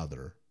if the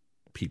other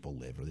people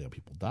live or the other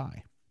people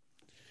die.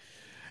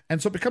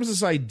 And so it becomes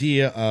this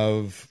idea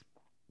of,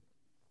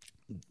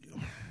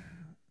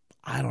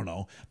 I don't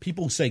know,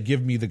 people say,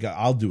 give me the guy,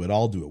 I'll do it,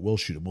 we'll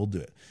shoot him, we'll do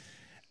it.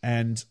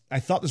 And I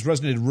thought this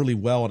resonated really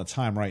well in a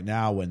time right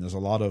now when there's a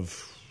lot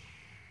of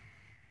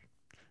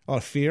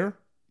fear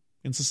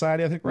in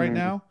society, I think, right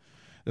now.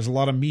 There's a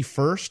lot of me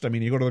first. I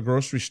mean, you go to the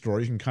grocery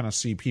store, you can kind of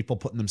see people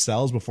putting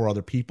themselves before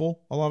other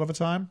people a lot of the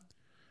time.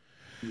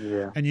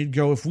 Yeah. And you'd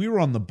go, if we were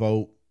on the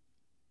boat,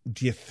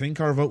 do you think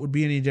our vote would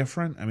be any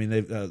different? I mean,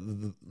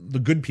 the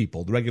good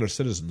people, the regular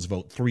citizens,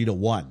 vote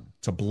 3-1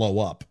 to blow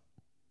up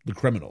the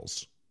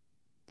criminals.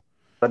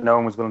 But no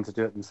one was willing to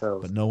do it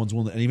themselves. But no one's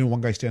willing to, and even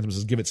one guy stands up and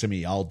says, give it to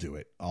me, I'll do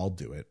it.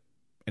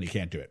 And he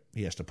can't do it.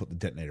 He has to put the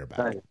detonator back.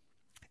 No,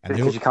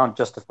 because you can't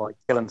justify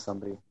killing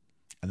somebody.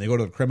 And they go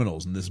to the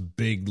criminals, and this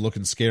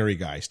big-looking, scary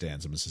guy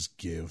stands up and says,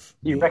 give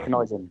me. You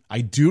recognize him?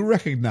 I do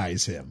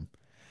recognize him.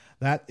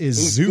 That is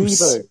Zeus.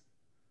 Debo.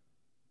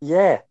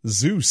 Yeah.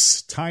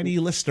 Zeus, Tiny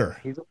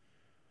Lister.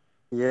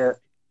 Yeah.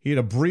 He had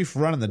a brief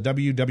run in the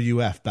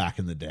WWF back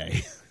in the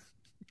day.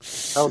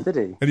 Oh, did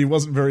he? And he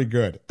wasn't very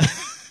good.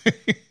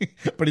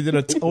 But he did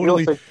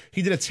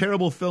he did a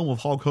terrible film with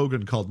Hulk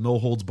Hogan called No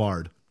Holds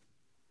Barred.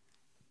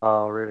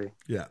 Oh, really?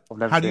 Yeah.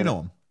 How do you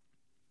know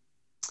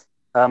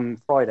him?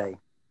 Friday.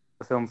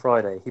 The film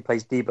Friday. He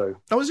plays Debo.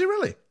 Oh, is he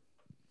really?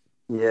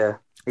 Yeah.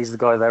 He's the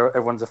guy that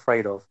everyone's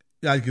afraid of.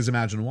 Yeah, I can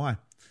imagine why.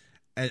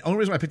 And the only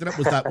reason why I picked it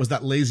up was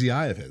that lazy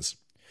eye of his.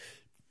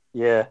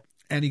 Yeah.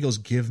 And he goes,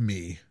 give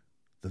me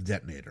the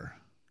detonator.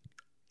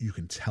 You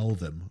can tell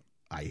them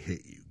I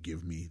hit you.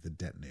 Give me the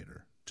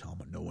detonator Tell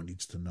him no one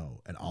needs to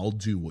know, and I'll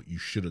do what you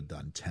should have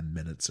done 10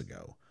 minutes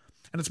ago.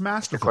 And it's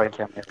masterful Great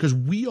cameo. because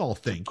we all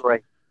think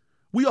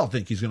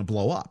he's going to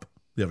blow up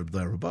the other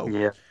boat.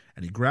 Yeah.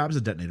 And he grabs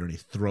a detonator and he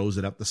throws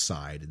it up the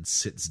side and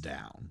sits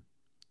down.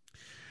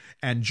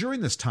 And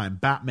during this time,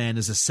 Batman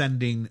is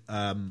ascending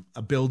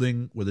a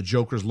building where the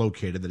Joker's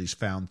located that he's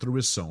found through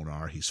his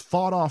sonar. He's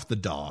fought off the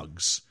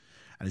dogs,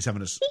 and he's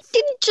having a... He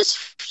didn't just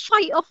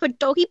fight off a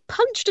dog. He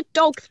punched a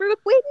dog through a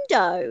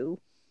window.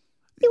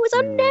 It was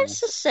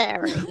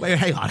unnecessary. Wait,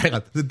 hang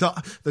on.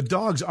 The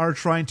dogs are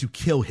trying to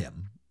kill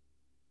him.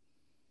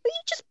 But he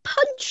just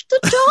punched the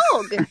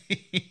dog.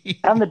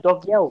 And the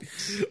dog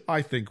yelps.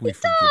 I think we He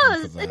forgive him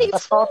for does, that. and he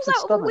That's falls hard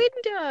to out of a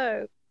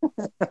window.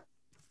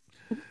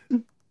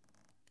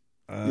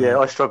 Yeah,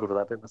 I struggled with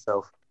that bit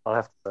myself, I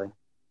have to say.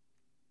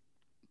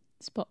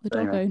 Spot the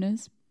dog Anyway.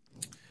 owners.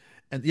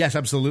 And yes,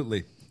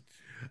 absolutely.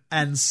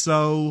 And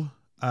so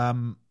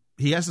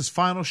he has this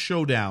final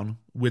showdown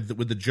with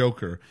the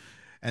Joker,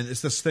 and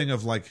it's this thing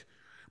of like,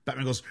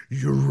 Batman goes,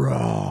 "You're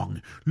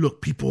wrong.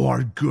 Look, people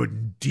are good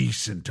and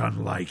decent,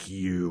 unlike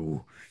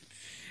you."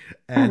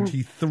 And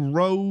he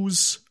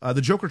throws...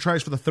 the Joker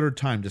tries for the third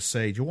time to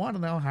say, "Do you want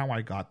to know how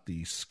I got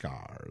these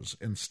scars?"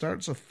 And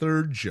starts a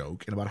third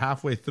joke, and about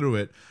halfway through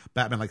it,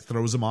 Batman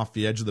throws him off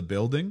the edge of the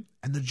building,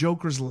 and the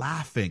Joker's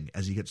laughing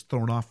as he gets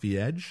thrown off the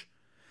edge.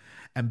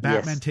 And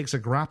Batman takes a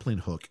grappling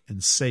hook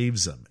and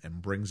saves him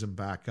and brings him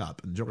back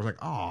up. And the Joker's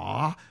like,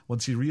 "Aw,"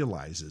 once he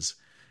realizes.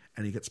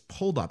 And he gets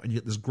pulled up, and you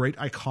get this great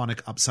iconic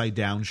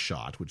upside-down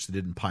shot, which they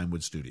did in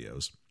Pinewood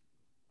Studios.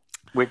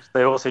 Which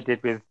they also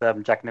did with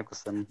Jack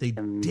Nicholson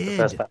in did. the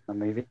first Batman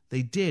movie.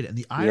 They did. And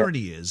the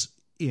irony is,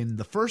 in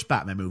the first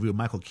Batman movie with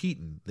Michael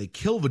Keaton, they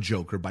kill the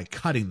Joker by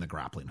cutting the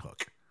grappling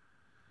hook.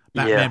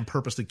 Batman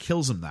purposely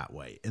kills him that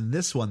way. In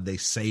this one, they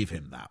save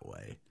him that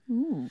way,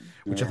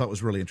 which I thought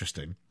was really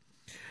interesting.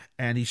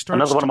 And he starts...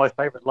 Another one of my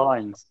favourite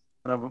lines.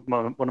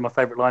 One of my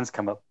favourite lines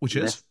come up. Which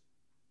is?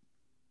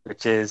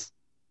 Which is,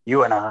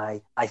 "You and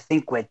I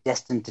think we're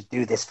destined to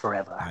do this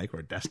forever." I think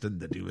we're destined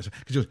to do this.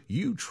 He goes,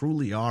 "You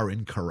truly are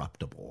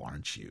incorruptible,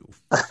 aren't you?"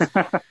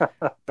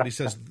 But he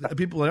says,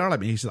 people are like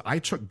me. He said, "I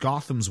took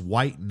Gotham's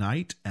White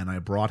Knight and I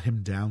brought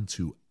him down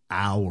to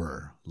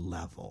our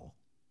level."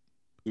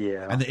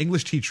 Yeah. And the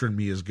English teacher in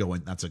me is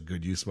going, "That's a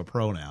good use of a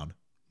pronoun."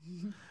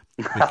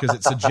 Because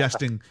it's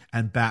suggesting,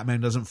 and Batman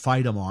doesn't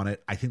fight him on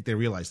it. I think they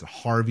realized that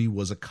Harvey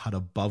was a cut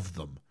above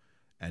them.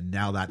 And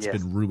now that's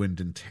been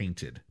ruined and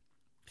tainted.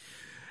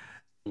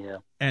 Yeah.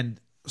 And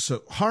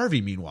so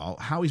Harvey, meanwhile,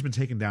 how he's been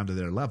taken down to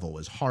their level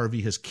is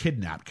Harvey has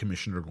kidnapped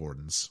Commissioner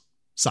Gordon's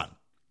son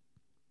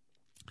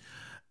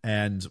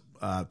and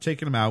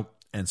taken him out.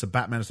 And so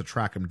Batman has to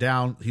track him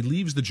down. He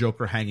leaves the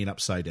Joker hanging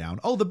upside down.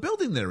 Oh, the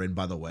building they're in,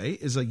 by the way,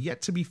 is a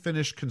yet to be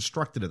finished,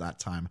 constructed at that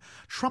time,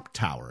 Trump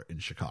Tower in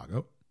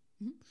Chicago.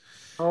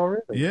 Oh,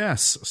 really?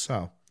 Yes.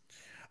 So,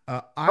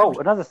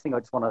 another thing I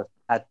just want to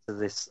add to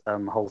this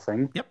whole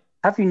thing. Yep.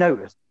 Have you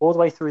noticed all the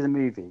way through the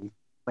movie,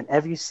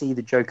 whenever you see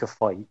the Joker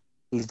fight,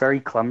 he's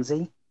very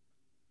clumsy?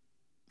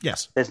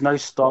 Yes. There's no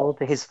style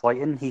to his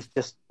fighting. He's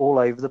just all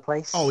over the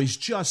place. Oh, he's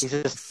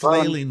just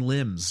flailing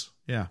limbs.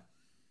 Yeah.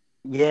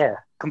 Yeah,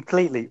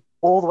 completely.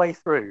 All the way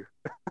through.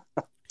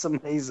 It's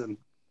amazing.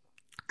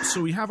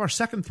 So we have our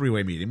second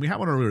three-way meeting. We had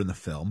one earlier in the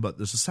film, but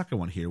there's a second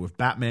one here with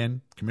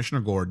Batman,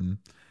 Commissioner Gordon,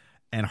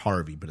 and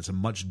Harvey, but it's a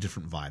much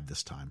different vibe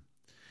this time.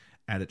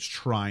 And it's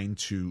trying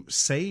to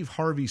save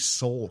Harvey's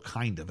soul,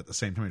 kind of, at the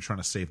same time it's trying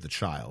to save the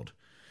child.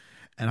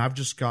 And I've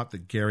just got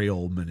that Gary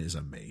Oldman is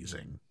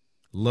amazing.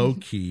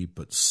 Low-key,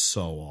 but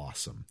so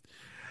awesome.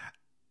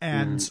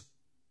 And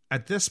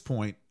at this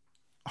point,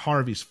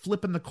 Harvey's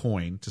flipping the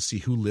coin to see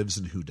who lives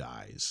and who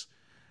dies.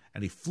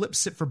 And he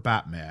flips it for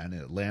Batman,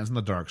 and it lands on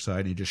the dark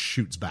side, and he just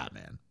shoots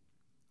Batman.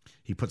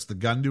 He puts the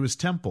gun to his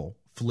temple,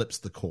 flips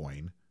the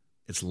coin.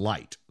 It's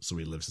light, so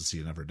he lives to see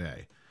another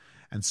day.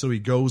 And so he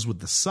goes with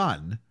the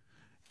sun,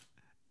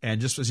 and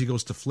just as he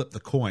goes to flip the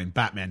coin,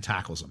 Batman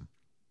tackles him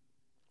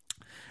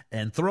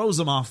and throws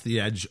him off the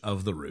edge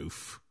of the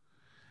roof.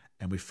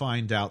 And we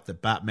find out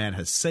that Batman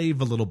has saved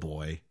the little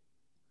boy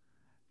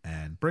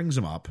and brings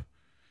him up.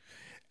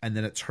 And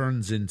then it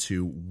turns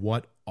into,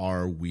 what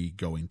are we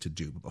going to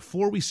do? But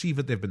before we see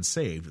that they've been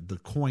saved, the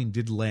coin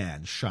did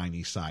land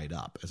shiny side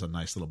up as a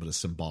nice little bit of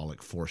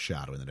symbolic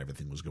foreshadowing that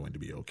everything was going to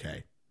be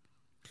okay.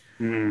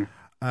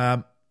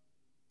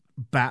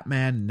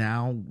 Batman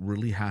now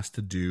really has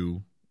to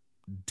do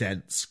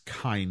Dent's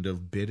kind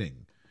of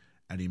bidding.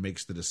 And he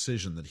makes the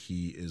decision that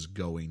he is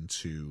going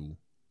to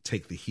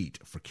take the heat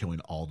for killing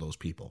all those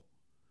people.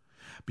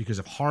 Because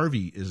if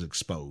Harvey is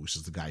exposed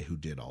as the guy who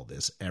did all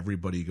this,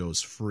 everybody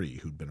goes free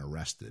who'd been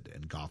arrested,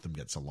 and Gotham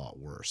gets a lot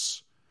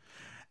worse.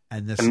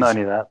 And not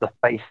only that, the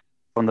faith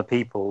from the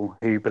people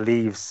who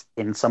believes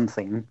in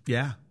something,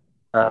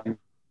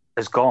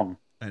 has gone.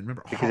 And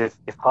remember, because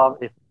if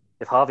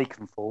Harvey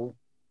can fall,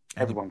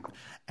 everyone can.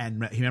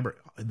 And remember,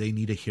 they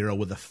need a hero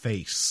with a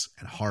face,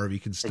 and Harvey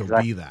can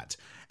still be that.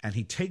 And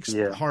he takes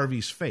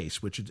Harvey's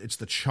face, which it's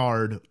the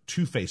charred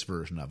Two-Face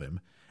version of him,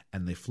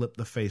 and they flip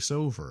the face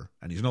over,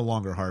 and he's no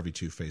longer Harvey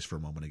Two-Face for a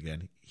moment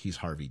again. He's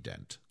Harvey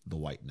Dent, the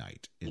White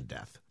Knight in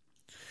Death.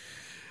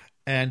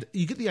 And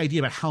you get the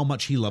idea about how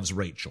much he loves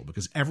Rachel,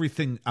 because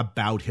everything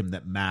about him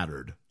that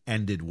mattered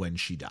ended when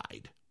she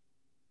died.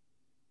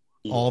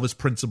 Yeah. All of his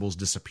principles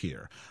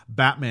disappear.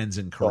 Batman's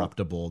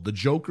incorruptible. The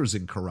Joker's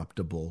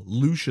incorruptible.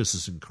 Lucius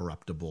is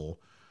incorruptible.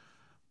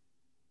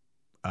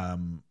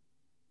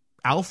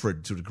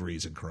 Alfred, to a degree,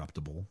 is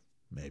incorruptible,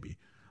 maybe.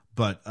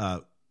 But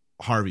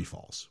Harvey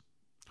falls.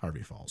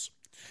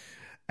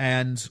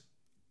 And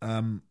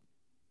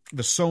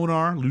the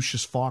sonar,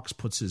 Lucius Fox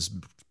puts his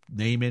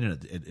name in,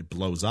 and it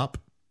blows up.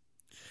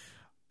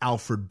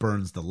 Alfred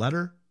burns the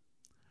letter.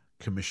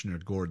 Commissioner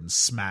Gordon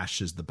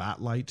smashes the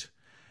Batlight.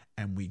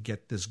 And we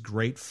get this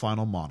great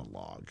final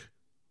monologue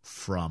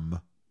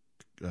from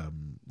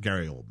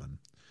Gary Oldman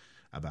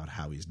about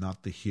how he's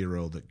not the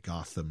hero that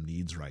Gotham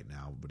needs right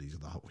now, but he's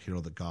the hero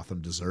that Gotham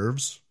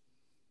deserves,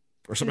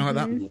 or something like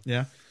that.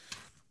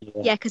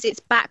 Yeah, because it's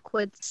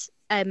backwards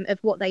of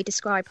what they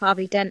described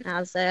Harvey Dent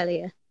as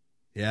earlier.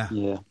 Yeah.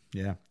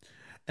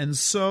 And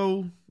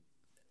so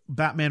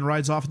Batman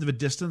rides off into the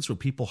distance with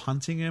people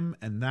hunting him,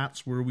 and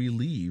that's where we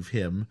leave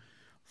him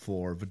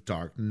for The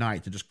Dark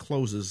Knight. It just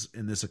closes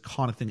in this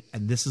iconic thing,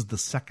 and this is the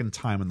second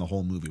time in the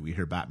whole movie we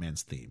hear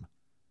Batman's theme.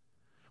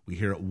 We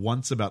hear it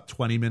once about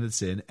 20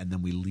 minutes in, and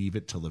then we leave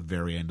it till the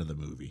very end of the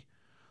movie.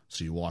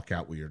 So you walk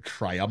out with your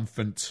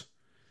triumphant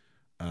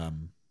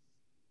Batman.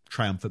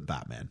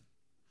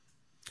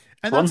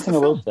 And one thing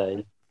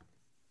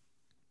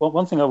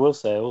I will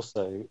say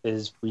also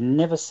is we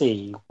never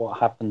see what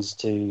happens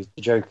to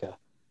the Joker.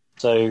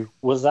 So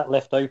was that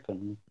left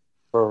open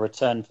for a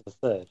return for the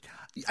third?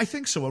 I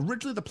think so.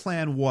 Originally, the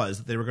plan was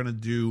that they were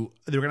going to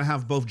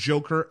have both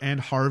Joker and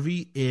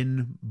Harvey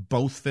in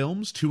both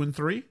films, 2 and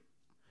 3.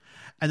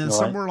 And then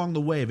somewhere along the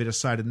way, they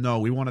decided, no,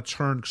 we want to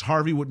turn, because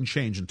Harvey wouldn't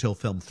change until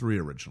film 3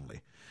 originally.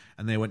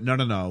 And they went,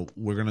 no,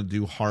 we're going to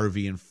do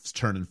Harvey and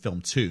turn in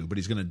film 2, but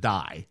he's going to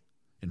die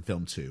in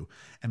film 2.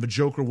 And the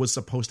Joker was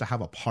supposed to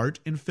have a part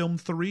in film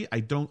 3.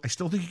 I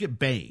still think you get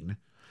Bane,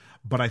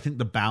 but I think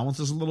the balance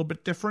is a little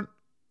bit different.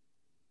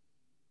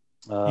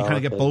 You kind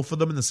of get both of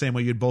them in the same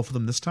way you had both of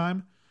them this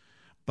time.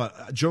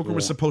 But Joker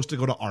was supposed to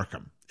go to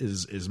Arkham,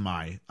 is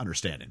my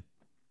understanding.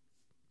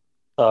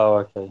 Oh,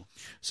 okay.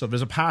 So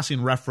there's a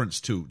passing reference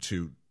to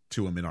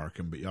him in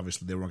Arkham, but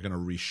obviously they weren't going to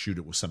reshoot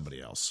it with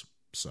somebody else.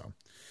 So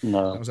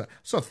no. That was that.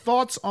 So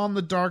thoughts on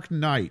The Dark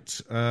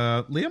Knight,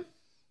 Liam?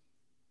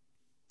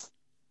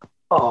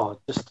 Oh,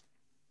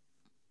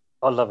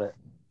 I love it.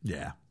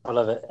 Yeah, I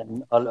love it,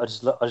 and I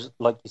just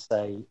like you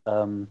say,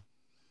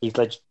 Heath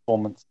Ledger's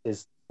performance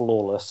is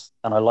flawless,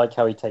 and I like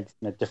how he takes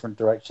in a different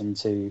direction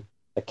to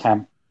the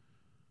camp,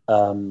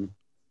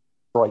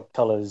 bright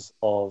colours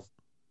of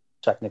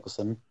Jack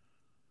Nicholson.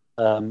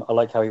 I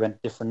like how he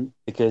went different,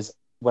 because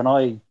when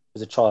I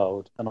was a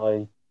child,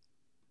 and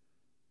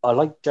I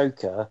liked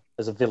Joker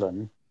as a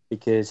villain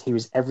because he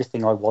was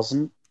everything I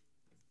wasn't,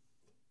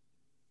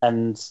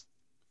 and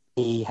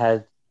he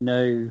had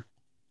no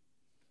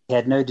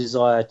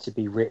desire to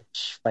be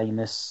rich,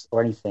 famous,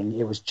 or anything.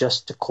 It was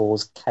just to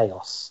cause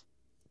chaos.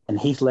 And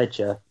Heath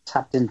Ledger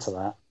tapped into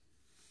that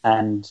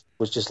and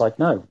was just like,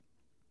 no,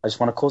 I just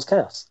want to cause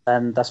chaos.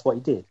 And that's what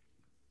he did.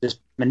 Just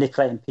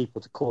manipulating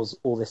people to cause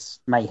all this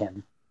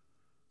mayhem.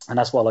 And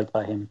that's what I liked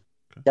about him.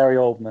 Okay. Gary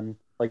Oldman,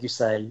 like you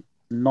say,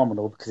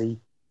 phenomenal, because he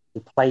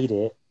played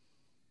it,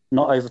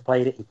 not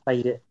overplayed it, he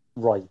played it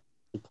right.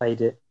 He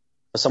played it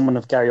for someone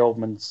of Gary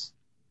Oldman's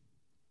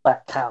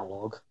back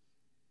catalogue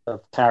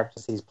of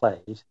characters he's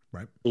played.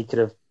 Right. He could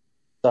have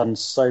done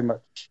so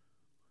much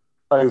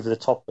over the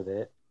top with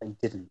it, but he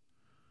didn't.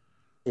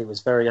 It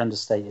was very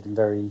understated and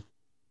very,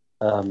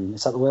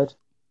 is that the word?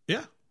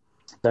 Yeah.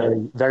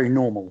 Very, very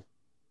normal.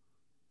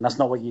 And that's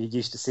not what you're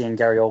used to seeing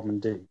Gary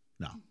Oldman do.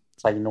 No.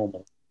 Play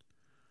normal.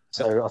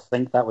 So I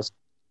think that was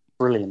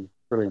brilliant.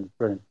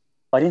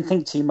 I didn't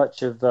think too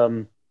much of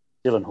Gyllenhaal,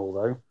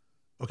 though.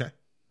 Okay.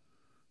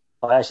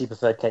 I actually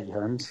preferred Katie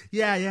Holmes.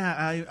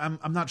 Yeah.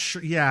 I'm not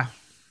sure. Yeah.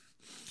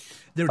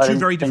 There were two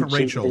very different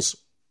Rachels.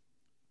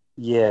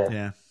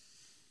 Yeah.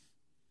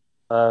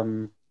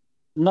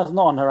 Not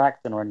on her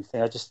acting or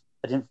anything.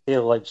 I didn't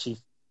feel like she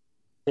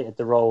fitted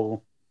the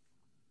role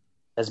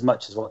as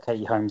much as what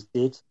Katie Holmes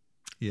did.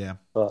 Yeah.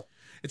 But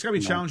it's got to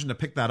be challenging to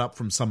pick that up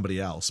from somebody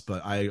else,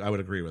 but I would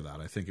agree with that.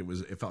 I think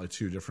it felt like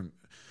two different.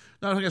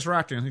 No, I think it's her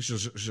acting. I think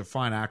she's a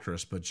fine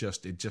actress, but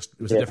it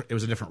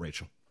was a different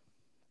Rachel.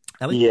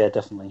 Ellie? Yeah,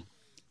 definitely.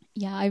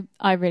 Yeah,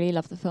 I really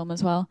love the film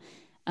as well.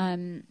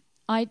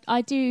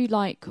 I do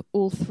like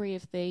all three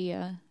of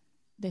the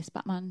this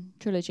Batman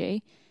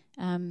trilogy,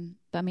 but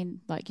I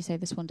mean, like you say,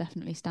 this one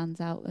definitely stands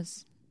out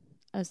as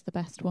the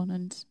best one,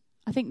 and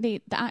I think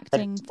the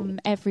acting from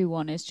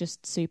everyone is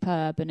just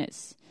superb, and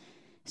it's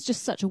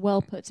just such a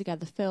well put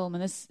together film,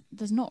 and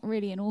there's not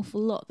really an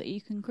awful lot that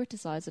you can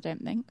criticise, I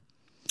don't think.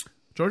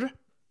 Georgia?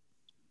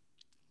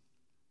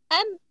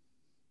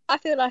 I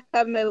feel like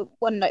I'm a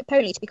one-note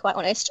pony, to be quite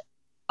honest.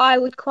 I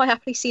would quite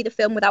happily see the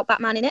film without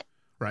Batman in it.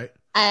 Right.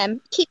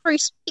 Keep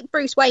Bruce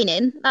Wayne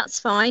in. That's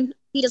fine.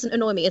 He doesn't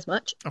annoy me as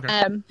much.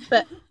 Okay.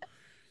 But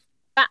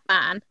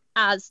Batman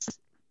as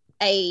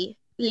a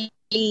lead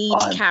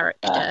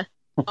character,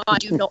 I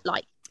do not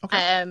like.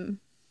 Okay.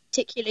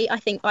 Particularly, I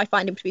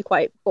find him to be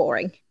quite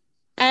boring.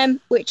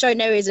 Which I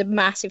know is a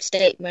massive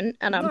statement,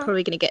 and I'm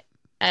probably going to get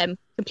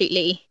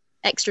completely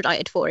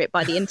extradited for it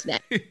by the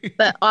internet.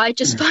 But I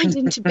just find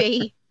him to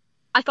be,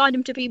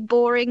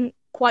 boring,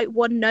 quite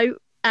one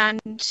note,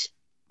 and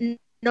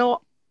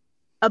not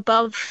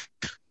above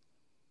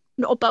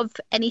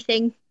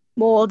anything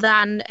more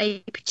than a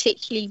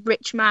particularly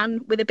rich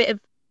man with a bit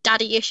of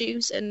daddy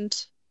issues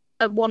and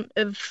a want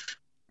of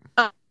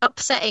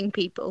upsetting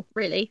people,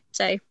 really.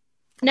 So,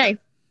 no.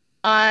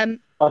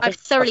 I've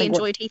thoroughly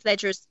enjoyed Heath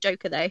Ledger as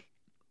Joker, though.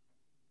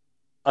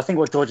 I think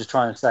what George is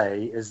trying to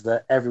say is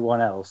that everyone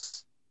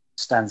else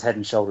stands head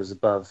and shoulders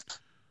above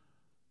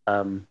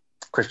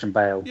Christian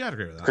Bale. Yeah, I'd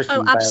agree with that.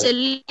 Christian Bale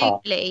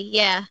Absolutely,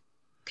 yeah.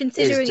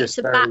 Considering it's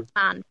a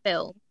Batman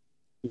film,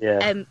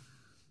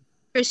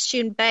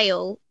 Christian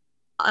Bale,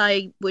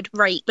 I would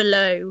rate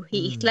below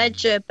Heath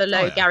Ledger,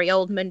 below Gary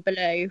Oldman,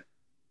 below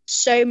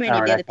so many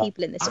of the other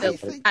people in this film,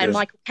 and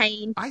Michael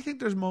Caine. I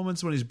think there's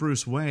moments when he's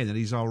Bruce Wayne and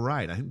he's all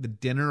right. I think the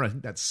dinner, I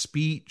think that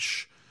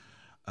speech.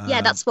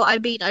 Yeah, that's what I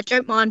mean. I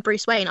don't mind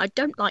Bruce Wayne. I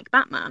don't like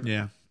Batman.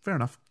 Yeah, fair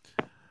enough.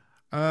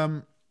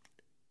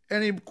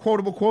 Any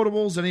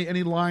quotables?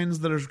 Any lines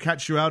that are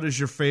catch you out as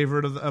your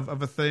favorite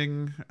of a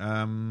thing?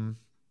 I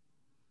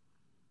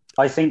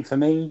think for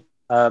me,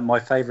 my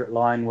favorite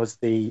line was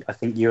I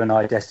think you and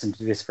I are destined to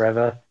do this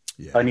forever.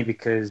 Yeah. Only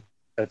because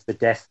of the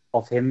death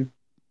of him.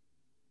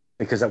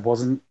 Because it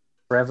wasn't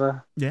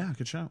forever. Yeah,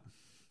 good shout.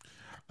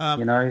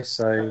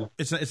 So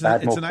it's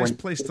a nice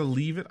place to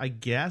leave it, I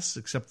guess,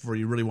 except for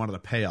you really wanted a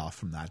payoff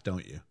from that,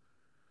 don't you?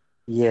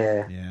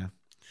 Yeah. Yeah.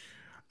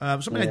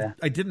 Something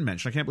I didn't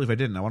mention, I can't believe I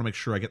didn't, I want to make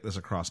sure I get this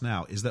across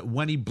now, is that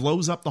when he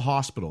blows up the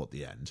hospital at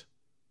the end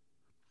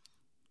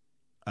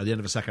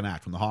of a second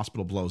act, when the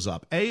hospital blows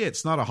up,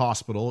 it's not a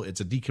hospital, it's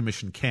a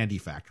decommissioned candy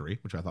factory,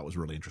 which I thought was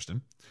really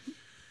interesting.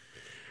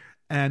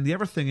 And the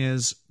other thing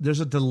is,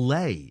 there's a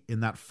delay in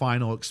that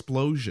final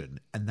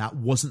explosion, and that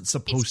wasn't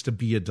supposed to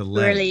be a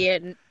delay.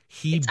 Brilliant.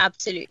 It's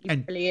absolutely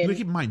brilliant.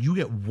 Keep in mind, you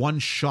get one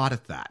shot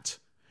at that.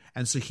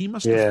 And so he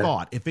must have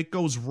thought, if it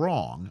goes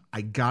wrong,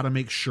 I got to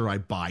make sure I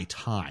buy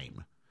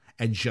time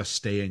and just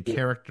stay in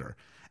character.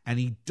 And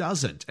he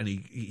doesn't. And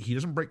he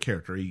doesn't break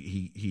character.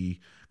 He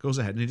goes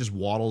ahead and he just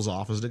waddles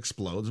off as it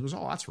explodes and goes,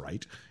 oh, that's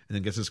right. And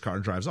then gets his car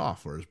and drives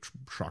off, or his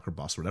truck or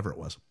bus, whatever it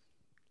was,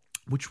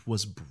 which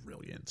was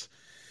brilliant.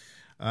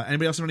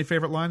 Anybody else have any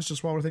favorite lines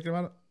just while we're thinking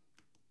about it?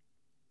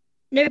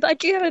 No, but I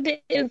do have a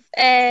bit of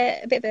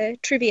a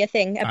trivia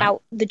thing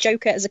about the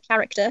Joker as a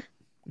character.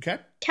 Okay.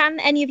 Can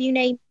any of you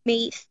name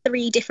me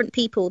 3 different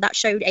people that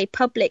showed a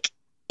public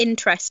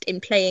interest in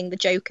playing the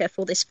Joker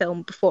for this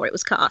film before it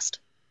was cast?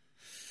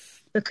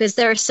 Because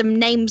there are some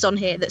names on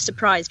here that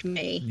surprised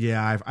me.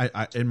 Yeah,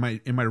 I in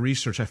my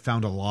research I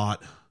found a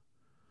lot.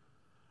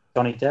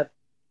 Johnny Depp?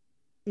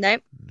 No.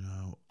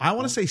 I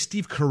want to say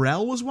Steve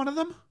Carell was one of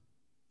them.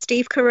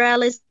 Steve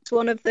Carell is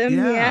one of them.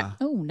 Yeah.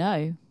 Oh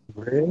no.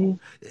 Really?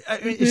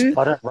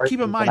 Keep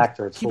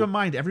in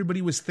mind,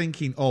 everybody was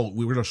thinking, "Oh,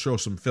 we were going to show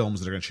some films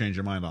that are going to change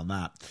your mind on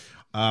that."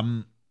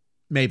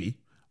 Maybe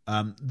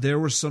there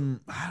were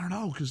some. I don't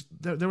know, because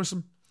there was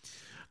some,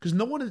 because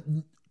no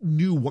one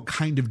knew what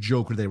kind of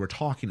Joker they were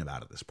talking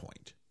about at this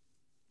point.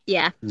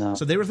 Yeah. No.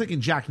 So they were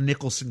thinking Jack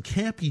Nicholson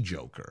campy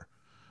Joker.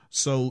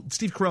 So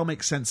Steve Carell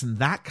makes sense in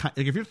that kind.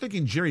 Like if you're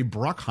thinking Jerry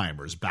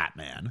Bruckheimer's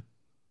Batman,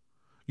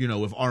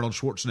 with Arnold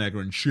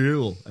Schwarzenegger and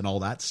Chill and all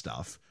that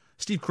stuff,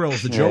 Steve Carell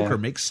as the Joker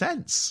makes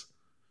sense.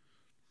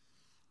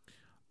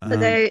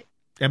 Anybody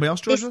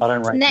else, Georgia?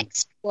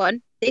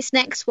 This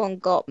next one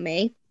got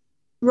me.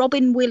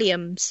 Robin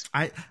Williams.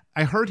 I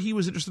heard he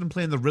was interested in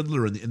playing the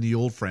Riddler in the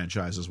old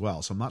franchise as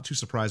well, so I'm not too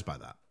surprised by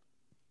that.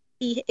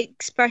 He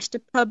expressed a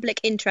public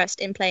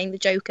interest in playing the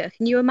Joker.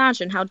 Can you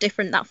imagine how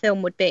different that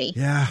film would be?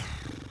 Yeah.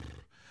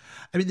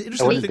 I mean, the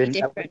interesting thing...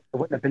 It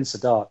wouldn't have been so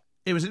dark.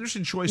 It was an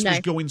interesting choice was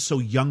going so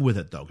young with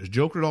it, though, because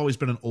Joker had always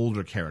been an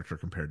older character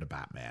compared to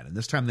Batman, and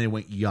this time they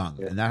went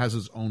young, and that has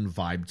its own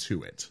vibe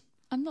to it.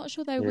 I'm not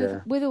sure,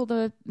 though, with all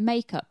the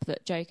makeup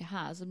that Joker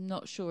has, I'm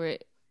not sure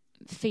it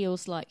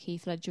feels like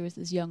Heath Ledger is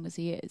as young as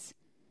he is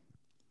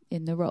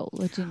in the role.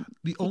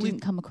 He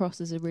didn't come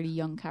across as a really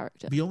young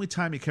character. The only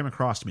time it came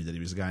across to me that he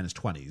was a guy in his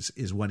 20s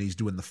is when he's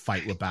doing the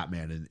fight with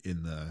Batman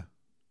in the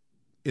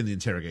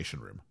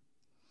interrogation room.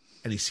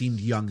 And he seemed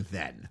young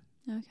then.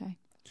 Okay.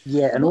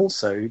 Yeah, and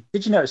also,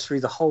 did you notice through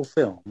the whole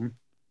film,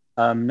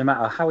 no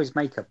matter how his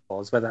makeup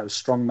was, whether it was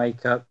strong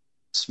makeup,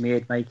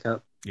 smeared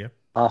makeup,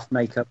 half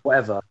makeup,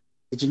 whatever,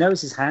 did you notice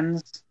his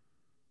hands?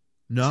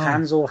 No. His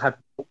hands all had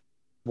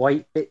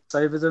white bits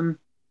over them.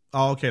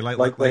 Oh, okay,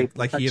 like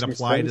he had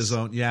applied his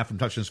own, from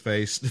touching his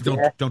face.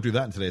 Don't do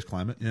that in today's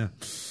climate, yeah.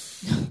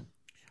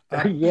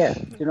 Yeah,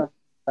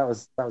 that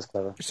was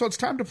clever. So it's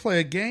time to play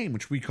a game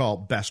which we call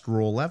Best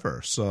Role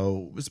Ever.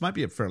 So this might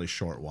be a fairly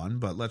short one,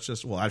 but let's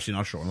just, actually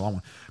not a short one, a long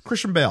one.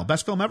 Christian Bale,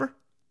 best film ever?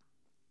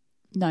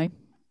 No.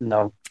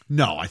 No.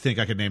 No, I think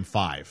I could name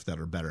 5 that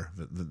are better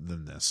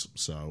than this.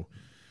 So,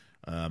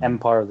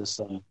 Empire of the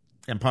Sun.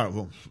 Empire,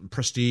 well,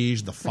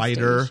 Prestige, The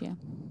Fighter,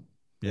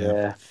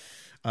 Yeah.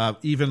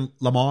 Even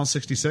Le Mans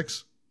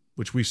 '66,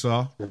 which we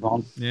saw.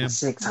 Devon. Yeah.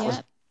 6.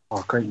 That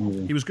was great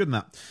movie. He was good in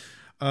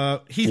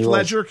that. Heath He was.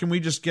 Ledger, can we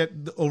just get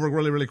over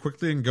really, really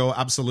quickly and go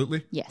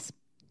absolutely? Yes.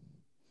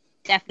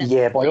 Definitely.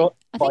 Yeah, but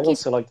I think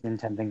also like the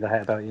 10 Things I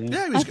Hate About You.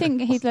 Yeah, he I was think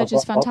good. Heath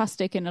Ledger's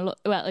fantastic in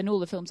in all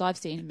the films I've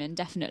seen him in,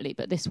 definitely.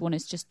 But this one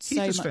is just Heath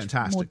so is much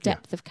fantastic, more yeah.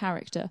 depth of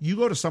character. You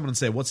go to someone and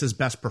say, what's his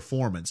best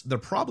performance? They're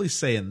probably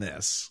saying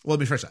this. Well,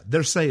 let me first say,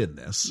 they're saying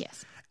this.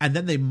 Yes. And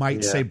then they might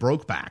Yeah. say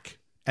Brokeback.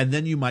 And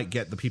then you might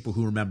get the people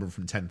who remember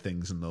from 10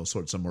 Things and those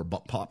sorts of more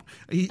butt pop.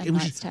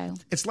 Knight's Tale.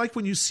 It's like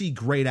when you see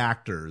great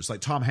actors,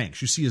 like Tom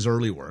Hanks, you see his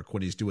early work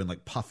when he's doing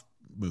like puff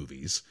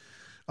movies.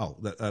 Oh,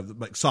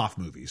 like soft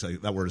movies.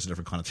 That word is a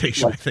different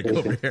connotation, I think,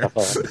 over here.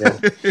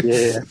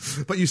 Yeah.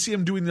 But you see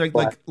him doing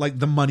like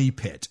The Money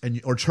Pit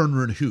or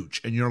Turner and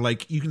Hooch, and you're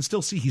like, you can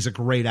still see he's a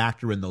great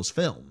actor in those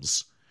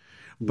films.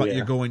 But Yeah.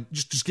 you're going,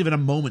 just give it a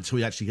moment till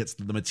he actually gets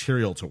the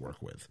material to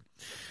work with.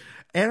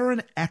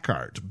 Aaron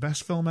Eckhart,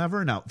 best film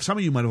ever. Now, some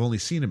of you might have only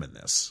seen him in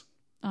this.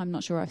 I'm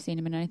not sure I've seen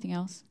him in anything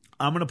else.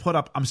 I'm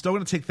still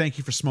going to take Thank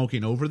You for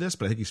Smoking over this,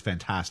 but I think he's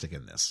fantastic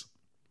in this.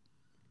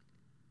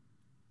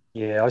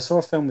 Yeah, I saw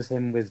a film with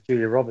him with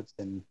Julia Roberts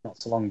in not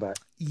so long back,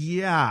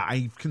 Yeah,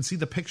 I can see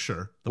the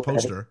picture, the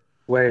poster.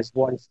 where his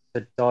wife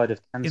had died of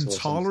cancer. or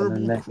something,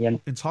 and then at the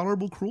end-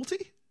 Intolerable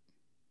Cruelty?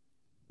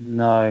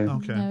 No,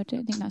 Okay. No, I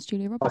don't think that's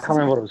Julia I Roberts. can't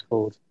remember what it was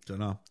called. Don't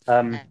know.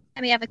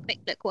 Let me have a quick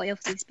look what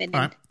else he's been in.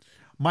 All right.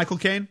 Michael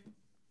Caine?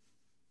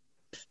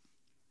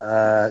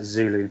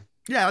 Zulu.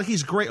 Yeah, like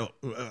he's great.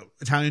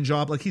 Italian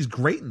Job, like he's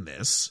great in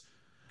this.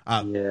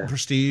 Yeah.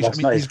 Prestige. That's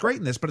I mean, nice. he's great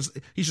in this, but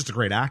he's just a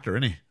great actor,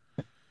 isn't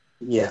he?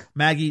 Yeah.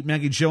 Maggie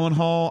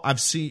Gyllenhaal.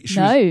 I've seen.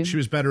 No. She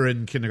was better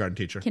in Kindergarten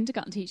Teacher.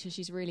 Kindergarten Teacher,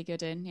 she's really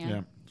good in. Yeah.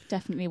 Yeah.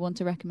 Definitely one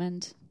to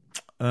recommend.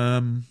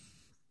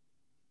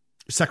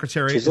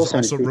 Secretary She's is also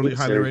in a also TV really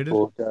highly series rated.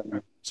 called,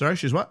 Sorry,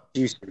 she's what?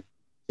 Juices.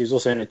 She was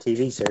also in a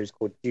TV series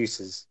called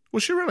Juices.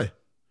 Was she really?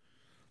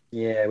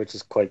 Yeah, which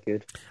is quite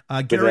good.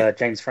 Gary. With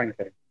James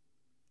Franco.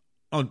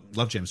 Oh,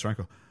 love James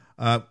Franco.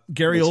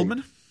 Gary Me too.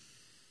 Oldman.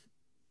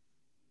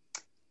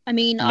 I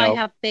mean, No. I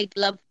have big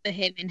love for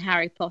him in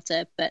Harry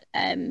Potter, but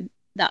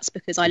that's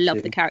because I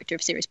love the character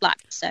of Sirius Black.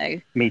 So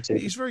Me too.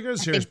 He's very good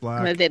as I Sirius think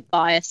I'm a Black. bit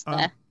biased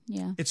there.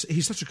 Yeah.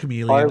 He's such a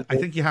chameleon. I I-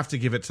 think you have to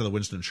give it to the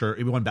Winston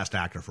Churchill. He won Best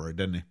Actor for it,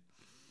 didn't he?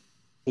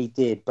 He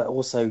did, but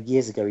also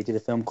years ago he did a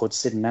film called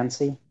Sid and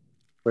Nancy,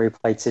 where he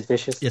played Sid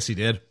Vicious, Yes, he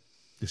did.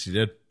 Yes, he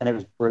did. and it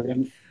was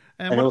brilliant.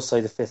 And And what, also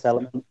The Fifth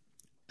Element.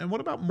 and what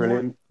about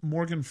Brilliant.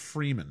 Morgan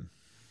Freeman?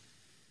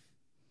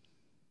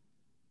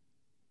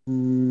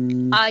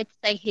 I'd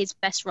say his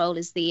best role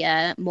is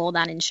the More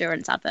Than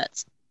Insurance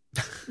adverts.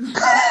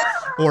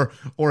 Or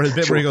his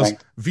bit where he Sure goes, thing.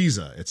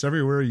 Visa, it's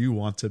everywhere you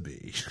want to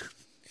be.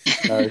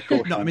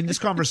 Shawshank. No, I mean, this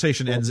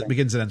conversation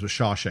begins and ends with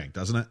Shawshank,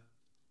 doesn't it?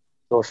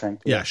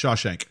 Shawshank. Yeah,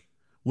 Shawshank.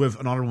 With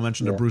an honorable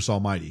mention to Yeah. Bruce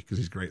Almighty, because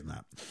he's great in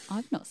that.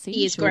 I've not seen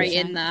He is great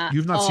Shawshank. in that.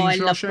 You've not oh, seen I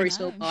love Shawshank? Bruce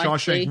No. Almighty.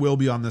 Shawshank will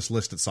be on this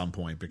list at some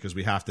point, because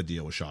we have to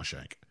deal with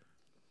Shawshank.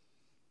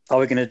 Are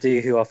we going to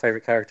do who our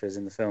favourite character is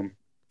in the film?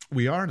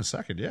 We are in a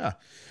second, yeah.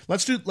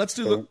 Let's do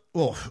the...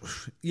 Well,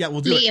 yeah,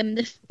 we'll do it. Liam,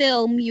 the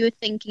film you were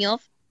thinking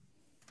of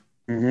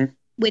Mm-hmm.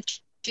 with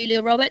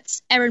Julia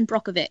Roberts, Erin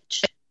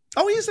Brockovich.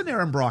 Oh, he is an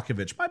Aaron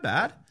Brockovich. My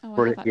bad. Oh, I've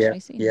Brilliant. actually Yeah,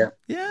 seen yeah. that.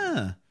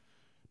 Yeah.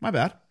 My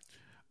bad.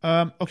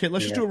 Okay,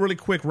 let's just do a really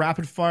quick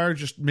rapid fire.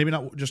 Just maybe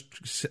not just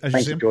as you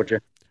Thank see you, him.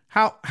 Georgia.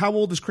 How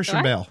old is Christian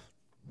All Bale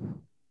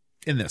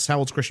in this? How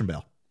old's Christian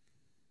Bale?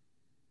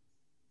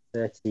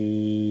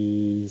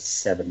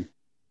 37.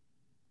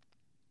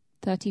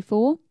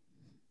 34.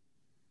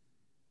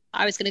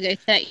 I was going to go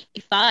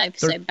 35,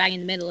 so bang in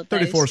the middle of those.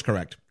 34 is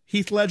correct.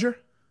 Heath Ledger?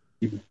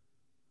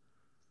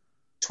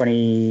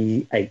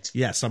 28.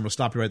 Yes, I'm going to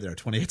stop you right there.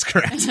 28 is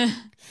correct.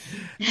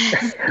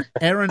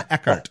 Aaron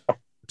Eckhart.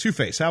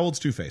 Two-Face. How old's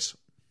Two-Face?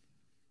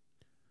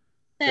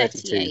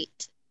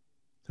 38.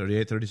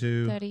 38,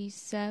 32,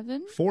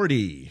 37.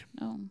 40.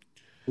 Oh,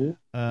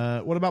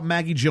 What about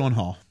Maggie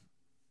Gyllenhaal?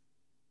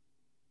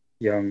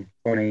 Young.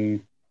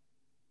 20.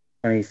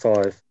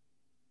 25.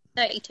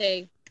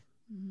 32.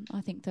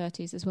 I think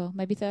 30s as well.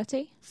 Maybe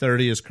 30.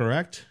 30 is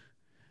correct.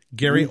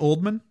 Gary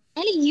Oldman?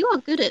 Ellie, you are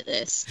good at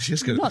this.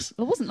 She's good at this.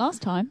 It wasn't last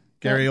time.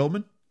 Gary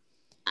Oldman?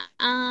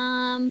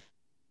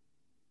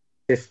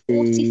 50.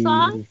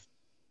 45?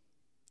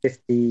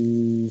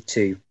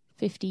 52.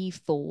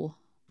 54.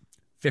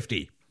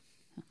 50.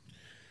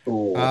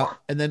 Oh,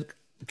 And then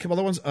a couple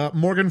other ones.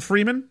 Morgan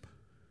Freeman?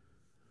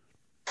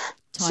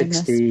 Timeless.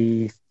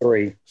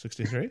 63.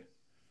 63.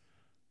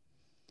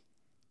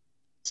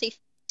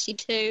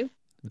 62.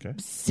 Okay.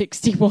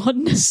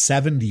 61.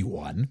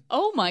 71.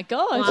 Oh my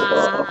god.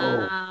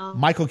 Wow.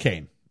 Michael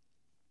Caine?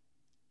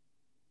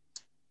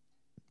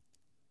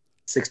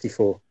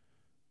 64.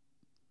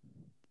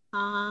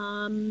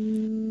 I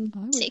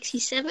would-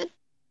 67.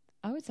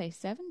 I would say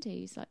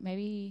 70s, like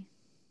maybe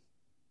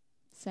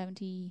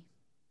 72?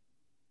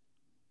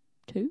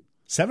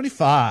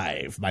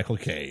 75, Michael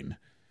Caine.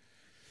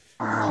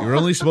 You're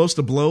only supposed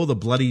to blow the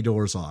bloody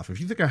doors off. If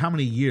you think of how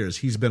many years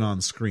he's been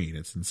on screen,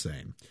 it's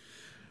insane.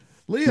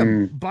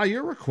 Liam, by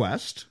your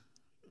request,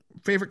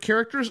 favorite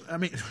characters? I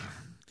mean,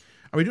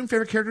 are we doing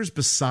favorite characters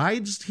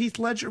besides Heath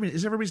Ledger? I mean,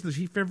 is everybody's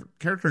favorite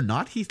character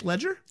not Heath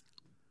Ledger?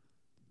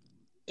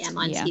 Yeah,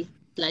 mine's Heath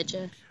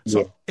Ledger.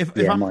 So if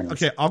I'm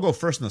okay, I'll go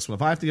first in this one.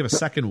 If I have to give a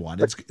second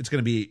one, it's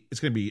going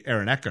to be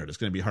Aaron Eckhart. It's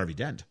going to be Harvey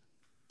Dent.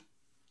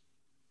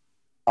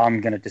 I'm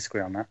going to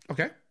disagree on that.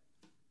 Okay.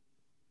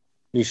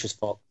 Lucius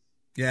Fox.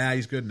 Yeah,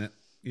 he's good in it.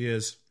 He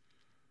is.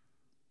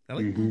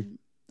 Ellie?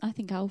 I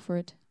think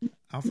Alfred.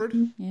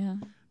 Alfred? Yeah.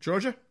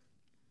 Georgia?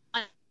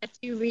 I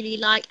do really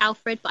like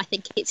Alfred, but I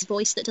think it's his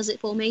voice that does it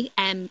for me.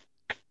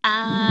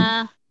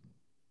 I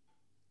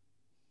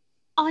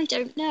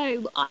don't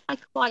know. I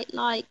quite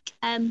like.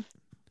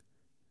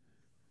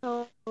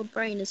 Oh, my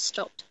brain has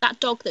stopped. That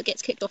dog that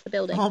gets kicked off the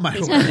building. Oh my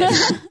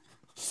word!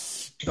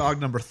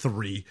 Dog number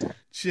 3.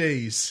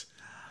 Jeez.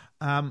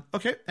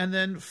 Okay, and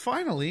then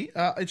finally,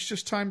 it's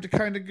just time to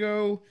kind of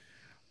go.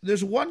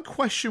 There's one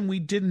question we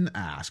didn't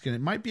ask, and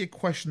it might be a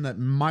question that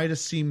might have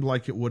seemed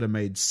like it would have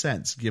made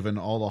sense given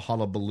all the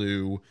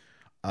hullabaloo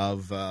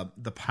of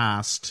the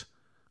past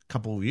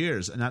couple of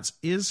years, and that's,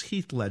 is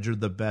Heath Ledger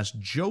the best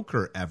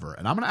Joker ever?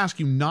 And I'm going to ask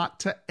you not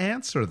to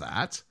answer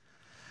that,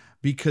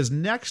 because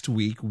next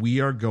week we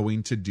are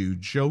going to do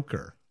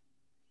Joker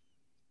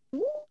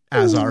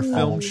as our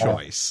film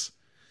choice.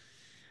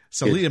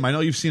 So, Liam, I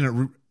know you've seen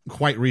it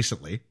quite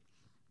recently.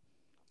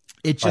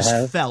 It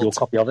just felt... Your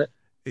copy of it?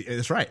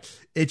 That's right.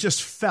 It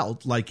just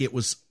felt like it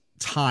was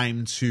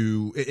time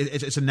to...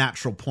 It's a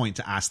natural point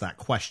to ask that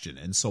question,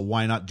 and so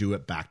why not do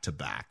it back to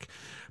back?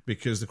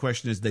 Because the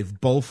question is, they've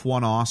both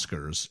won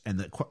Oscars,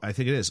 and I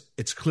think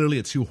it's clearly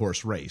a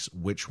 2-horse race.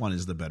 Which one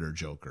is the better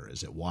Joker?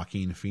 Is it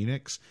Joaquin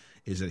Phoenix?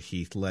 Is it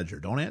Heath Ledger?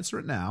 Don't answer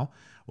it now.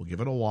 We'll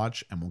give it a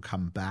watch, and we'll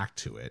come back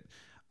to it.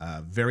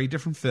 Very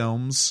different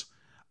films.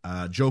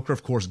 Joker,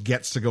 of course,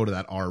 gets to go to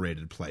that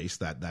R-rated place,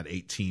 that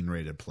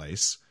 18-rated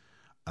place.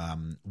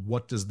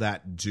 What does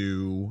that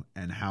do,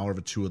 and how are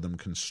the two of them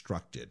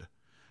constructed?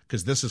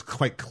 Because this is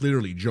quite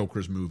clearly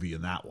Joker's movie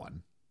in that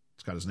one.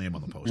 It's got his name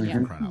on the poster,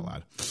 for crying out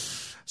loud.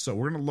 So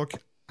we're going to look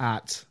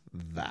at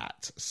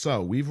that.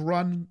 So we've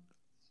run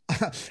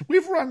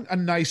a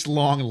nice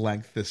long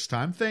length this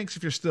time. Thanks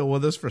if you're still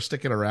with us for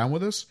sticking around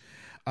with us.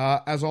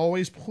 As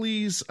always,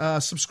 please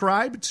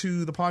subscribe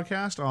to the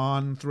podcast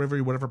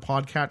through whatever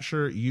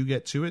podcatcher you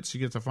get to it, so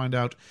you get to find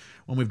out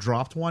when we've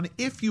dropped one.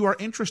 If you are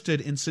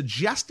interested in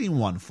suggesting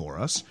one for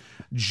us,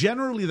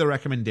 generally the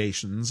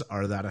recommendations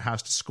are that it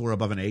has to score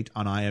above an 8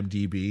 on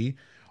IMDb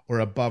or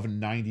above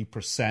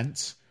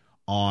 90%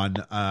 on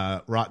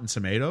Rotten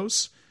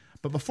Tomatoes.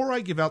 But before I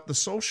give out the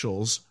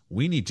socials,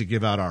 we need to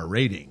give out our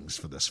ratings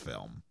for this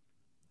film.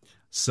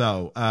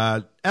 So,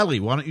 Ellie,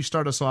 why don't you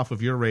start us off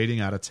with your rating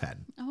out of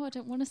 10? Oh, I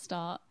don't want to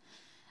start.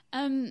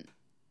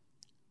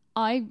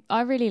 I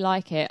really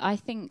like it. I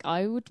think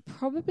I would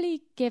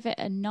probably give it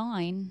a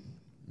 9.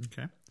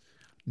 Okay.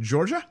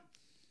 Georgia?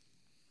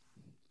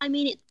 I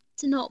mean,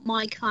 it's not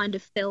my kind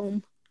of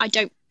film. I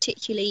don't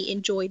particularly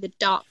enjoy the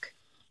dark,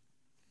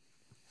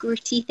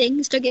 gritty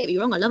things. Don't get me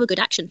wrong, I love a good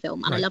action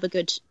film, and I love a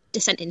good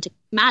descent into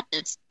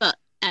madness, but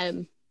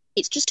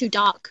it's just too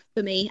dark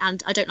for me,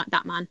 and I don't like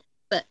Batman.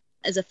 But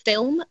as a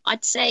film,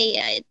 I'd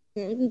say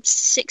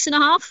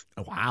 6.5.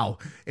 Wow.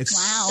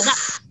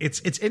 It's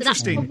interesting.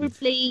 That's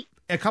probably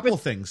a couple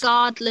of things.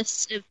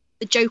 Regardless of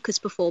the Joker's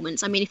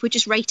performance. I mean, if we're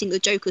just rating the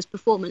Joker's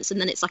performance,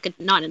 and then it's like a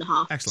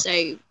 9.5. Excellent.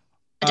 So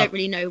I don't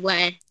really know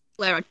where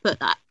I'd put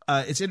that.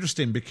 It's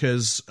interesting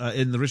because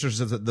in the research it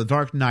says that the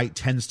Dark Knight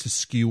tends to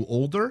skew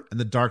older and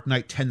the Dark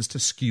Knight tends to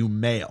skew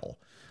male.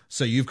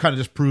 So you've kind of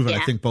just proven,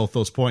 I think, both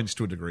those points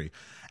to a degree.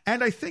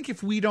 And I think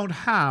if we don't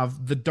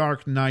have the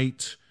Dark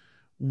Knight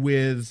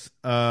with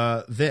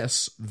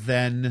this,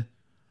 then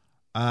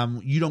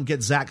you don't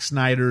get Zack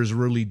Snyder's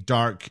really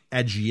dark,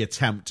 edgy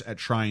attempt at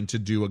trying to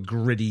do a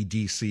gritty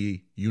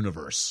DC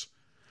universe.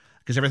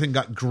 Because everything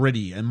got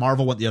gritty, and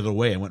Marvel went the other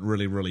way and went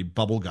really, really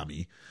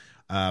bubblegummy.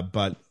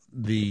 But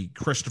the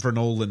Christopher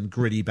Nolan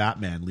gritty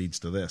Batman leads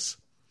to this.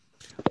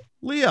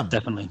 Liam,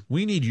 definitely.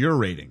 We need your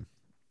rating.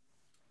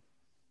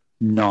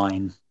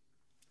 9.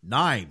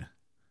 9.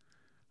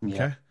 Okay.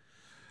 Yeah.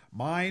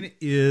 Mine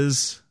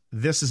is,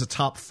 this is a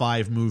top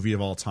 5 movie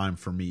of all time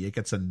for me. It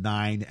gets a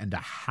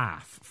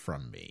 9.5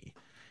 from me.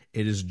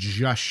 It is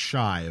just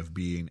shy of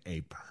being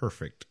a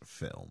perfect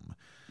film.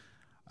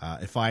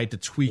 If I had to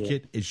tweak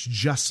it, it's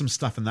just some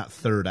stuff in that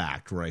third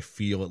act where I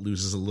feel it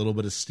loses a little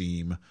bit of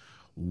steam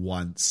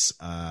once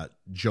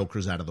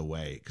Joker's out of the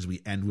way, because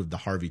we end with the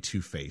Harvey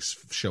Two-Face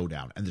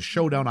showdown. And the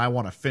showdown I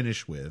want to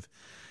finish with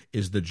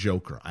is the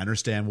Joker. I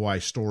understand why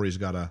story's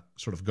got to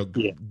sort of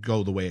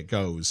go the way it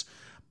goes,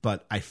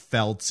 but I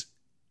felt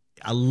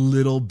a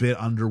little bit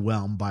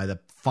underwhelmed by the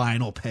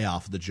final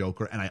payoff of the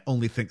Joker, and I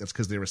only think that's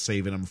because they were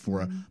saving him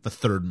for the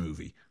third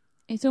movie.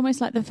 It's almost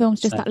like the film's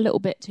just that little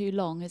bit too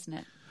long, isn't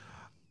it?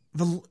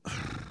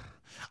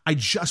 I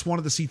just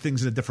wanted to see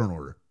things in a different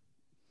order.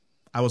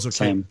 I was okay.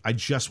 Same. I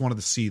just wanted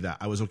to see that.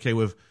 I'm okay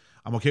with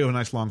a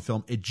nice long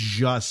film. It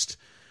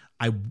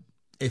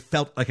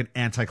felt like an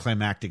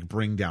anticlimactic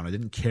bring down. I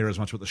didn't care as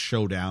much about the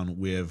showdown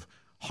with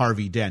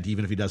Harvey Dent,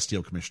 even if he does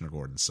steal Commissioner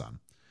Gordon's son.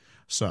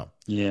 So,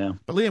 yeah.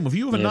 But Liam, with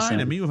you with a 9 same.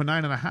 and me with a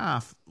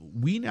 9.5,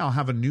 we now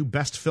have a new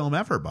best film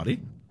ever, buddy.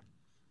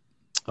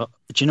 Do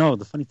you know,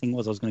 the funny thing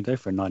was I was going to go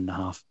for a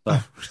 9.5,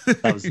 but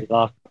that was the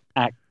last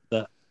act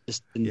that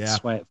just didn't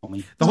sway it for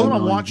me. The whole time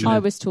I'm watching I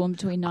was torn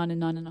between 9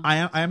 and 9.5.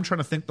 I am trying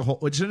to think the whole.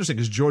 Which is interesting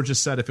because George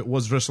just said if it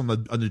was just on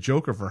the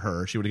Joker for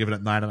her, she would have given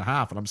it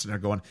 9.5, and I'm sitting there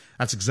going,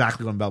 that's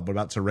exactly what I'm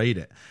about to rate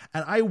it.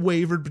 And I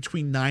wavered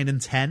between 9 and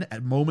 10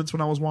 at moments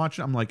when I was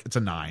watching. I'm like, it's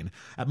a 9.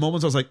 At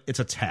moments I was like, it's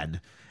a 10.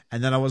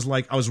 And then I was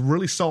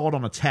really solid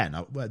on a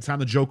 10. By the time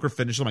the Joker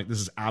finished, I'm like,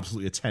 this is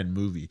absolutely a 10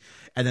 movie.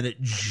 And then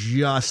it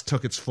just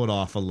took its foot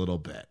off a little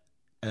bit,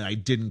 and I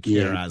didn't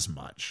care as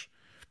much.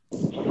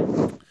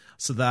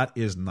 So that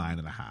is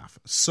 9.5.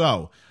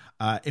 So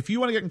if you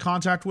want to get in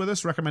contact with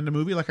us, recommend a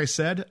movie, like I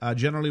said.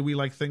 Generally, we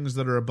like things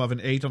that are above an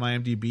 8 on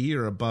IMDb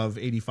or above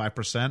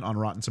 85% on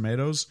Rotten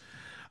Tomatoes.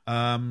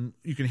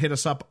 You can hit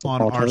us up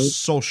on our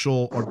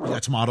social, or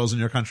tomatoes in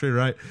your country,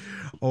 right?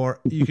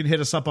 Or you can hit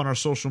us up on our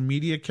social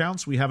media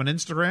accounts. We have an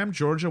Instagram.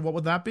 Georgia, what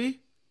would that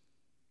be?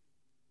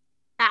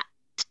 That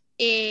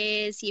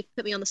is, you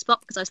put me on the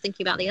spot because I was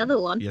thinking about the other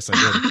one. Yes,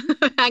 I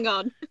did. Hang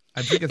on.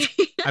 I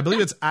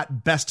believe it's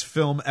at Best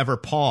Film Ever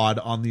Pod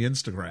on the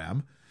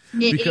Instagram.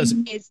 It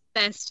is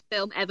Best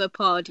Film Ever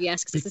Pod,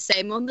 yes, because it's the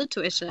same on the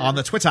Twitter. On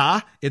the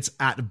Twitter, it's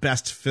at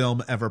Best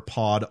Film Ever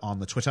Pod on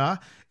the Twitter.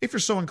 If you're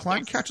so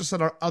inclined, catch us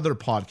at our other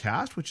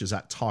podcast, which is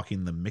at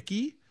Talking the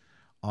Mickey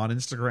on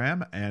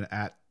Instagram and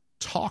at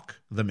Talk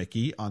the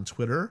Mickey on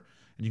Twitter.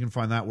 And you can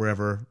find that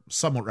wherever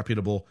somewhat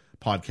reputable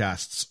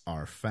podcasts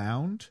are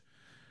found.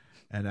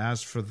 And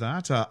as for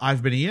that,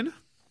 I've been Ian.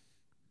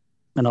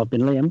 And I've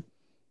been Liam.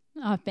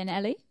 I've been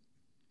Ellie.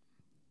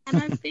 And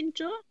I've been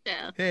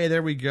Georgia. Hey,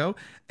 there we go.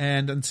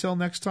 And until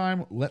next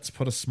time, let's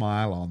put a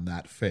smile on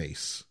that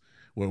face.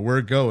 Where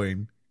we're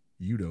going,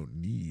 you don't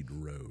need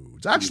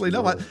roads. Actually,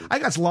 no, I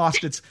think that's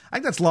lost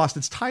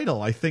its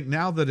title. I think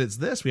now that it's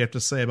this, we have to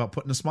say about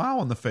putting a smile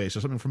on the face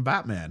or something from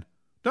Batman,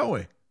 don't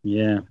we?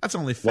 Yeah. That's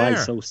only fair. Why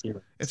so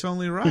serious? It's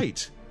only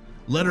right.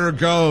 Let her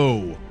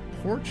go.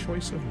 Poor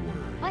choice of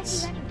words. Why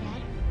is he running,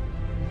 Dad?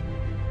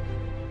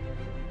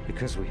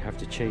 Because we have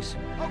to chase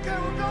him. Okay,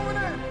 we're going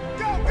in.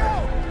 Go,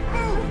 go,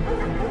 move.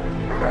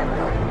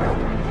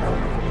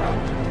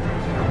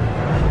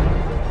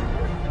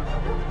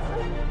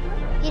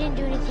 He didn't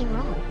do anything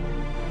wrong.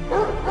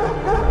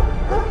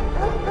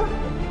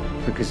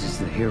 Because he's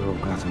the hero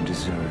Gotham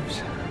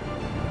deserves.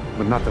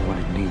 But not the one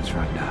it needs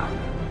right now.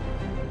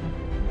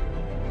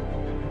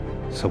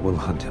 So we'll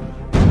hunt him.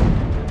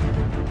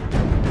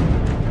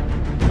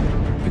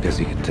 Because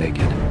he can take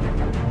it.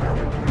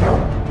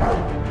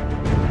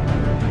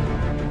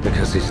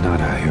 Because he's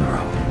not our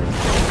hero.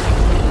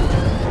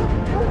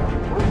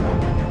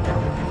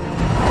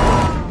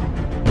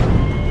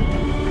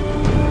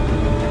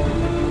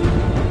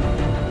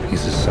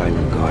 He's a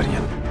silent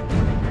guardian.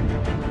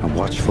 A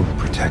watchful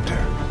protector.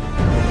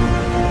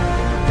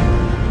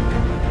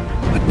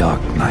 A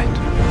dark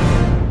knight.